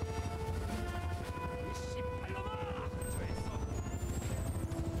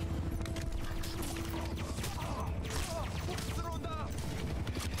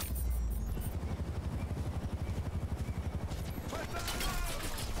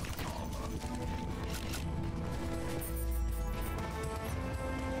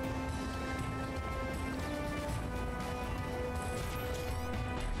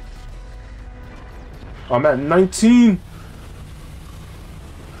 I'm at 19. You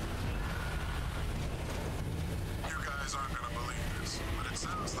guys aren't gonna believe this, but it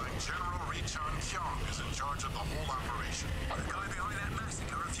sounds like General Richon Kyung is in charge of the whole operation. The guy behind that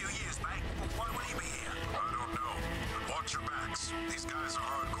massacre a few years back. But why would he be here? I don't know, but watch your backs. These guys are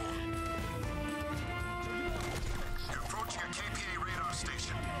hardcore. You're approaching a KPA radar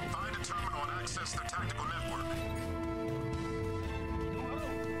station. Find a terminal and access their tactical network.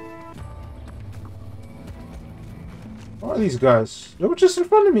 What are these guys? They were just in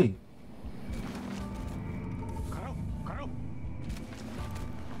front of me.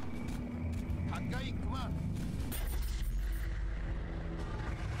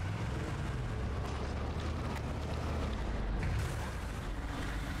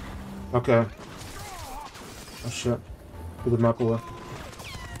 Okay. Oh shit. Put the map away.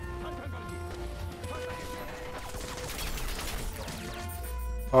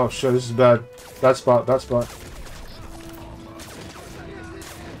 Oh shit, this is bad. That spot, that spot.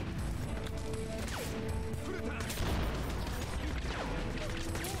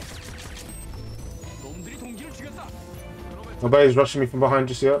 Nobody's rushing me from behind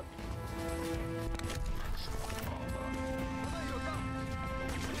just yet.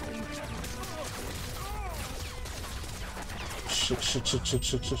 Shit.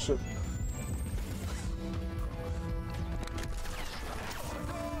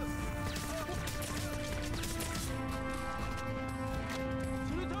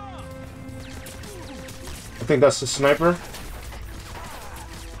 I think that's the sniper.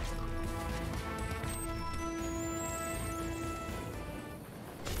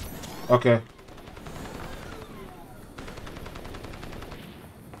 Okay.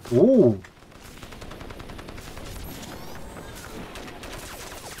 Ooh.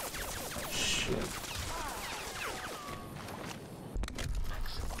 Shit.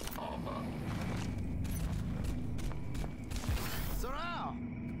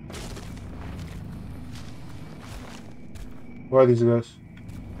 Where are these guys?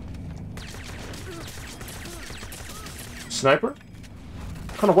 Sniper?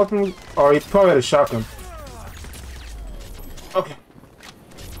 What kind of weapon? Oh, he probably had a shotgun. Okay.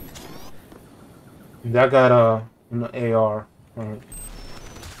 That got an AR. Alright.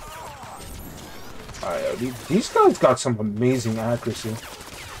 Alright, these guys got some amazing accuracy.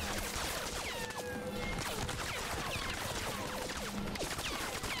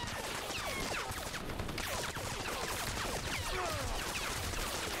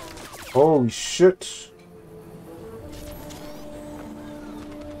 Holy shit.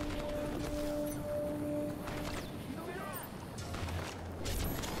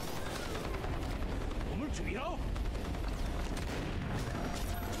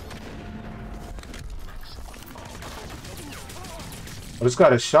 Oh, this guy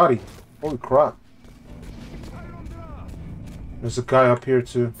is shoddy. Holy crap. There's a guy up here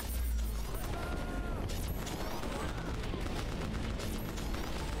too.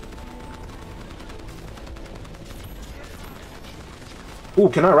 Ooh,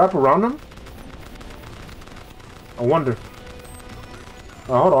 can I wrap around him? I wonder.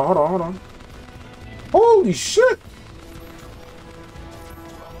 Oh, hold on. Holy shit!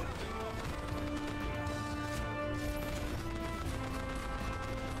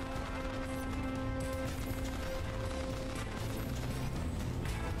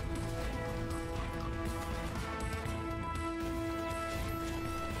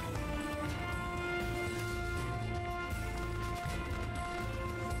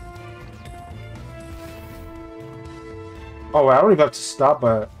 Oh, I don't even have to stop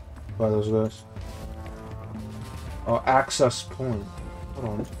by those guys. Oh, access point. Hold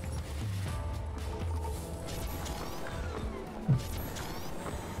on.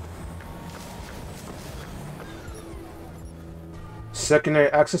 Secondary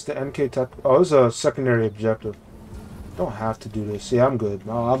access to MK tech. Oh, this is a secondary objective. Don't have to do this. Yeah, I'm good.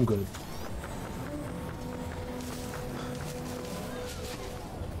 No, I'm good.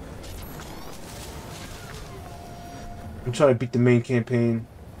 I'm trying to beat the main campaign.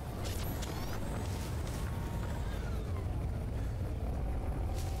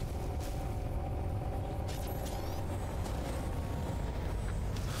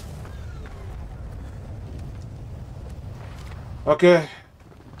 Okay.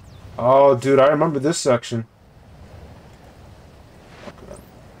 Oh, dude, I remember this section.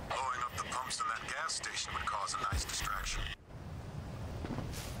 Blowing up the pumps in that gas station would cause a nice distraction.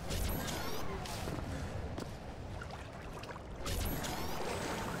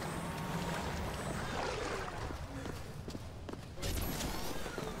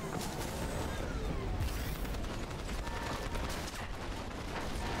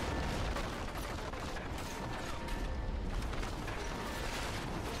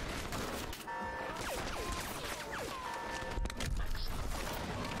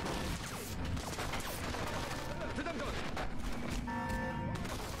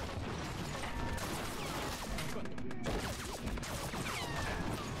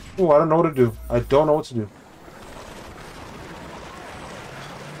 Oh, I don't know what to do. I don't know what to do.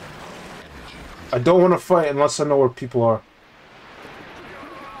 I don't want to fight unless I know where people are.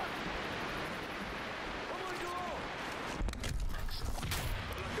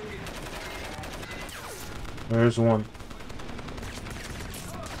 There's one.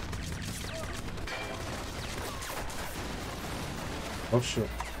 Oh shit.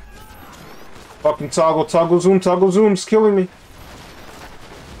 Fucking toggle zoom's killing me.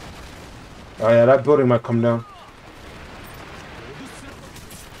 Oh yeah, that building might come down.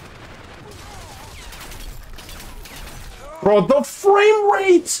 Bro, the frame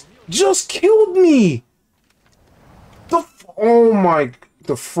rate just killed me! Oh my...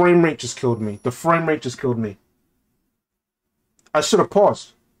 The frame rate just killed me. The frame rate just killed me. I should have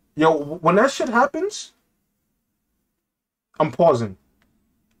paused. Yo, when that shit happens, I'm pausing.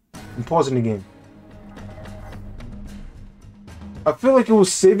 I'm pausing the game. I feel like it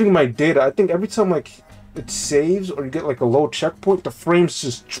was saving my data. I think every time like it saves or you get like a low checkpoint, the frames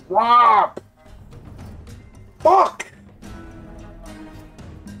just drop. Fuck!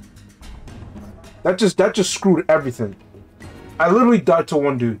 That just screwed everything. I literally died to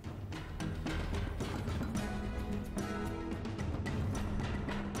one dude.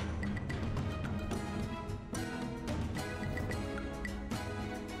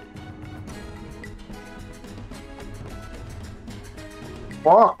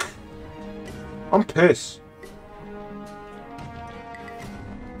 Fuck! I'm pissed.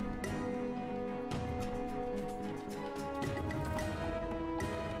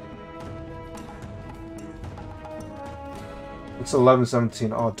 It's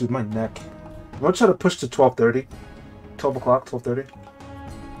 11:17. Oh, dude, my neck. I'm gonna try to push to 12:30. 12 o'clock, 12:30.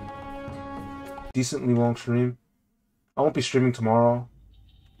 Decently long stream. I won't be streaming tomorrow.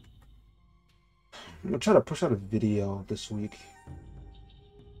 I'm gonna try to push out a video this week.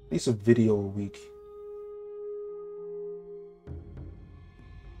 At least a video a week.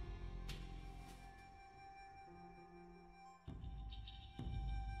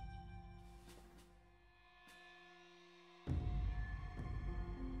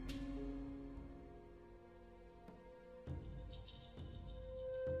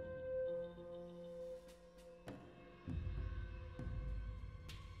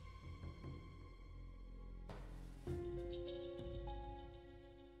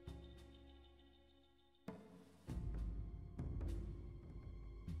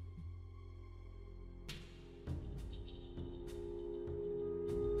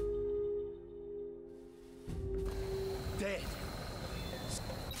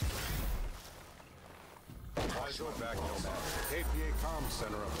 Eyes are back, Nomad. KPA Comm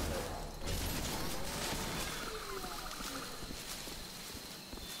Center up ahead.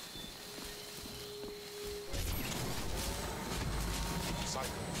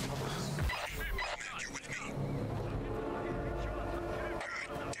 Psycho, cover us. Nomad, you with me?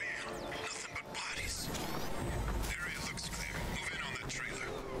 God damn, nothing but bodies. The area looks clear. Move in on that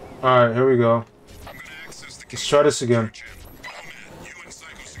trailer. Alright, here we go. I'm gonna access the Let's try this again.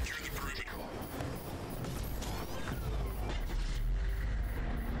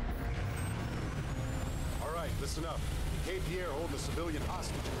 Listen up. The KPA are holding a civilian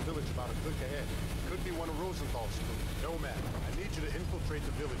hostage in the village about a click ahead. Could be one of Rosenthal's crew. Nomad, I need you to infiltrate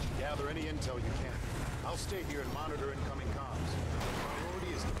the village and gather any intel you can. I'll stay here and monitor incoming comms. The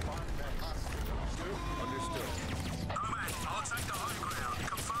priority is to find that hostage. Understood? Understood. Nomad, I'll take the high ground.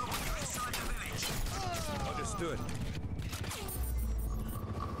 Confirm when you're inside the village. Understood.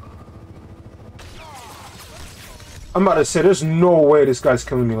 I'm about to say, there's no way this guy's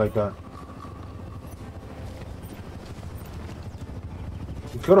killing me like that.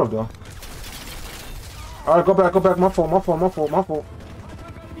 He could have, though. Alright, go back, go back. My fault, my fault, my fault, my fault.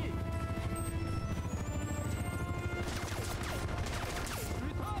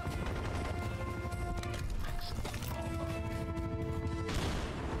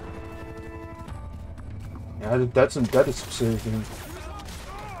 Yeah, that is some serious thing.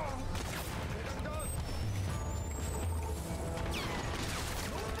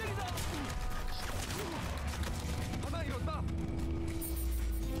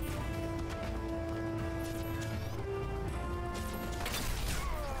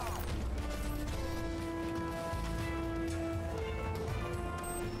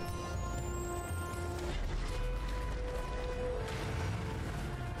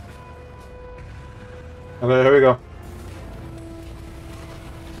 Okay, here we go.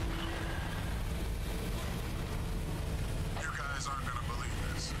 You guys aren't gonna believe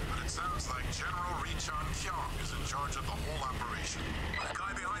this, but it sounds like General Richon Kyong is in charge of the whole operation. The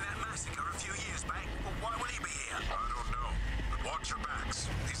guy behind that massacre a few years back? Well, why would he be here? I don't know, but watch your backs.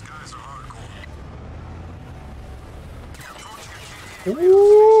 These guys are hardcore. Approaching a KVA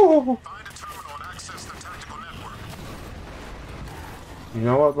Ooh. Find a terminal and access the tactical network. You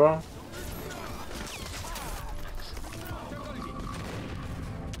know what, bro?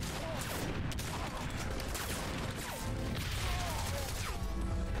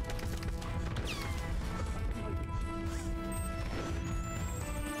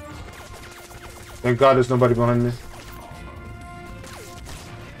 Thank God there's nobody behind me.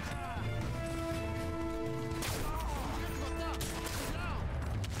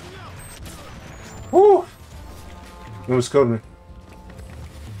 Woo! It almost killed me.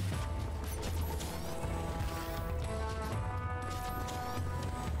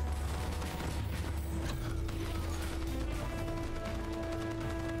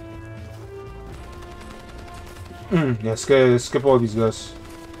 Yeah, skip all these guys.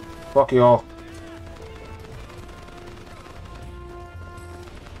 Fuck y'all.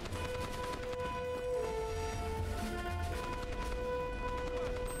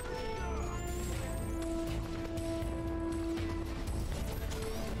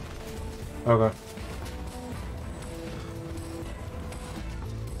 Okay.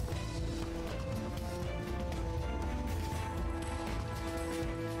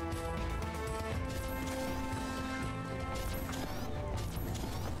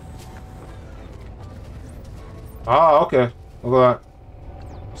 Ah, okay. Look at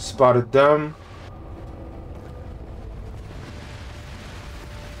that. Spotted them.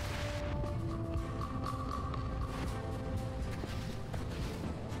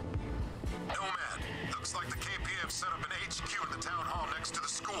 Looks like the KPF set up an HQ in the town hall next to the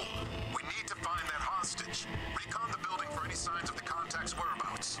school. We need to find that hostage. Recon the building for any signs of the contact's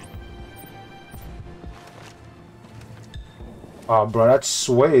whereabouts. Oh, bro, that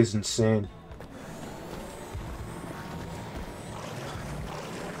sway is insane.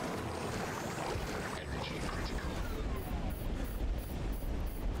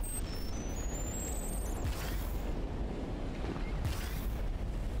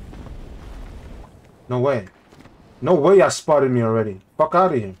 No way. No way y'all spotted me already. Fuck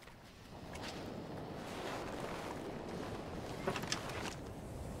out of here.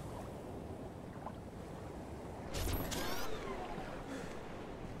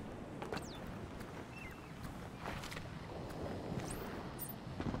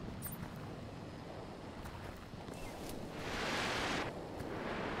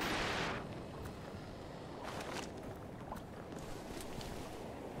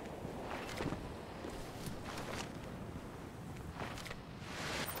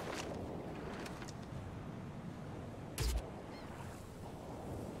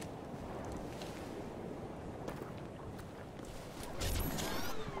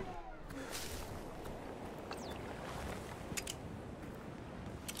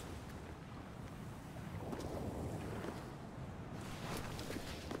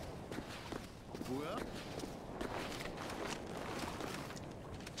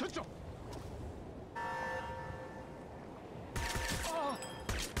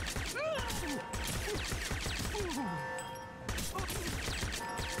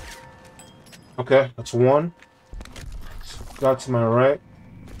 Okay, that's one. Got to my right.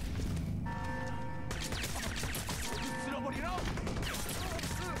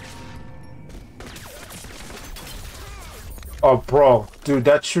 Oh, bro. Dude,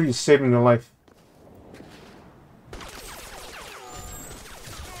 that tree is saving your life.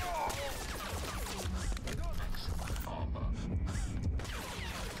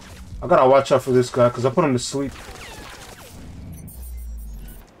 I gotta watch out for this guy, because I put him to sleep.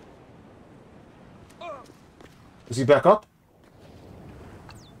 Is he back up?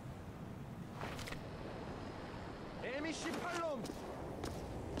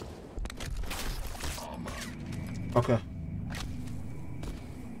 Okay.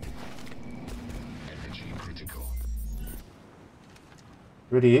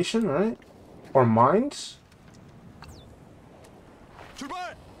 Radiation, right? Or mines?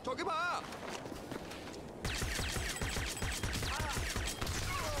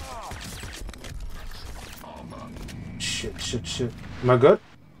 Shit. Am I good?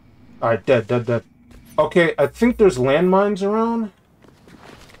 Alright, dead. Okay, I think there's landmines around.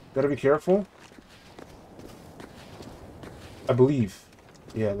 Gotta be careful. I believe.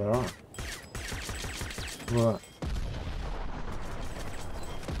 Yeah, there are. What?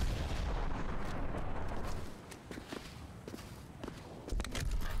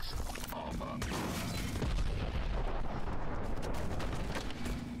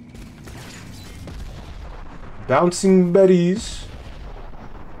 Bouncing Betties.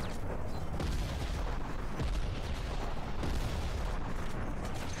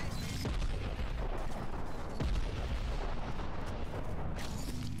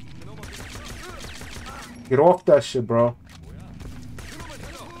 Get off that shit, bro.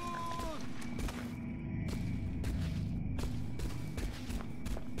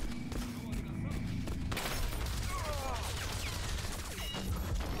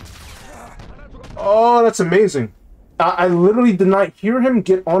 Oh, that's amazing. I literally did not hear him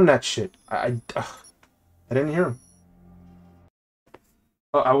get on that shit. I didn't hear him.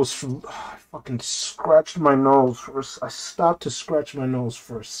 I fucking scratched my nose I stopped to scratch my nose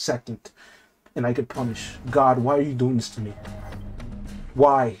for a second. And I get punished. God, why are you doing this to me?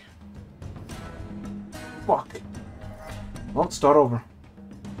 Why? Fuck. Well, start over.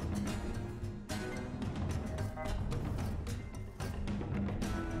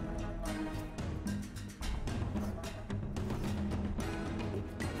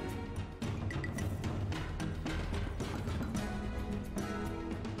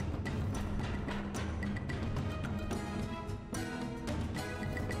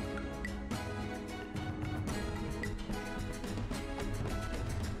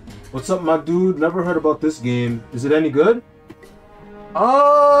 What's up, my dude? Never heard about this game. Is it any good?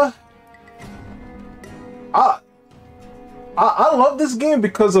 I love this game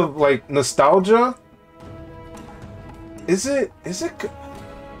because of like nostalgia. Is it good?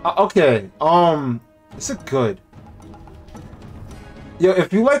 Okay. Is it good? Yeah,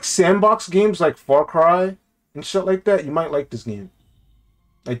 if you like sandbox games like Far Cry and shit like that, you might like this game.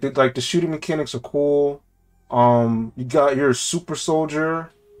 Like the shooting mechanics are cool. You're a super soldier.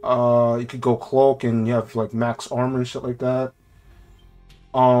 You could go cloak and you have like max armor and shit like that.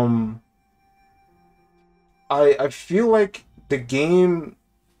 I feel like the game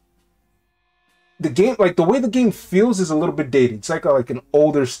like the way the game feels is a little bit dated. It's like an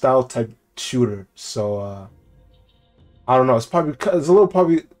older style type shooter. So I don't know. It's probably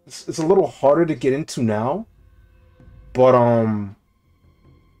it's a little harder to get into now. But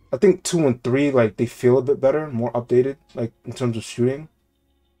I think 2 and 3 like they feel a bit better, more updated like in terms of shooting.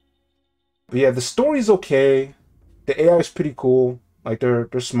 But yeah, the story's okay. The AI is pretty cool. Like they're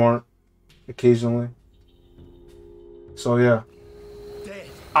smart occasionally. So yeah,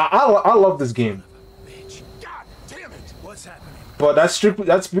 I love this game. God damn it! What's happening? But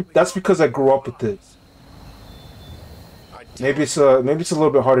that's because I grew up with it. Maybe it's a little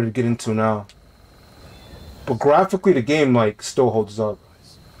bit harder to get into now. But graphically, the game like still holds up.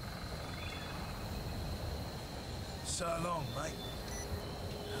 So long, mate.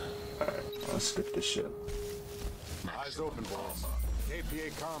 Let's skip this shit. Eyes open, boss.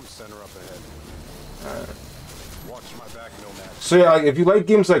 KPA Comm Center up ahead. Alright. Watch my back, Nomad. So yeah, like if you like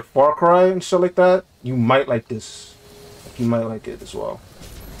games like Far Cry and shit like that, you might like this. Like, you might like it as well.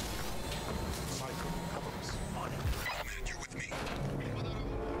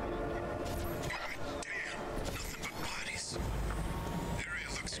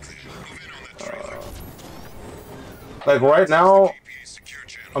 Like right now,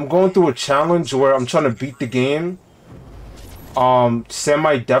 I'm going through a challenge where I'm trying to beat the game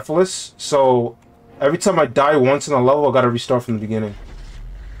semi-deathless, so every time I die once in a level, I gotta restart from the beginning.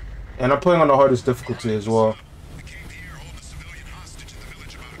 And I'm playing on the hardest difficulty as well.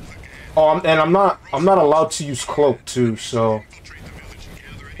 Oh, and I'm not allowed to use cloak too, so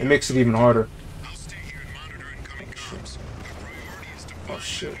it makes it even harder. Oh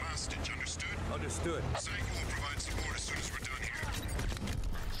shit. Understood.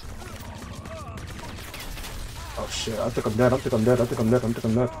 Oh shit, I think I'm dead.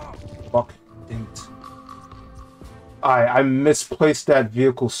 Fuck. Damn it. I misplaced that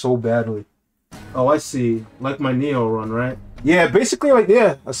vehicle so badly. Oh, I see. Like my Neo run, right? Yeah, basically like,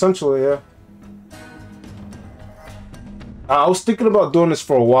 yeah, essentially, yeah. I was thinking about doing this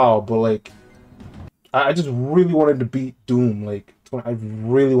for a while, but like, I just really wanted to beat Doom. Like, I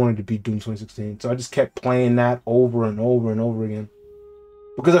really wanted to beat Doom 2016. So I just kept playing that over and over and over again.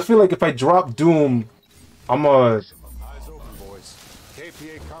 Because I feel like if I drop Doom, I'm a... Eyes open, boys.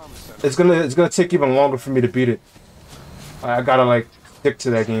 KPA Comm Center. It's gonna take even longer for me to beat it. I gotta like stick to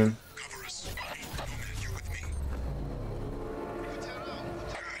that game. Cover us. You're with me. God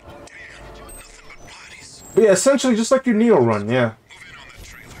damn. Nothing but bodies. But yeah, essentially just like your Neo run, yeah. Move in on that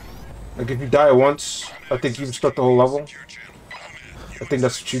trailer. Like if you die once, I think you can start the whole level. Secure channel. I think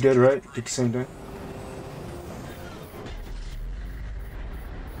that's what you did, right? Did the same thing.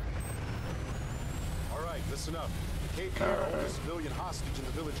 All right, listen up. KPA holds a civilian hostage in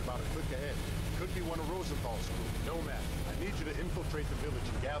the village about a click ahead. Could be one of Rosenthal's crew. Nomad, I need you to infiltrate the village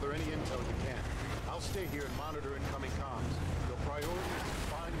and gather any intel you can. I'll stay here and monitor incoming comms. Your priority is to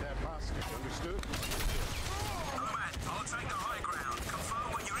find that hostage, understood? Nomad, I'll take the high ground. Confirm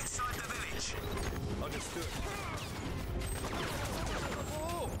when you're inside the village. Understood.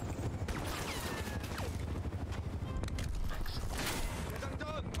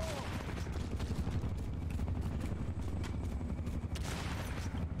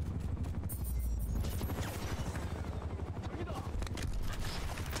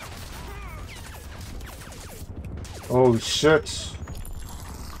 Oh shit.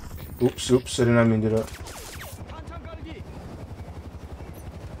 Oops, oops, I did not mean to do that.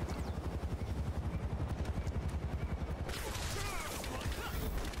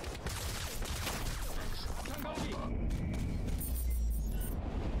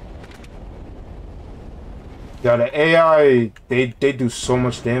 Yeah, the AI, they do so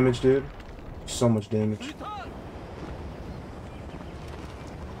much damage, dude. So much damage.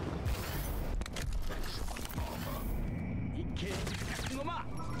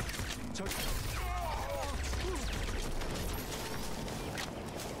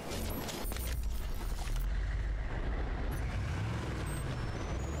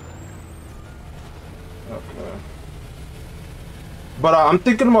 Okay. But I'm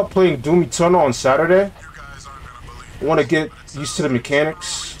thinking about playing Doom Eternal on Saturday. You guys aren't gonna believe I want to get used to the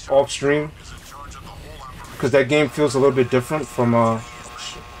mechanics off stream, who's in charge of the whole operation. because that game feels a little bit different from Why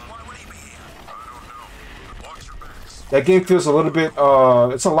would he be here? I don't know. Watch your backs. that game feels a little bit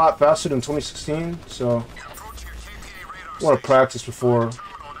it's a lot faster than 2016, so Approach your KPA radar I want to practice before terminal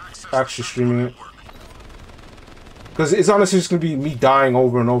and access actually streaming it, network. because it's honestly just gonna be me dying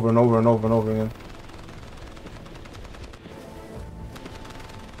over and over and over and over and over again.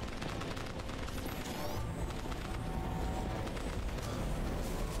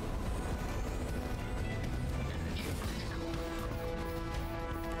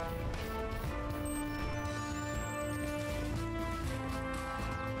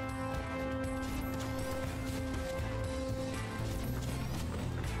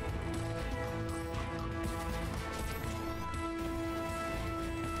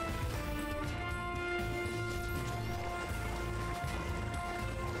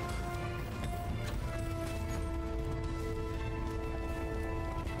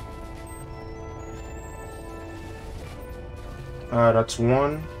 Alright, that's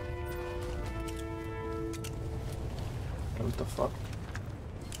one. What the fuck?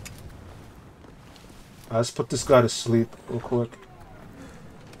 Let's put this guy to sleep real quick.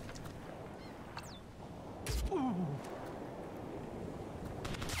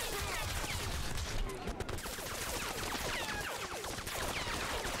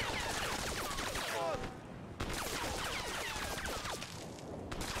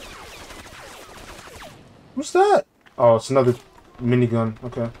 What's that? Oh, it's another minigun.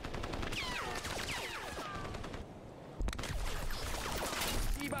 Okay.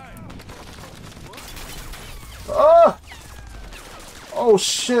 Ah! Oh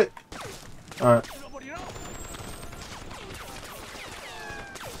shit! Alright.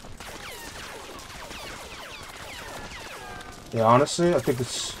 Yeah, honestly, I think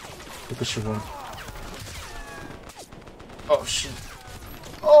it should win. Oh shit!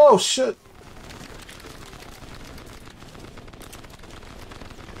 Oh shit!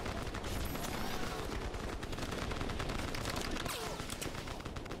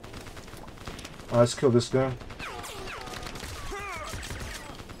 Let's kill this guy.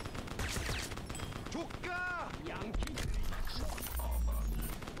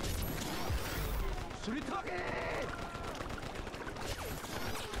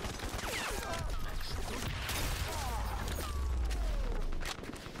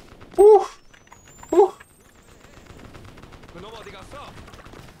 Woo! Woo!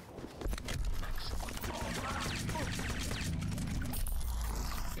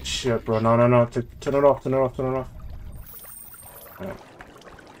 Shit, bro. No, no, no. Turn it off. Turn it off. Turn it off. Right.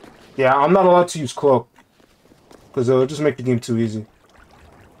 Yeah, I'm not allowed to use cloak. Because it'll just make the game too easy.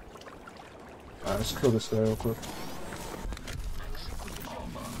 Alright, let's kill this guy real quick.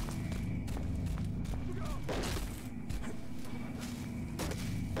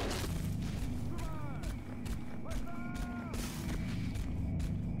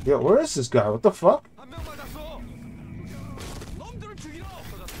 Yo, where is this guy? What the fuck?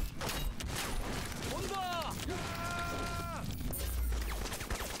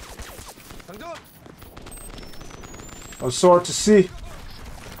 Oh, it's so hard to see.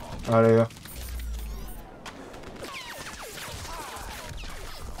 Oh, there you go.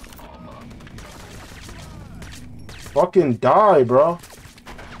 Fucking die, bro.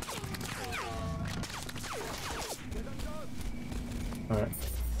 Alright.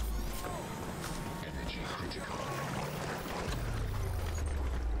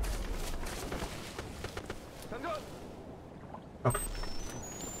 Okay.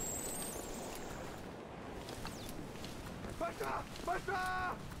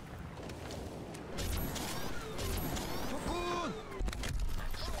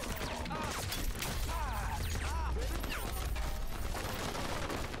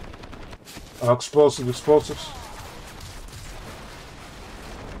 Explosives.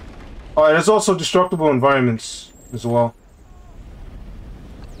 Alright, there's also destructible environments as well,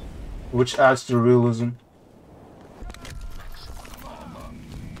 which adds to the realism.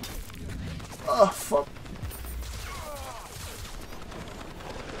 Oh, fuck.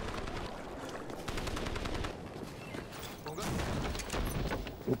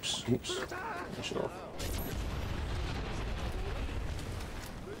 Oops. Push it off.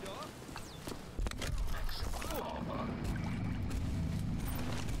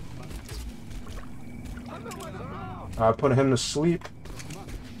 I put him to sleep.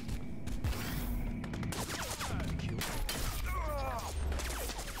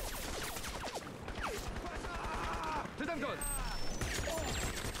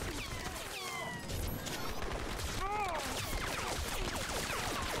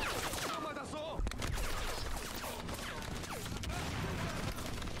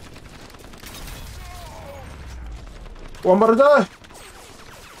 Oh, I'm about to die!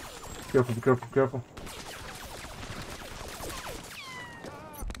 Careful, be careful, be careful.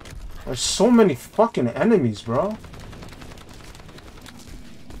 There's so many fucking enemies, bro.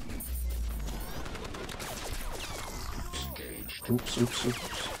 Oops.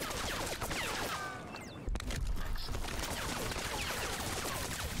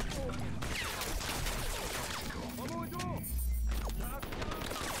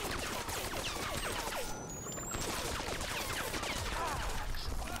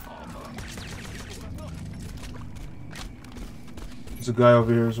 There's a guy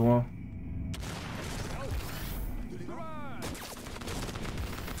over here as well.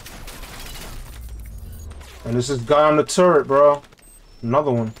 And this is the guy on the turret, bro.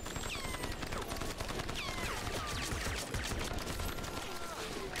 Another one.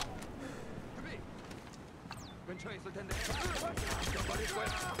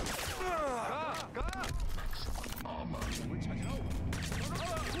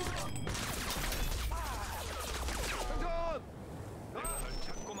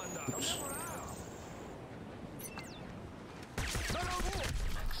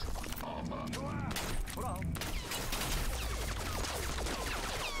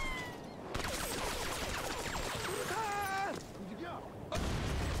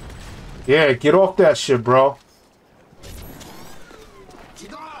 Yeah, get off that shit, bro.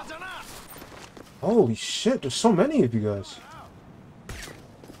 Holy shit, there's so many of you guys.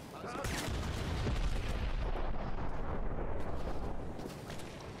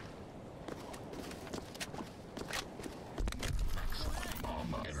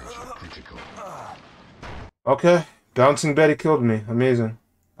 Okay, Bouncing Betty killed me. Amazing.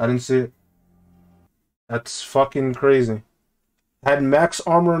 I didn't see it. That's fucking crazy. Had max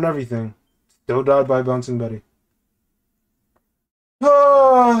armor and everything. Still died by Bouncing Betty.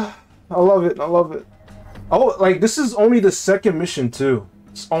 Ah, I love it. I love it. Oh, like, this is only the second mission, too.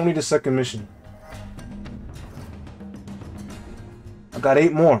 It's only the second mission. I got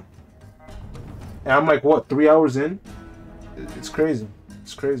 8 more. And I'm like, what, 3 hours in? It's crazy.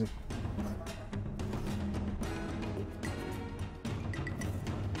 It's crazy.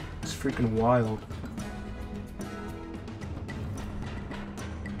 It's freaking wild.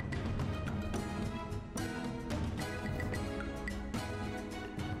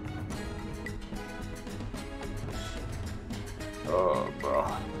 Oh, bro.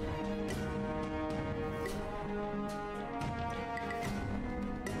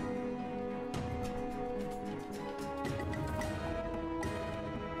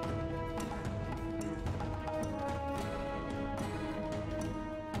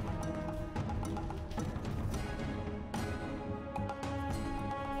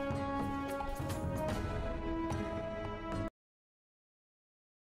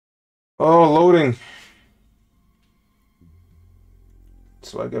 Oh, loading.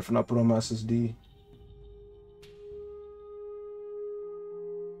 That's what I get for not putting on my SSD.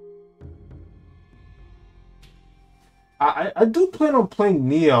 I do plan on playing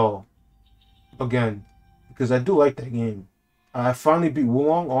Neo again because I do like that game. I finally beat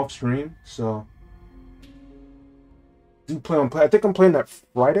Wulong off stream, so do plan on play. I think I'm playing that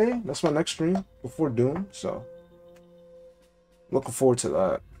Friday. That's my next stream before Doom, so looking forward to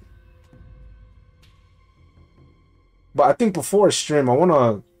that. But I think before I stream, I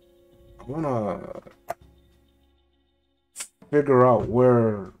wanna figure out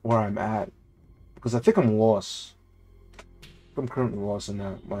where I'm at because I think I'm lost. I'm currently lost in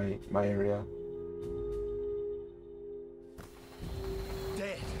that my area.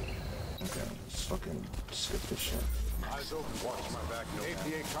 Dead. Okay, let's fucking skip this shit. Eyes open, watch my back.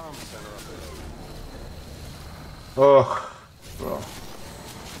 APA comm center up there. Ugh, bro.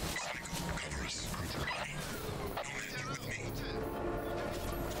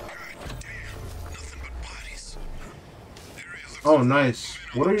 Oh, nice.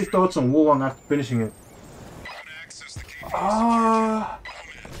 What are your thoughts on Wulong after finishing it?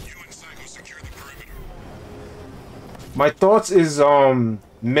 My thoughts is, man,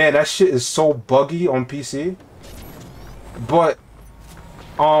 that shit is so buggy on PC. But,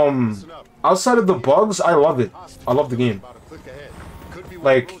 outside of the bugs, I love it. I love the game.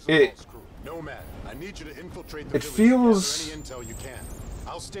 Like, it feels...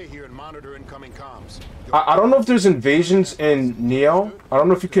 I'll stay here and monitor incoming comms. I don't know if there's invasions in Neo. I don't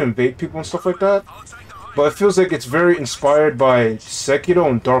know if you can invade people and stuff like that. But it feels like it's very inspired by Sekiro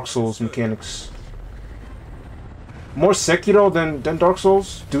and Dark Souls mechanics. More Sekiro than Dark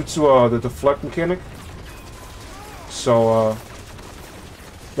Souls, due to the deflect mechanic. So,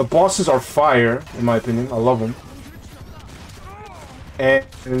 the bosses are fire, in my opinion. I love them.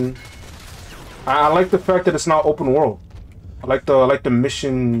 And I like the fact that it's not open world. I like the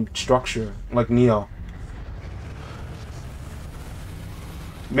mission structure, like Neo.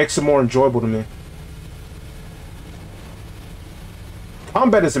 Makes it more enjoyable to me.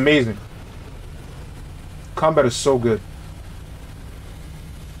 Combat is amazing. Combat is so good.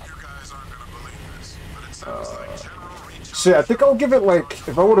 Shit, I think I'll give it like,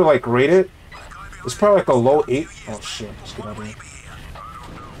 if I were to like rate it, it's probably like a low 8. Oh shit, let's get out of here.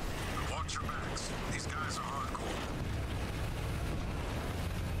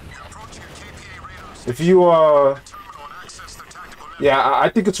 If you, yeah, I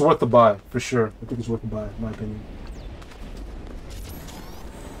think it's worth the buy, for sure. I think it's worth the buy, in my opinion.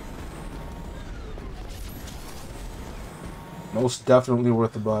 Most definitely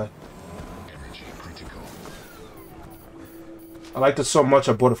worth the buy. I liked it so much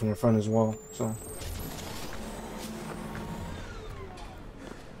I bought it from a friend as well, so.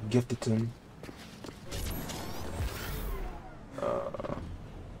 Gifted to him.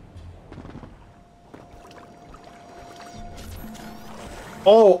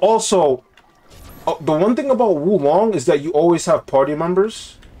 Oh, also, the one thing about Wulong is that you always have party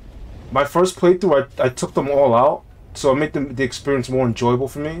members. My first playthrough, I took them all out, so it made the experience more enjoyable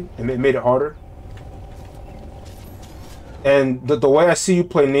for me, and it made it harder. And the way I see you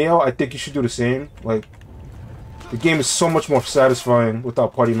play Neo, I think you should do the same. Like, the game is so much more satisfying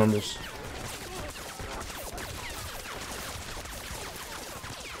without party members.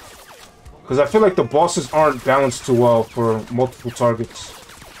 Because I feel like the bosses aren't balanced too well for multiple targets.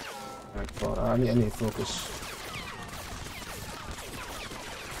 Alright, I need to focus.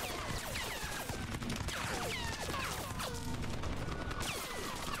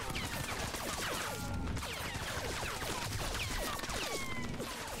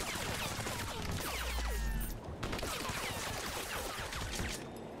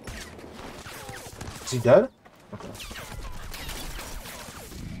 Is he dead? Okay.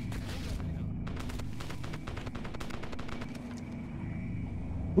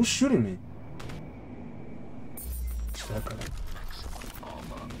 Who's shooting me? It's that guy.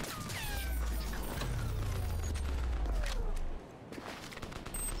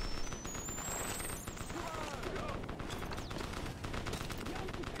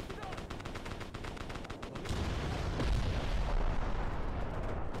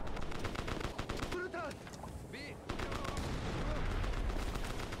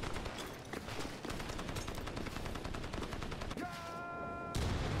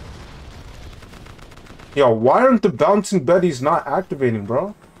 Yo, why aren't the bouncing betties not activating,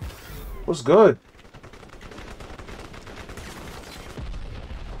 bro? What's good?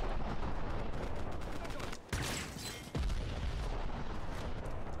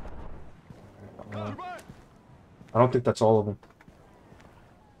 I don't think that's all of them.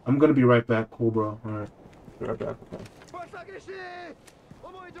 I'm gonna be right back. Cool, bro. Alright. Be right back. Okay.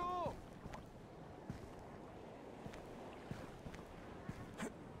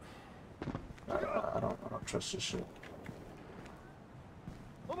 I don't trust this shit.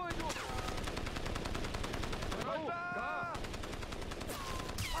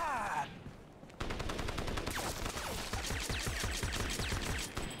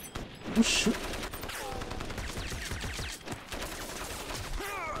 Oh shit.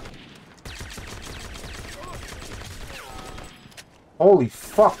 Holy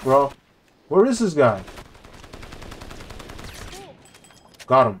fuck, bro. Where is this guy?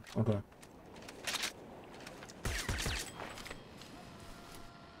 Got him. Okay.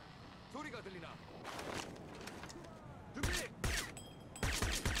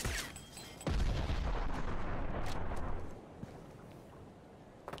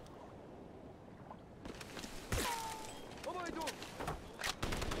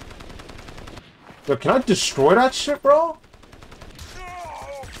 Yo, can I destroy that shit, bro?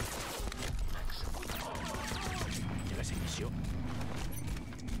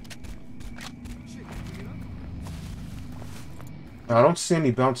 I don't see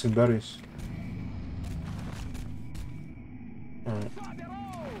any bouncing berries. Alright.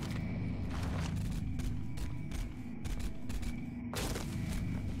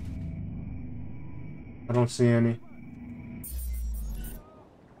 I don't see any.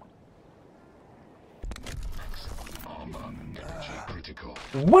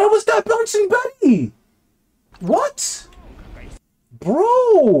 Where was that bouncing Betty? What?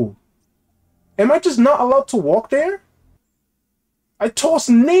 Bro! Am I just not allowed to walk there? I tossed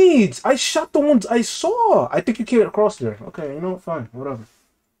nades! I shot the ones I saw! I think you can't cross there. Okay, you know what? Fine. Whatever.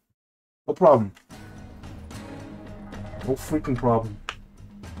 No problem. No freaking problem.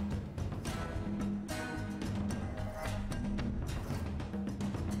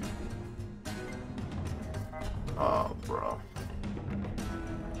 Oh, bro.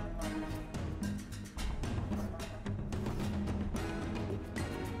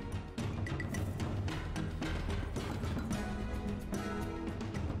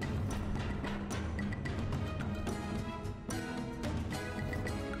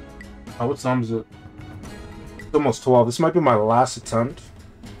 Oh, what time is it? It's almost 12. This might be my last attempt.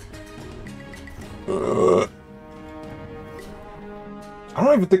 I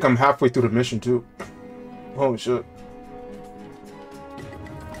don't even think I'm halfway through the mission, too. Holy shit.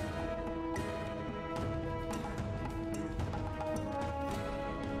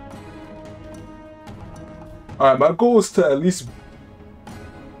 Alright, my goal is to at least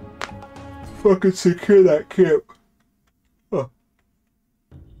fucking secure that camp. Huh.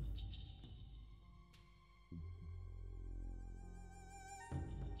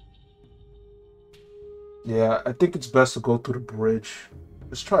 Yeah, I think it's best to go through the bridge.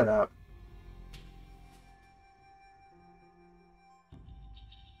 Let's try that.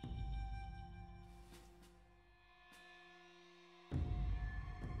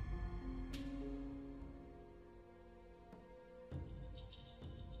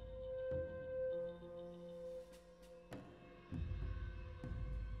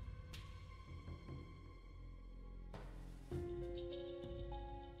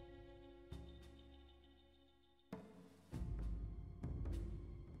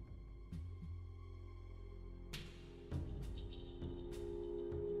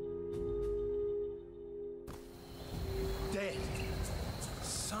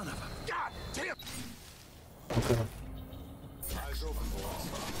 Okay. Eyes open, boys.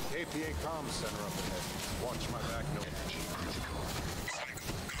 KPA comm center up ahead. Watch my back, no energy critical. Psycho,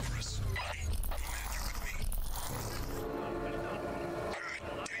 cover us. Buddy, you're with me.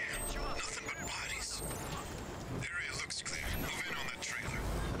 God damn, nothing but bodies. The area looks clear. Move in on that trailer.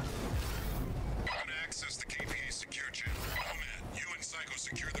 I'm gonna access the KPA secure channel. Oh man, you and Psycho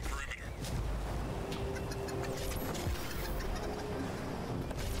secure the perimeter.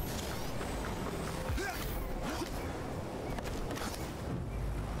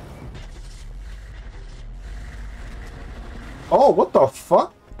 Oh, what the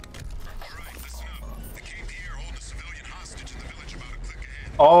fuck? Alright, listen up. The KPA are holding a civilian hostage in the village about a click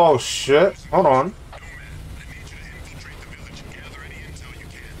ahead. Oh shit. Hold on. Nomad, I need you to infiltrate the village and gather any intel you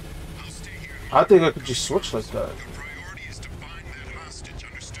can. I'll stay here and I think I could just switch like that. your priority is to find that hostage,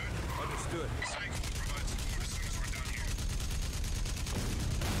 understood? Understood. Psycho will provide support as soon as we're done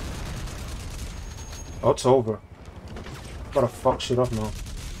here. Oh, it's over. Gotta fuck shit up now.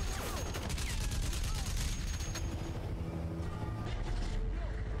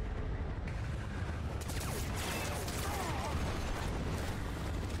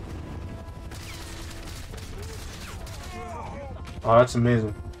 Oh, that's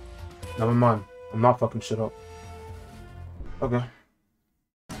amazing. Never mind. I'm not fucking shit up. Okay.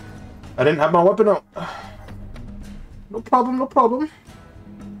 I didn't have my weapon out. No problem, no problem.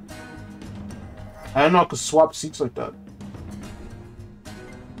 I didn't know I could swap seats like that.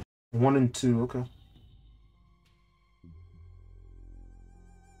 1 and 2, okay.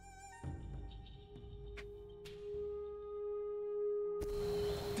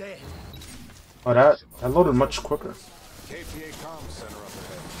 Dead. Oh, that loaded much quicker. KPA comm center up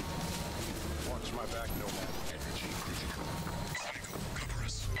ahead. Watch my back, Nomad. Energy critical. Critical, cover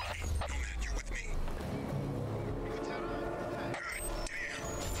us. Nomad, you're with me. God damn,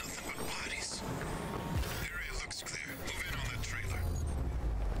 nothing but bodies. Area looks clear. Move in on that trailer.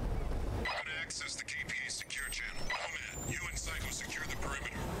 I'm gonna access the KPA secure channel. Nomad, you and Psycho secure the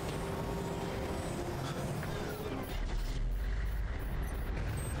perimeter.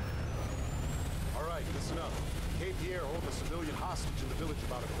 All right, listen up. KPA hold a civilian hostage in the village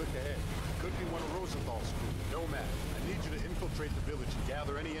about a click ahead. Could be one of Rosenthal's crew. Nomad, I need you to infiltrate the village and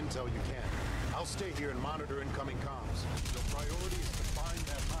gather any intel you can. I'll stay here and monitor incoming comms. Your priority is to find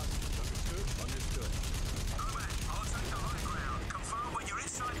that hostage. Understood? Understood. Nomad, I'll take the high ground. Confirm when you're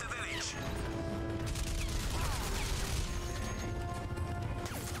inside the village.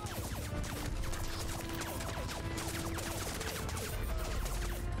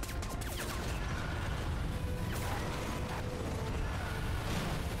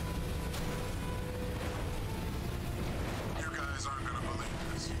 You guys aren't gonna believe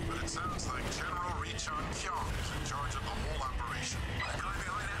this, but it sounds like General Richon Kyong is in charge of the whole operation. The guy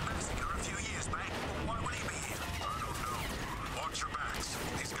behind that massacre a few years back? Why would he be here? I don't know. Watch your backs.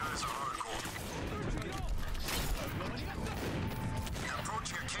 These guys are hardcore. You're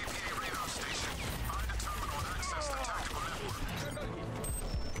approaching a KPA radar station. Find a terminal and access the tactical network.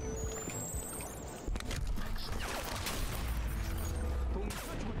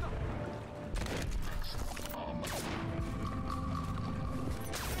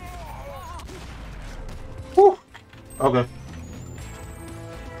 Whew. Okay.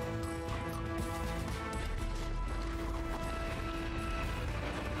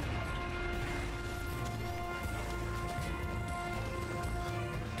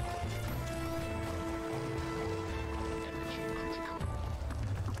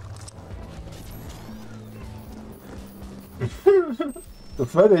 The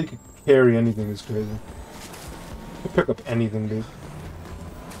fact that you can carry anything is crazy. You can pick up anything, dude.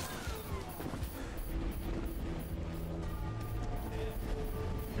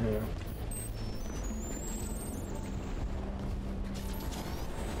 Yeah.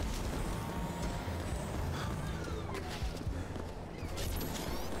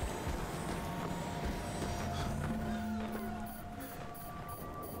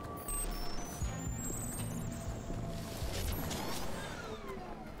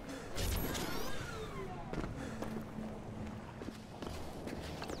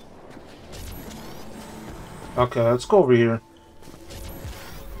 Okay, let's go over here.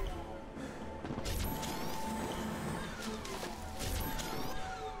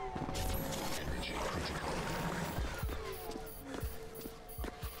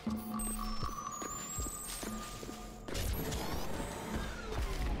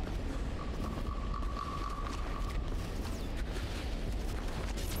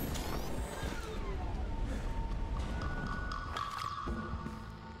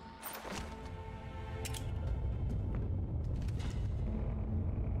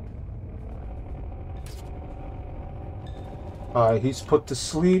 Alright, he's put to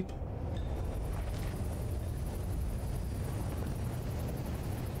sleep.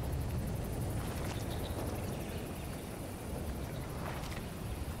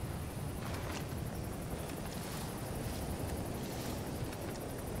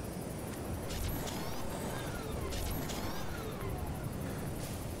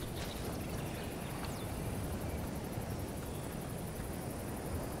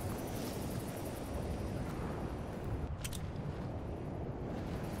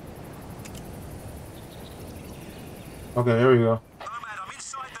 Okay, here we go. Nomad, I'm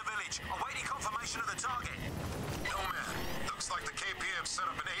inside the village, awaiting confirmation of the target. Nomad, looks like the KPA have set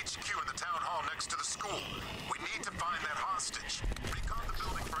up an HQ in the town hall next to the school. We need to find that hostage. Recon the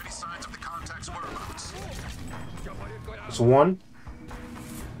building for any signs of the contact's whereabouts. It's one.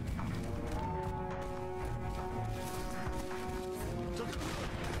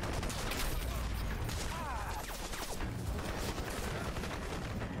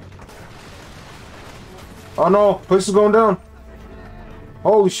 Oh no, place is going down.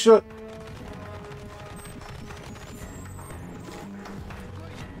 Holy shit.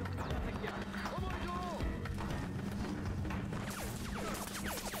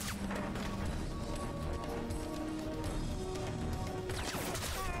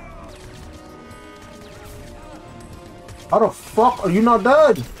 How the fuck are you not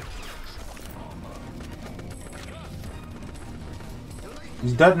dead?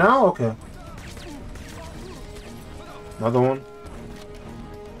 He's dead now? Okay. Another one.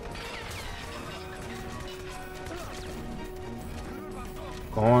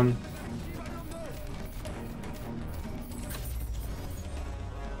 Gone.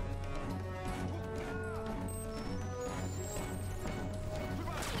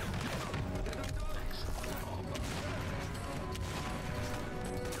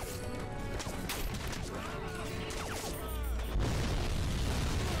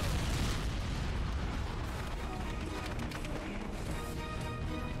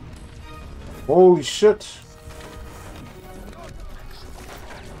 Holy shit.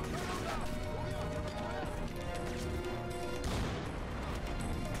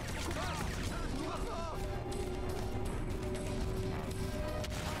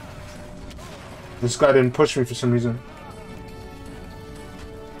 This guy didn't push me for some reason.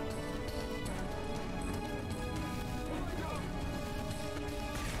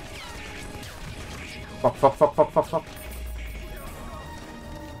 Fuck, fuck, fuck, fuck, fuck, fuck.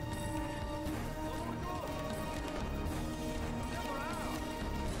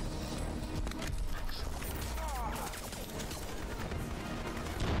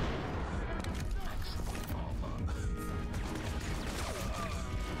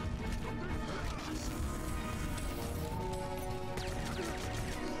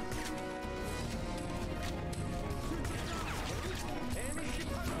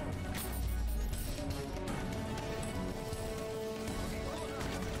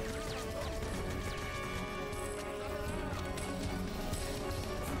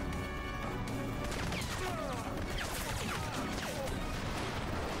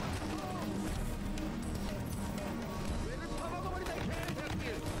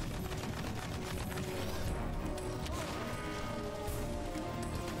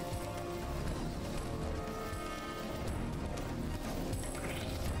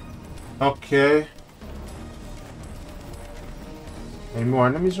 Okay. Any more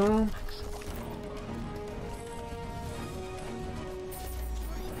enemies around?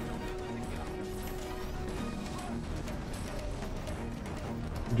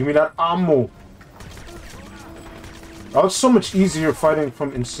 Give me that ammo. Oh, it's so much easier fighting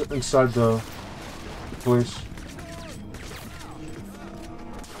from inside the place.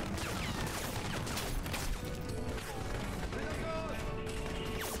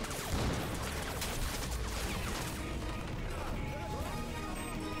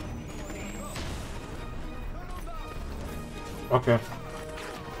 Okay.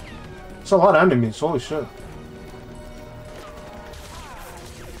 It's a lot of enemies, holy shit.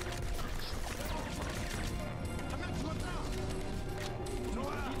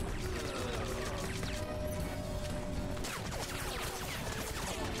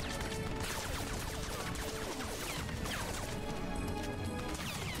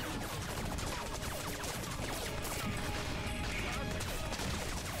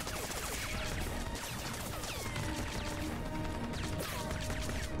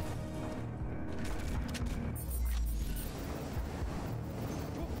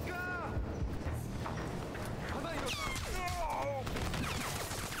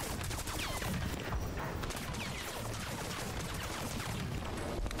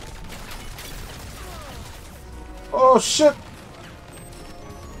 Oh shit!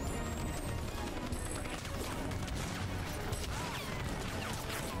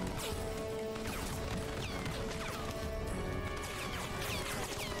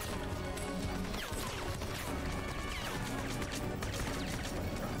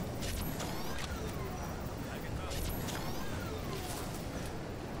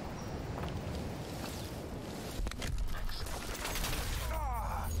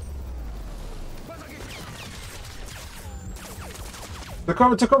 To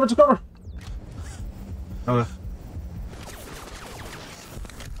cover, to cover, to cover! Okay.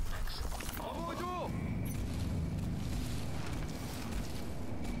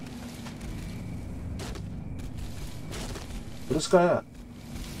 Where's this guy at?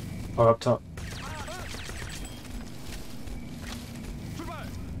 Oh, up top.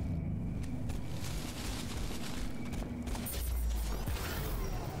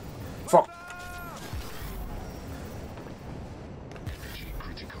 Fuck.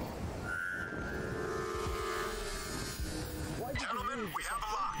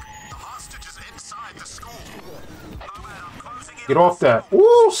 Get off that.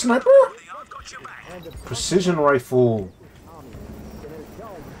 Ooh, sniper! Precision rifle.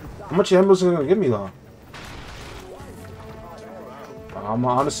 How much ammo is it gonna give me though?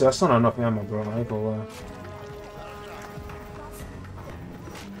 Honestly, that's not enough ammo, bro. I ain't gonna lie.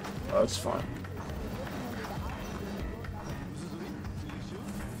 That's fine.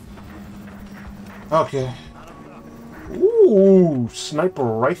 Okay. Ooh, sniper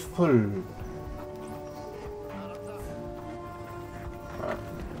rifle. Alright.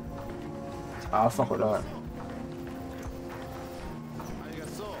 I'll fuck with that.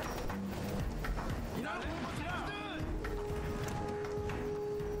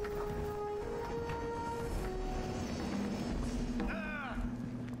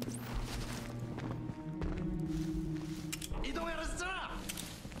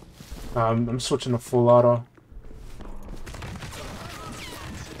 I'm switching to full auto.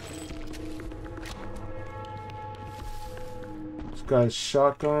 This guy's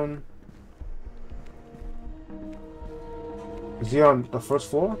shotgun. Is he on the first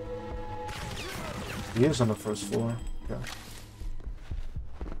floor? He is on the first floor. Okay.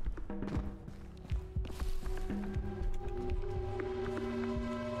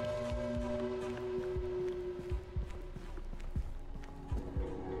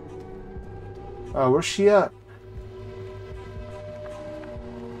 Where's she at?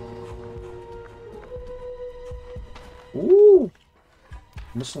 Ooh!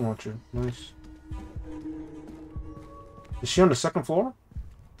 Missile launcher. Nice. Is she on the second floor?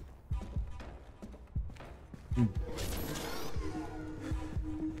 Hmm.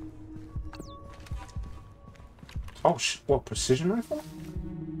 Oh, what? Precision rifle?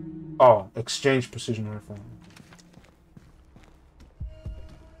 Oh, exchange precision rifle.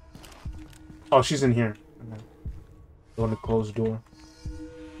 Oh, she's in here. Go in the closed door.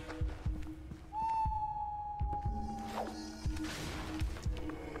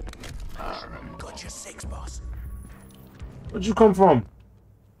 Got your six, boss. Where'd you come from?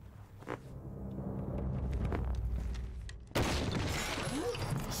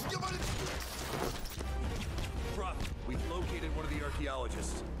 Bruh, we've located one of the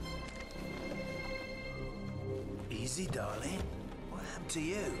archaeologists. Easy, darling. What happened to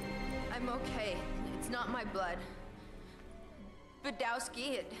you? I'm okay. It's not my blood.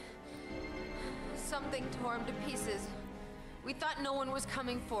 Badowski, something tore him to pieces. We thought no one was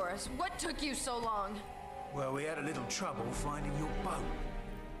coming for us. What took you so long? Well, we had a little trouble finding your boat.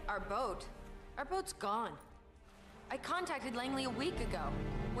 Our boat? Our boat's gone. I contacted Langley a week ago.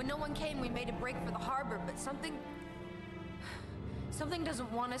 When no one came, we made a break for the harbor, but something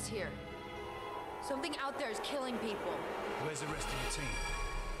doesn't want us here. Something out there is killing people. Where's the rest of your team?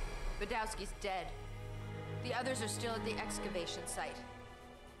 Badowski's dead. The others are still at the excavation site.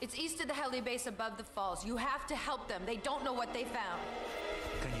 It's east of the heli base above the falls. You have to help them. They don't know what they found.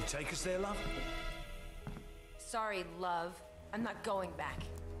 Can you take us there, love? Sorry, love. I'm not going back.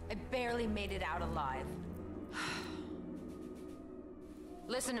 I barely made it out alive.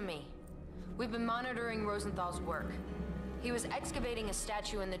 Listen to me. We've been monitoring Rosenthal's work. He was excavating a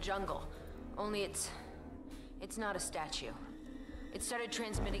statue in the jungle. Only it's not a statue. It started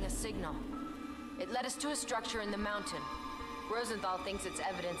transmitting a signal. It led us to a structure in the mountain. Rosenthal thinks it's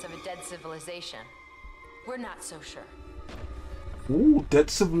evidence of a dead civilization. We're not so sure. Ooh, dead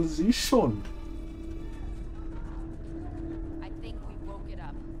civilization. I think we woke it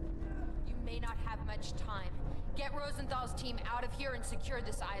up. You may not have much time. Get Rosenthal's team out of here and secure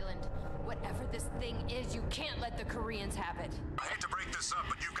this island. Whatever this thing is, you can't let the Koreans have it. I hate to break this up,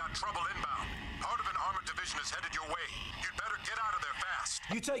 but you've got trouble inbound. Part of an armored division is headed your way. You'd better get out of there fast.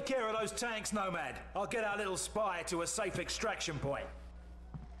 You take care of those tanks, Nomad. I'll get our little spy to a safe extraction point.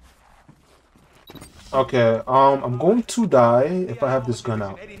 Okay, I'm going to die if I have this gun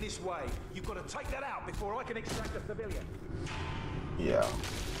out. Heading this way. You've got to take that out before I can extract a civilian. Yeah.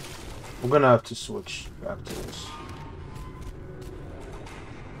 We're gonna have to switch back to this.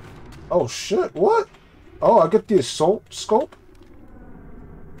 Oh shit, what? Oh, I get the assault scope?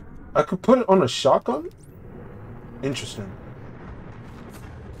 I could put it on a shotgun? Interesting.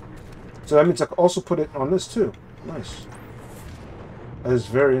 So that means I could also put it on this too. Nice. That is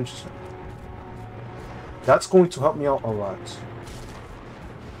very interesting. That's going to help me out a lot.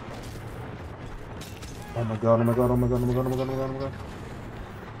 Oh my god, oh my god, oh my god, oh my god, oh my god, oh my god, oh my god.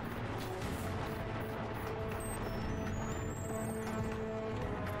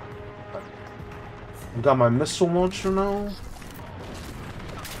 I got my missile launcher now.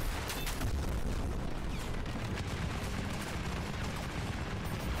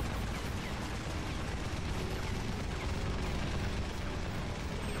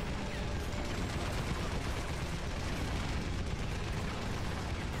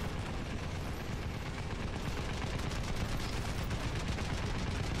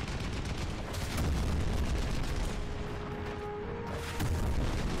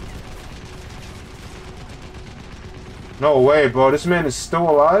 No way, bro. This man is still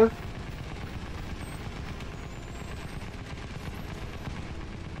alive?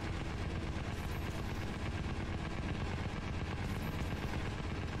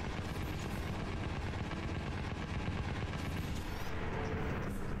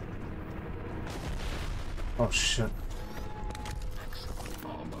 Oh shit.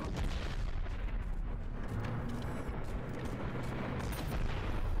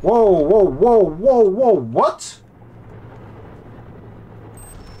 Whoa, whoa, whoa, whoa, whoa, what?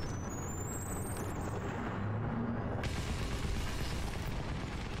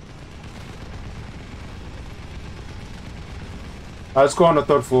 Alright, let's go on the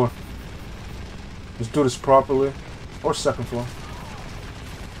 3rd floor. Let's do this properly. Or 2nd floor.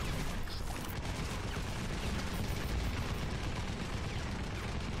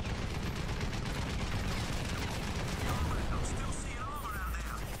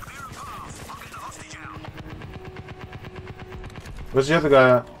 Where's the other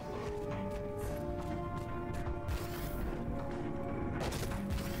guy at?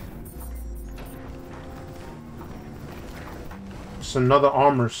 There's another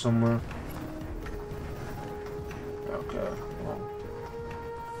armor somewhere. Okay. Well.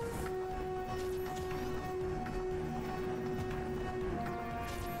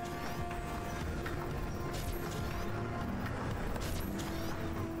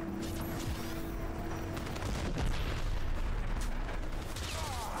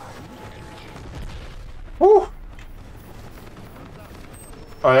 Woo!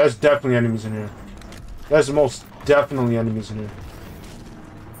 Oh, there's definitely enemies in here. There's most definitely enemies in here.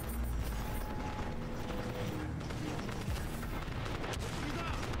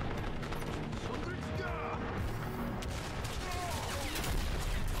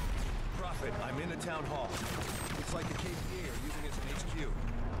 Prophet, I'm in the town hall. Looks like the KPA are using it as an HQ.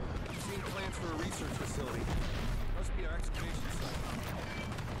 I've seen plans for a research facility. Must be our excavation site.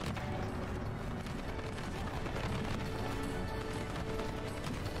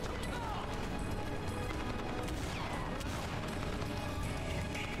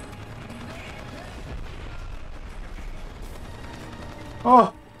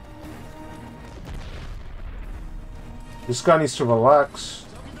 Oh! This guy needs to relax.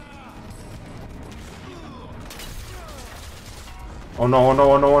 Oh no, oh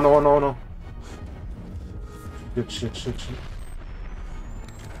no, oh no, oh no, oh no, oh no. Shit, shit, shit, shit.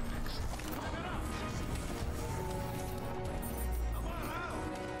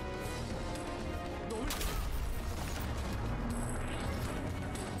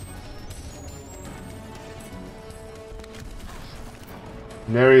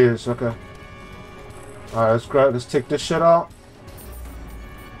 There he is, okay. Alright, let's take this shit out.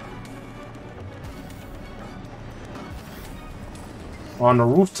 On the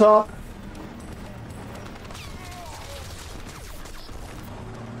rooftop.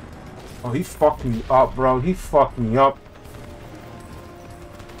 Oh, he fucked me up, bro. He fucked me up.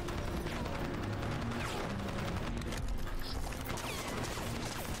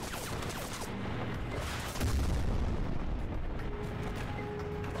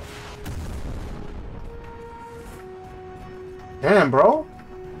 Damn, bro.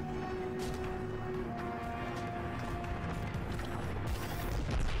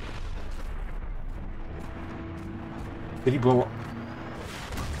 Did he blow up?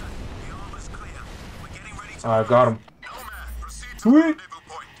 I got him. Sweet.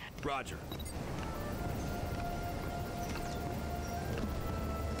 Roger.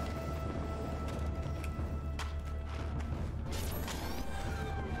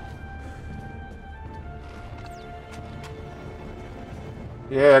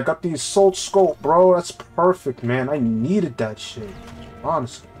 Yeah, I got the assault scope, bro. That's perfect, man. I needed that shit.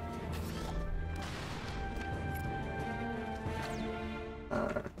 Honestly.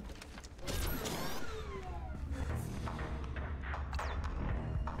 Alright.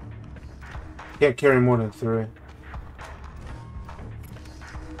 Can't carry more than 3.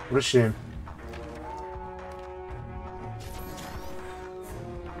 What a shame.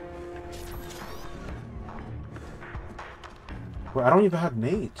 Wait, I don't even have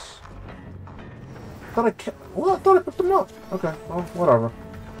nades. I thought I kept. Well, I thought I picked them up. Okay, well, whatever.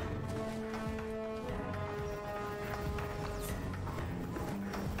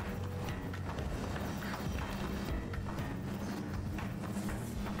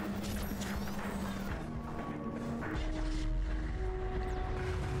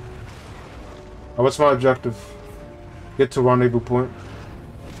 Oh, what's my objective? Get to rendezvous point.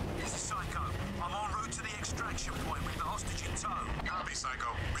 This is Psycho. I'm en route to the extraction point with the hostage in tow. Copy, Psycho.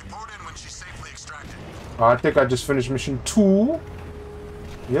 Report in when she's safely extracted. I think I just finished mission 2.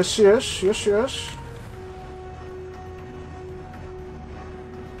 Yes, yes, yes, yes.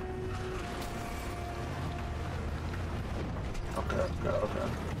 Okay, okay, okay.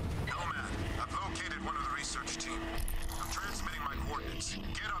 Nomad, I've located one of the research team. I'm transmitting my coordinates.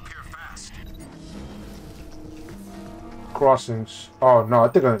 Get up here fast. Crossings. Oh, no, I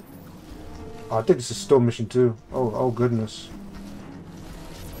think I... Oh, I think this is still mission 2. Oh goodness.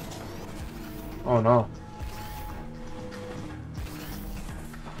 Oh no.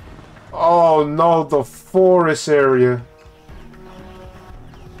 Oh no, the forest area.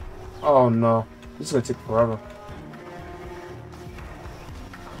 Oh no. This is gonna take forever.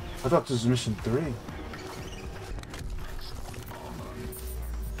 I thought this was mission 3.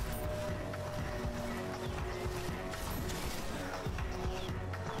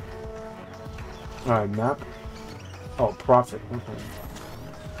 Alright, map. Oh, profit. Okay.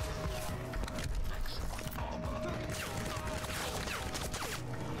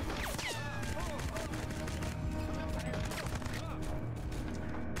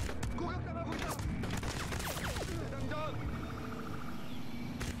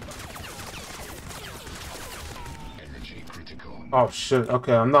 Oh shit,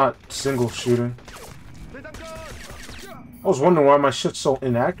 okay, I'm not single shooting. I was wondering why my shit's so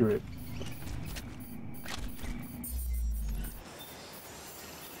inaccurate.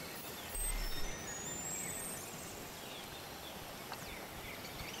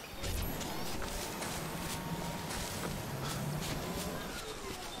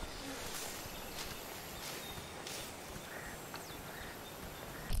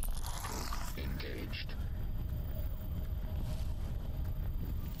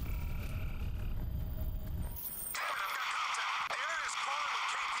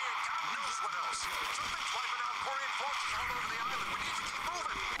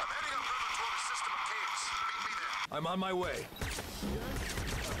 I'm on my way.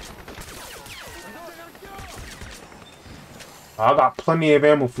 I got plenty of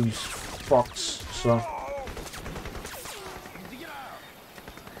ammo for these fucks, so.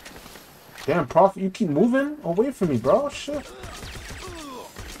 Damn, Prophet, you keep moving away from me, bro. Shit.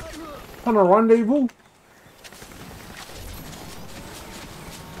 On a rendezvous.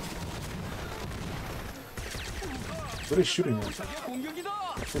 What are they shooting at? I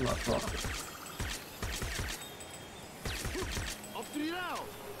feel like Prophet.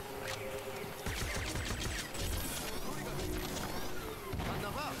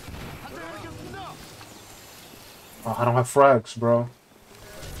 Oh, I don't have frags, bro.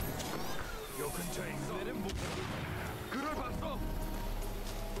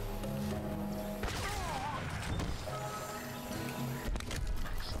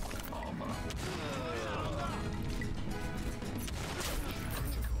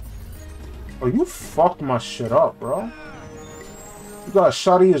 Oh, you fucked my shit up, bro. You got a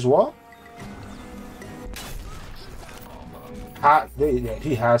shotty as well? Yeah,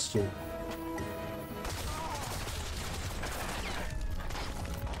 he has to.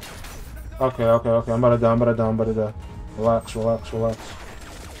 Okay. I'm about to die. Relax.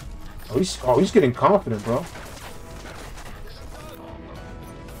 Oh, he's getting confident, bro.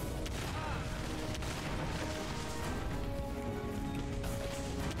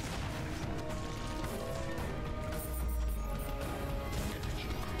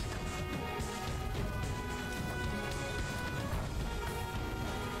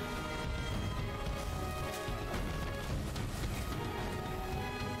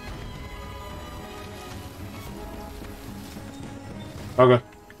 Okay.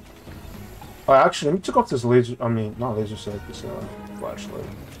 Oh, actually, let me take off this laser. I mean, not laser sight. This flashlight.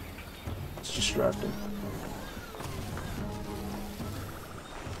 It's distracting.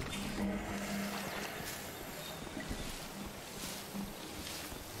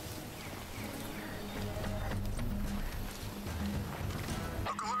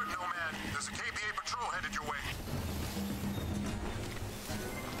 Look alert, Nomad. There's a KPA patrol headed your way.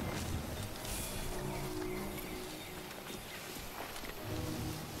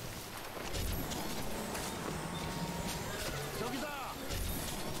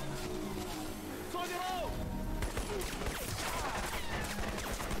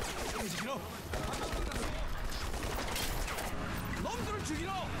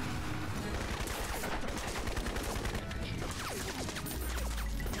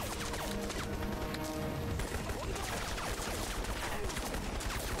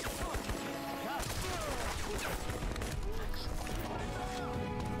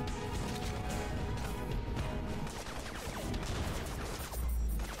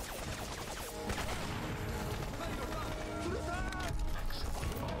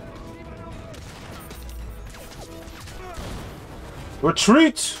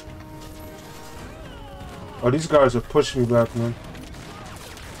 Retreat! Oh, these guys are pushing me back, man.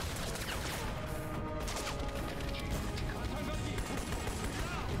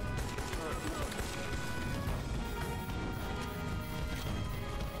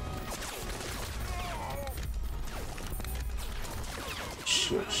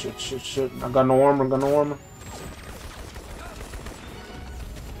 Shit. I got no armor,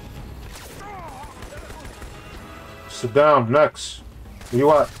 Sit down, next. Where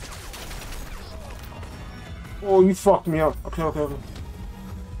you at? Oh, you fucked me up. Okay.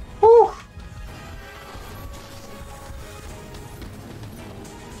 Whew!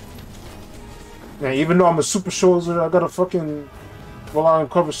 Man, even though I'm a super soldier, I gotta fucking rely on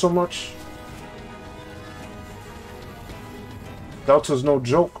cover so much. Delta's no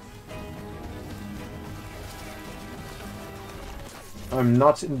joke. I'm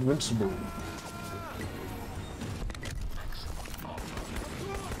not invincible.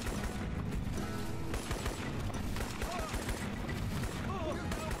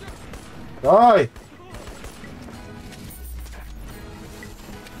 Die!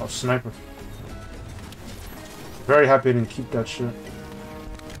 Oh, sniper. Very happy I didn't keep that shit. Nomad,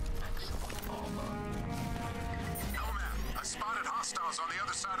 I spotted hostiles on the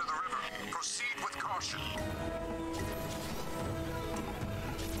other side of the river. Proceed with caution.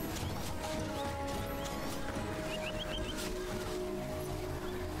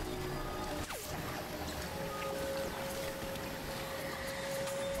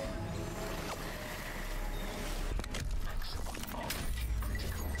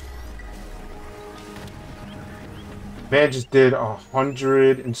 Man just did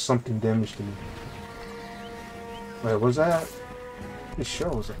 100 and something damage to me. Wait, was that? Pretty sure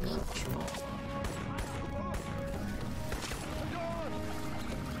it was like that. Sure.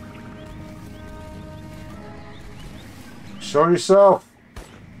 Show yourself.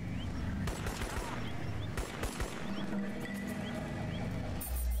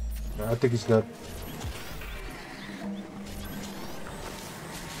 Yeah, I think he's dead.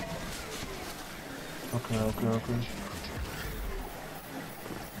 Okay.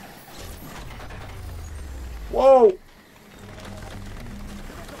 Whoa!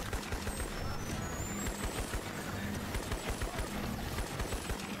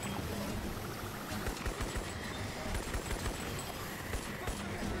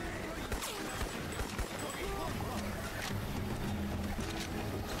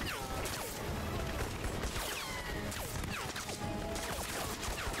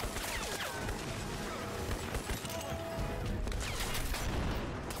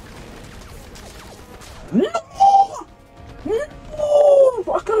 No!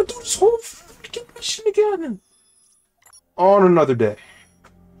 I gotta do this whole freaking mission again. On another day.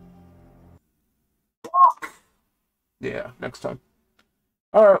 Fuck. Yeah, next time.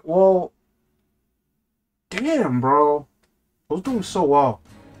 Alright, well. Damn, bro. I was doing so well.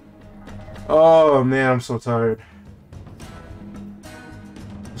 Oh, man, I'm so tired.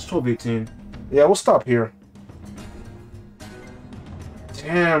 It's 12:18. Yeah, we'll stop here.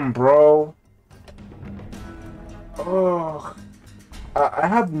 Damn, bro. Oh, I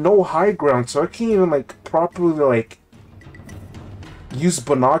have no high ground, so I can't even like properly like use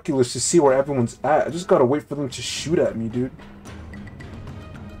binoculars to see where everyone's at. I just gotta wait for them to shoot at me, dude.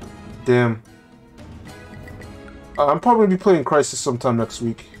 Damn. I'm probably gonna be playing Crysis sometime next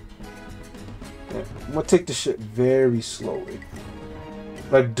week. Yeah, I'm gonna take this shit very slowly.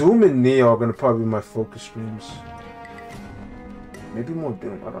 Like Doom and Neo are gonna probably be my focus streams. Maybe more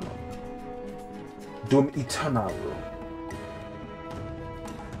Doom, I don't know. Doom Eternal.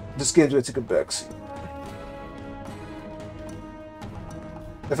 This game's gonna take a backseat.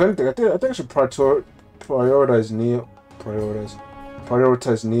 If anything, I think I should prioritize Neo.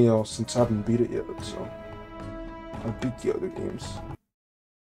 Prioritize Neo since I haven't beat it yet. So I beat the other games.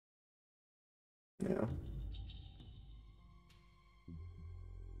 Yeah.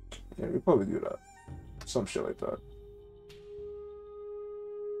 Yeah, we probably do that. Some shit like that.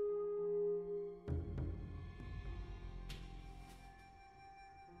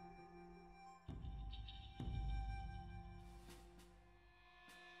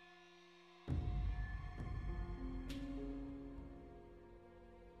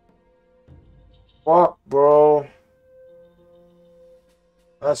 Fuck, bro.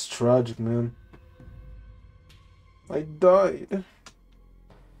 That's tragic, man. I died.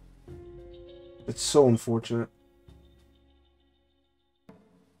 It's so unfortunate.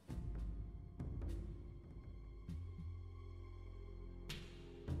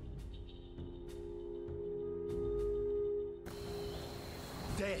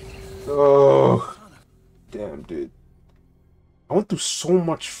 Oh, damn, dude. I went through so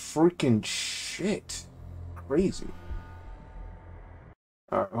much freaking shit. Crazy.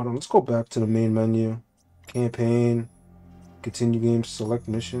 Alright, hold on. Let's go back to the main menu. Campaign. Continue game. Select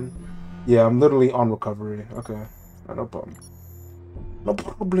mission. Yeah, I'm literally on recovery. Okay. No problem. No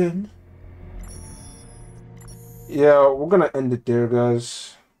problem. yeah, we're gonna end it there,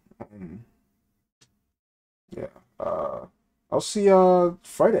 guys. Yeah. I'll see y'all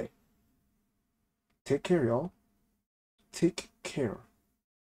Friday. Take care, y'all. Take care.